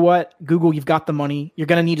 And you know what, Google, you've got the money. You're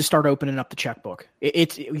going to need to start opening up the checkbook.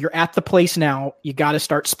 You're at the place now. You got to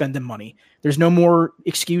start spending money. There's no more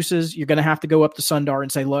excuses. You're going to have to go up to Sundar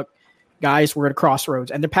and say, look, guys, we're at a crossroads.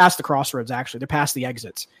 And they're past the crossroads, actually. They're past the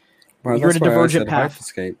exits. Well, you're at a divergent path.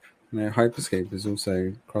 Hyperscape. Hyperscape is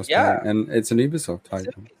also crossplay, and it's an Ubisoft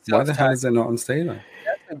title. Why the hell is it not on Stadia?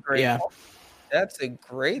 That's a great point. That's a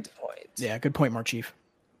great point. Yeah, good point, Mark Chief.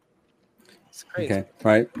 Okay,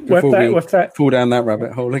 right. Before we fall down that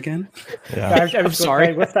rabbit hole again. Yeah. I'm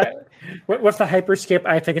sorry. With the Hyperscape,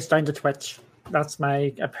 I think it's down to Twitch. That's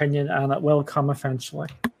my opinion, and it will come eventually.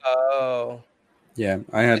 Oh. Yeah,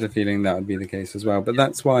 I had a feeling that would be the case as well. But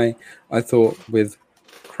that's why I thought with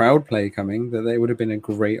crowdplay coming that they would have been a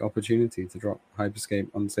great opportunity to drop Hyperscape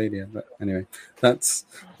on Stadia. But anyway, that's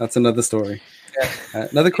another story. Yeah.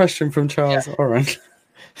 Another question from Charles Oren.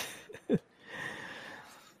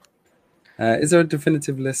 Is there a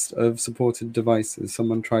definitive list of supported devices?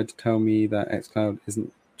 Someone tried to tell me that xCloud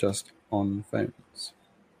isn't just on phones.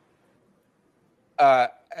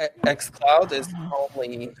 xCloud is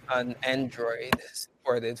only on Android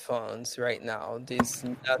supported phones right now. There's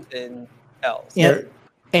nothing else. Yeah,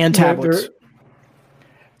 and tablets.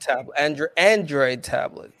 Android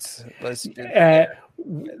tablets.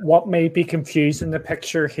 What may be confusing the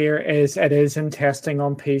picture here is it is in testing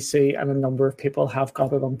on PC, and a number of people have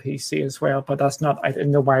got it on PC as well, but that's not out in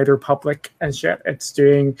the wider public as yet. It's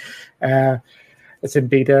doing, it's in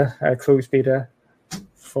beta, closed beta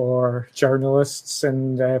for journalists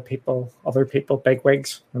and other people,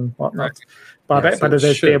 bigwigs and whatnot. But it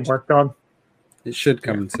is being worked on. It should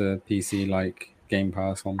come to PC like Game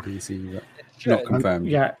Pass on PC, but not confirmed.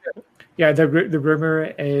 Yeah. The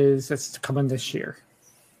rumor is it's coming this year.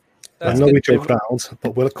 I know we joke around,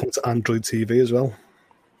 but will it come to Android TV as well?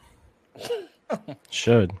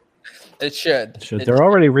 Should. It should. They're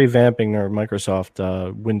already revamping their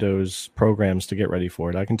Microsoft Windows programs to get ready for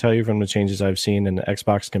it. I can tell you from the changes I've seen in the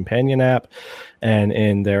Xbox Companion app and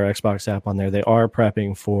in their Xbox app on there, they are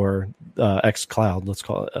prepping for xCloud, let's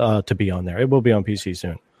call it, to be on there. It will be on PC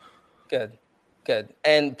soon. Good.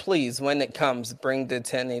 And please, when it comes, bring the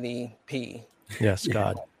 1080p. Yes,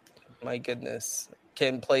 God. My goodness.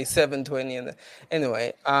 Can play 720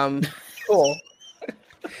 anyway. Cool.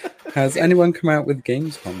 Has anyone come out with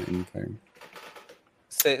Gamescom info?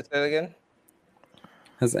 Say that again.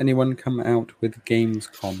 Has anyone come out with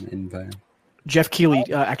Gamescom info? Jeff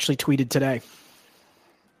Keighley actually tweeted today.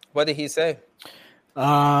 What did he say?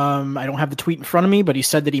 I don't have the tweet in front of me, but he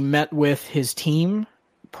said that he met with his team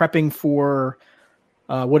prepping for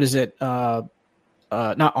what is it? Not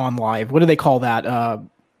on live. What do they call that?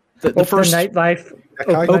 The first night live.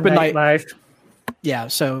 Open night live. Yeah,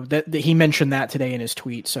 so that he mentioned that today in his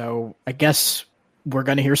tweet. So I guess we're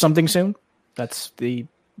going to hear something soon. That's the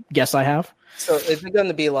guess I have. So is it going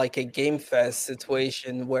to be like a Game Fest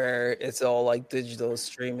situation where it's all like digital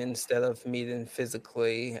stream instead of meeting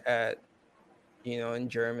physically at, in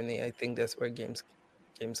Germany? I think that's where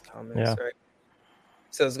Gamescom is, right?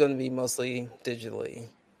 So it's going to be mostly digitally,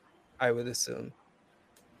 I would assume.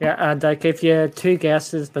 Yeah, and I give you 2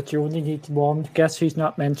 guesses, but you only need 1. Guess who's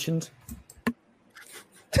not mentioned?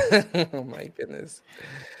 Oh my goodness.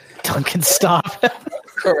 Duncan, stop.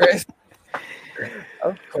 Of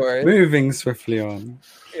course. Moving swiftly on.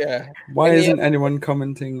 Yeah. Why isn't anyone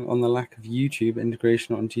commenting on the lack of YouTube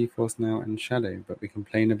integration on GeForce Now and Shadow, but we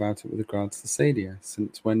complain about it with regards to Stadia?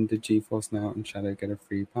 Since when did GeForce Now and Shadow get a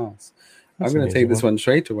free pass? I'm going to take this one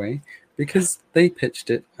straight away because they pitched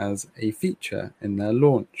it as a feature in their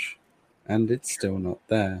launch and it's still not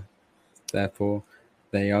there. Therefore,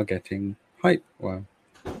 they are getting hype,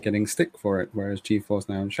 getting stick for it, whereas GeForce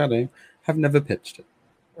Now and Shadow have never pitched it.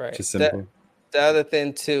 Right. Which is simple. The other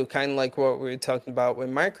thing too, kind of like what we were talking about with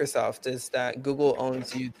Microsoft, is that Google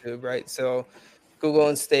owns YouTube, right? So Google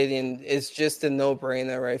and Stadia is just a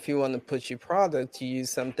no-brainer, right? If you want to push your product, you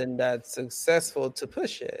use something that's successful to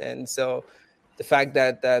push it. And so the fact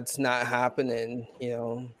that that's not happening,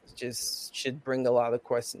 just should bring a lot of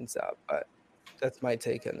questions up. But that's my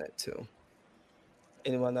take on it too.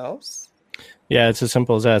 Anyone else? Yeah, it's as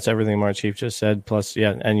simple as that. It's everything Mark Chief just said. Plus, they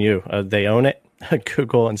own it.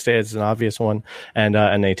 Google and Stadia is an obvious one,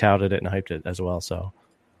 and they touted it and hyped it as well. So,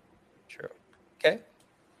 true. Okay.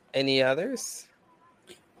 Any others?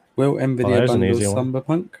 Will NVIDIA bundle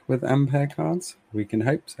Cyberpunk with Ampere cards? We can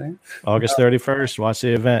hope so. August 31st, watch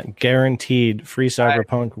the event. Guaranteed free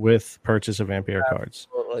Cyberpunk with purchase of Ampere cards.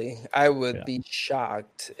 Absolutely. I would be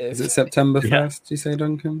shocked. Is it September 1st, you say,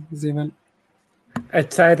 Duncan, is the event?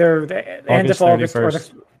 It's either the end of August or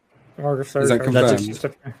August Is that 31st.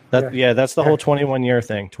 confirmed? That's the whole 21 year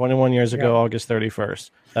thing. 21 years ago, August 31st.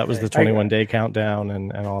 That was the 21 day countdown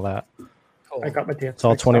and all that. Cool. I got my dates. It's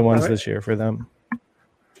all 21s this year for them.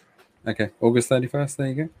 Okay, August 31st. There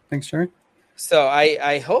you go. Thanks, Jerry. So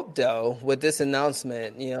I hope, though, with this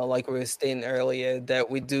announcement, like we were saying earlier, that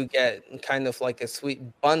we do get kind of like a sweet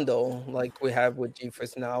bundle like we have with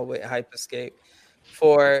GeForce Now with Hyperscape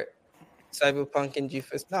for Cyberpunk and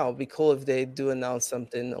GeForce Now. It'd be cool if they do announce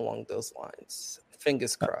something along those lines.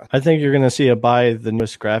 Fingers crossed. I think you're going to see a buy the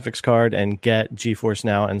newest graphics card and get GeForce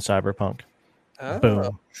Now and Cyberpunk. Oh.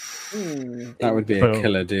 Boom. That would be a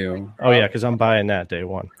killer deal. Oh, yeah, because I'm buying that day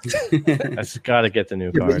one. I just got to get the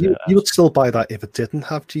new card. You would still buy that if it didn't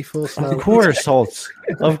have GeForce Now? Of course, Holtz.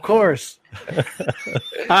 Of course.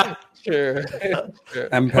 Sure.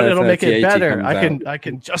 Empire But it'll make it 3080 better. comes I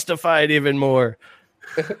can justify it even more.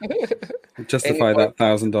 Justify that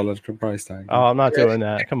 $1,000 price tag. Oh, I'm not doing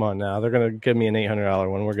that. Come on now. They're going to give me an $800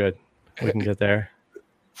 one. We're good. We can get there.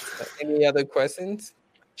 Any other questions,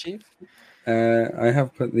 Chief? I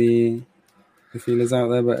have put the feelers out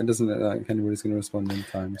there, but it doesn't look like anybody's going to respond in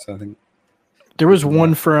time. So I think There was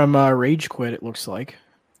one from Rage Quit, it looks like.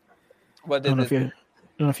 What I don't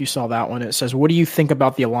know if you saw that one. It says, "What do you think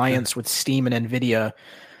about the alliance with Steam and Nvidia?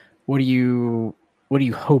 What do you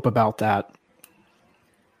hope about that?"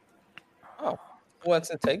 Oh, who wants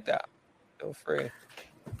to take that? Feel free.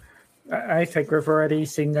 I think we've already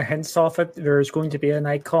seen the hints of it. There's going to be an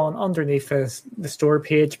icon underneath the store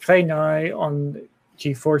page. Play now on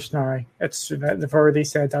GeForce Now. They've already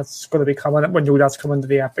said that's going to be coming. We know that's coming to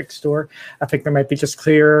the Epic Store. I think there might be just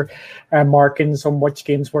clear markings on which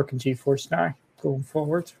games work in GeForce Now going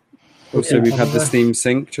forward. Also, we've had the Steam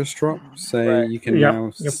Sync just drop, so you can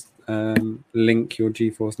now link your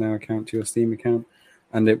GeForce Now account to your Steam account,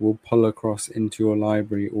 and it will pull across into your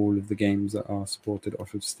library all of the games that are supported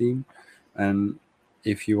off of Steam. And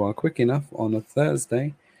if you are quick enough on a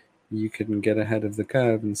Thursday, you can get ahead of the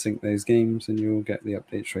curve and sync those games, and you'll get the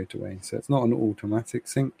update straight away. So it's not an automatic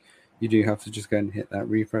sync. You do have to just go and hit that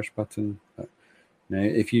refresh button. But,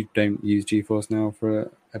 if you don't use GeForce Now for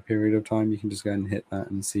a period of time, you can just go and hit that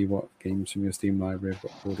and see what games from your Steam library have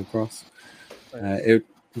got pulled across. It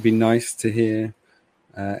would be nice to hear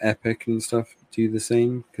Epic and stuff do the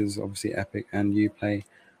same, because obviously Epic and Uplay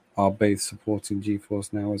are both supporting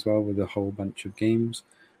GeForce Now as well with a whole bunch of games.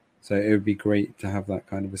 So it would be great to have that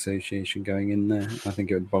kind of association going in there. I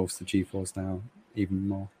think it would bolster GeForce Now even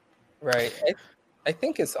more. Right. I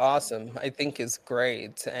think it's awesome. I think it's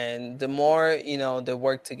great. And the more, they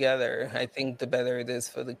work together, I think the better it is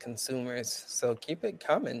for the consumers. So keep it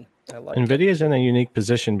coming. I like NVIDIA is in a unique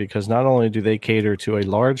position because not only do they cater to a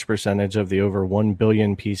large percentage of the over 1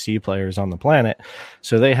 billion PC players on the planet,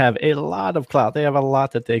 so they have a lot of clout. They have a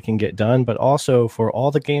lot that they can get done, but also for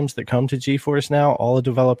all the games that come to GeForce Now, all a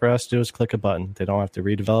developer has to do is click a button. They don't have to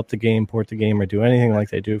redevelop the game, port the game, or do anything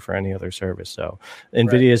like they do for any other service. So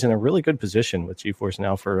NVIDIA is in a really good position with GeForce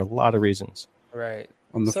Now for a lot of reasons. Right.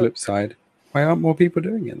 On the flip side, why aren't more people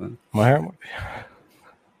doing it then? Why aren't more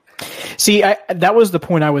See, that was the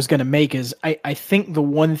point I was going to make. Is I think the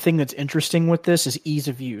one thing that's interesting with this is ease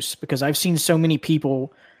of use, because I've seen so many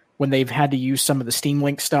people when they've had to use some of the Steam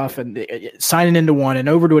Link stuff and signing into one and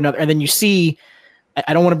over to another, and then you see,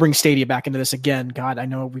 I don't want to bring Stadia back into this again. God, I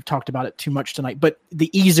know we've talked about it too much tonight, but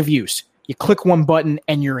the ease of use, you click one button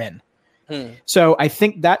and you're in. So I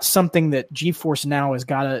think that's something that GeForce Now has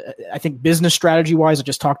got to, I think business strategy wise, I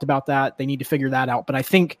just talked about that. They need to figure that out. But I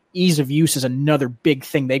think ease of use is another big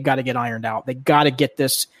thing they've got to get ironed out. They got to get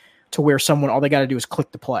this to where all they got to do is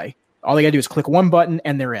click the play. All they got to do is click one button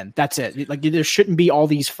and they're in. That's it. Like there shouldn't be all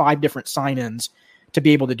these 5 different sign-ins to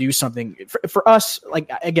be able to do something. For us, like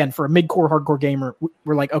again, for a mid-core hardcore gamer,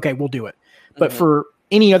 we're like, okay, we'll do it. But for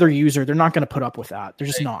any other user, they're not going to put up with that. They're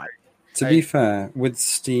just not. To be fair, with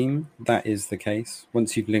Steam, that is the case.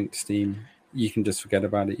 Once you've linked Steam, you can just forget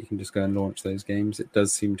about it. You can just go and launch those games. It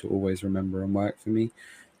does seem to always remember and work for me.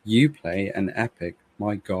 Uplay and Epic,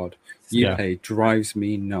 my God, Uplay drives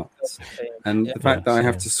me nuts. And the fact that I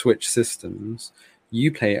have to switch systems,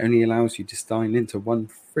 Uplay only allows you to sign into one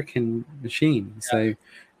freaking machine. So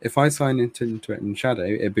if I sign into it in Shadow,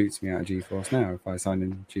 it boots me out of GeForce Now. If I sign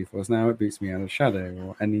in GeForce Now, it boots me out of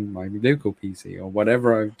Shadow or my local PC or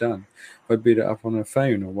whatever I've done. If I boot it up on a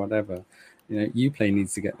phone or whatever, Uplay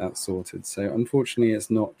needs to get that sorted. So unfortunately, it's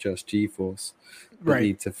not just GeForce that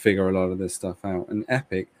need to figure a lot of this stuff out. And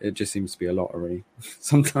Epic, it just seems to be a lottery.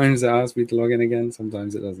 Sometimes it asks me to log in again,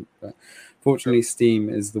 sometimes it doesn't. But fortunately, Steam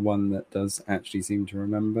is the one that does actually seem to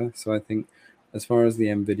remember. So I think as far as the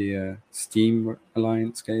NVIDIA Steam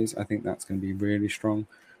alliance goes, I think that's going to be really strong.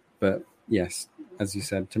 But yes, as you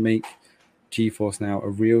said, to make GeForce Now a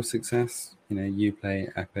real success,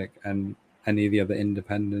 Uplay, Epic, and any of the other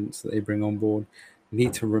independents that they bring on board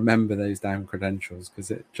need to remember those damn credentials,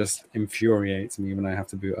 because it just infuriates me when I have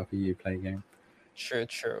to boot up a Uplay game. True.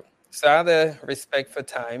 So out of respect for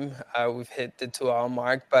time, we've hit the 2-hour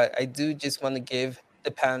mark, but I do just want to give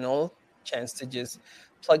the panel a chance to just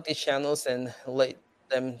plug these channels and let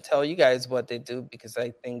them tell you guys what they do, because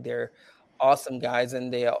I think they're awesome guys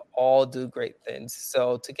and they all do great things.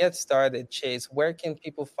 So to get started, Chase, where can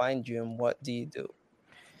people find you and what do you do?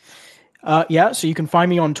 So you can find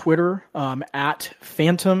me on Twitter at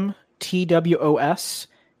Phantom TWOS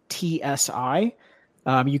TSI.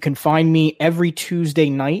 You can find me every Tuesday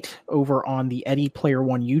night over on the Eddie Player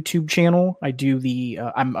One YouTube channel.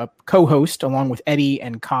 I'm a co-host along with Eddie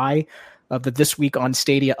and Kai of the This Week on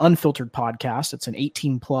Stadia Unfiltered podcast. It's an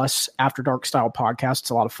 18+ After Dark style podcast. It's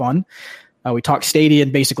a lot of fun. We talk Stadia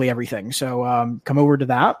and basically everything. So come over to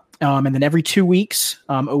that. And then every 2 weeks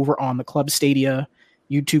over on the Club Stadia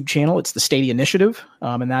YouTube channel, it's the Stadia Initiative.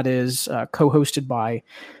 And that is co-hosted by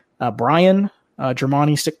Brian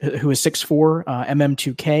Germani, who is 6'4",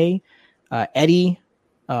 MM2K, Eddie,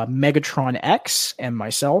 Megatron X, and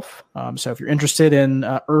myself. So if you're interested in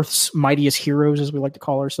Earth's mightiest heroes, as we like to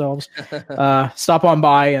call ourselves, stop on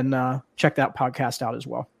by and check that podcast out as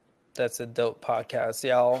well. That's a dope podcast.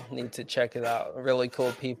 Y'all need to check it out. Really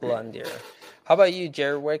cool people on there. How about you,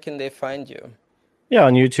 Jared? Where can they find you? Yeah,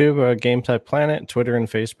 on YouTube, Game Tech Planet, Twitter and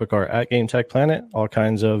Facebook are at Game Tech Planet. All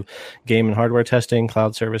kinds of game and hardware testing,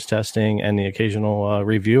 cloud service testing, and the occasional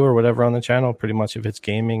review or whatever on the channel. Pretty much, if it's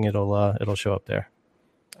gaming, it'll show up there.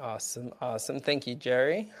 Awesome. Thank you,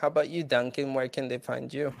 Jerry. How about you, Duncan? Where can they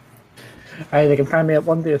find you? They can find me at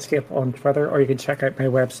One Day Escape on Twitter, or you can check out my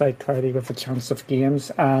website, Cloudy with a Chance of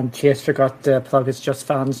Games. And Chase forgot to plug his Just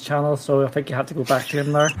Fans channel, so I think you have to go back to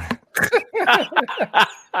him there.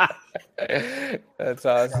 That's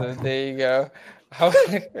awesome. There you go. How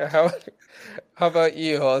about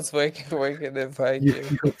you, Holtz? Where can they find you?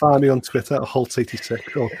 You can find me on Twitter at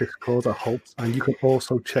Holtz86 or Discord at Holtz, and you can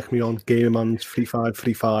also check me on Gamerman's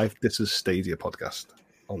 3535. This is Stadia podcast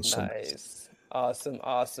on Sundays. Nice.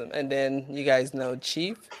 Awesome. And then you guys know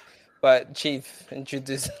Chief, but Chief,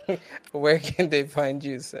 introduce where can they find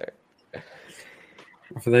you, sir?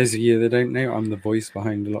 For those of you that don't know, I'm the voice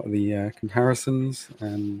behind a lot of the comparisons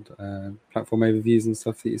and platform overviews and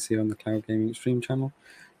stuff that you see on the Cloud Gaming Stream channel.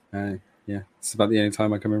 It's about the only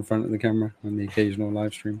time I come in front of the camera on the occasional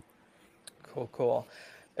live stream. Cool.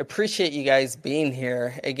 Appreciate you guys being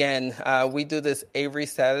here. Again, we do this every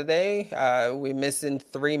Saturday. We're missing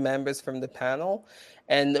 3 members from the panel.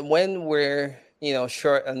 And when we're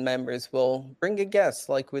short on members, we'll bring a guest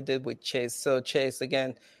like we did with Chase. So Chase,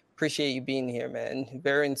 again, appreciate you being here, man.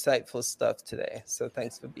 Very insightful stuff today. So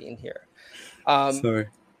thanks for being here. Sorry.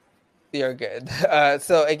 You're good.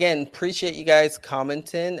 So again, appreciate you guys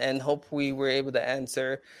commenting and hope we were able to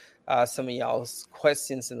answer some of y'all's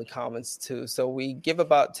questions in the comments too. So we give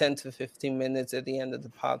about 10 to 15 minutes at the end of the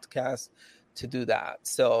podcast to do that.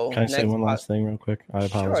 So can I say one last thing real quick? I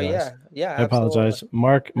apologize. Sure, yeah. I apologize.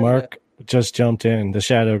 Mark just jumped in, the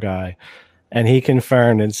Shadow guy, and he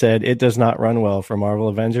confirmed and said it does not run well for Marvel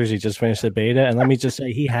Avengers. He just finished the beta, and let me just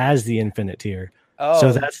say he has the Infinite tier. Oh,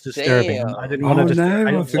 so that's disturbing. Damn. I didn't want to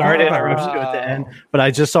sorry to interrupt you at the end, but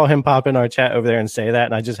I just saw him pop in our chat over there and say that,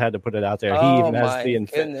 and I just had to put it out there. He even has the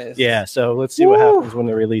Infinite. Yeah, so let's see what happens when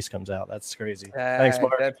the release comes out. That's crazy. Thanks,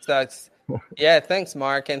 Mark. That sucks. Yeah, thanks,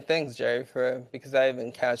 Mark, and thanks, Jerry, because I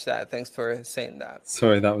didn't catch that. Thanks for saying that.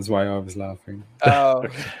 Sorry, that was why I was laughing. Oh,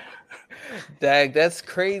 Dag, that's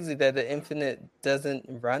crazy that the Infinite doesn't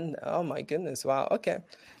run. Oh my goodness! Wow. Okay.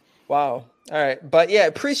 Wow. All right. But yeah,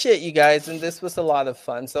 appreciate you guys. And this was a lot of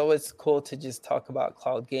fun. So it's cool to just talk about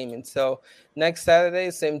cloud gaming. So next Saturday,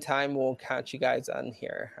 same time, we'll catch you guys on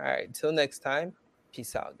here. All right. Till next time.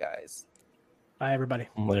 Peace out, guys. Bye, everybody.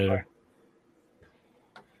 Later.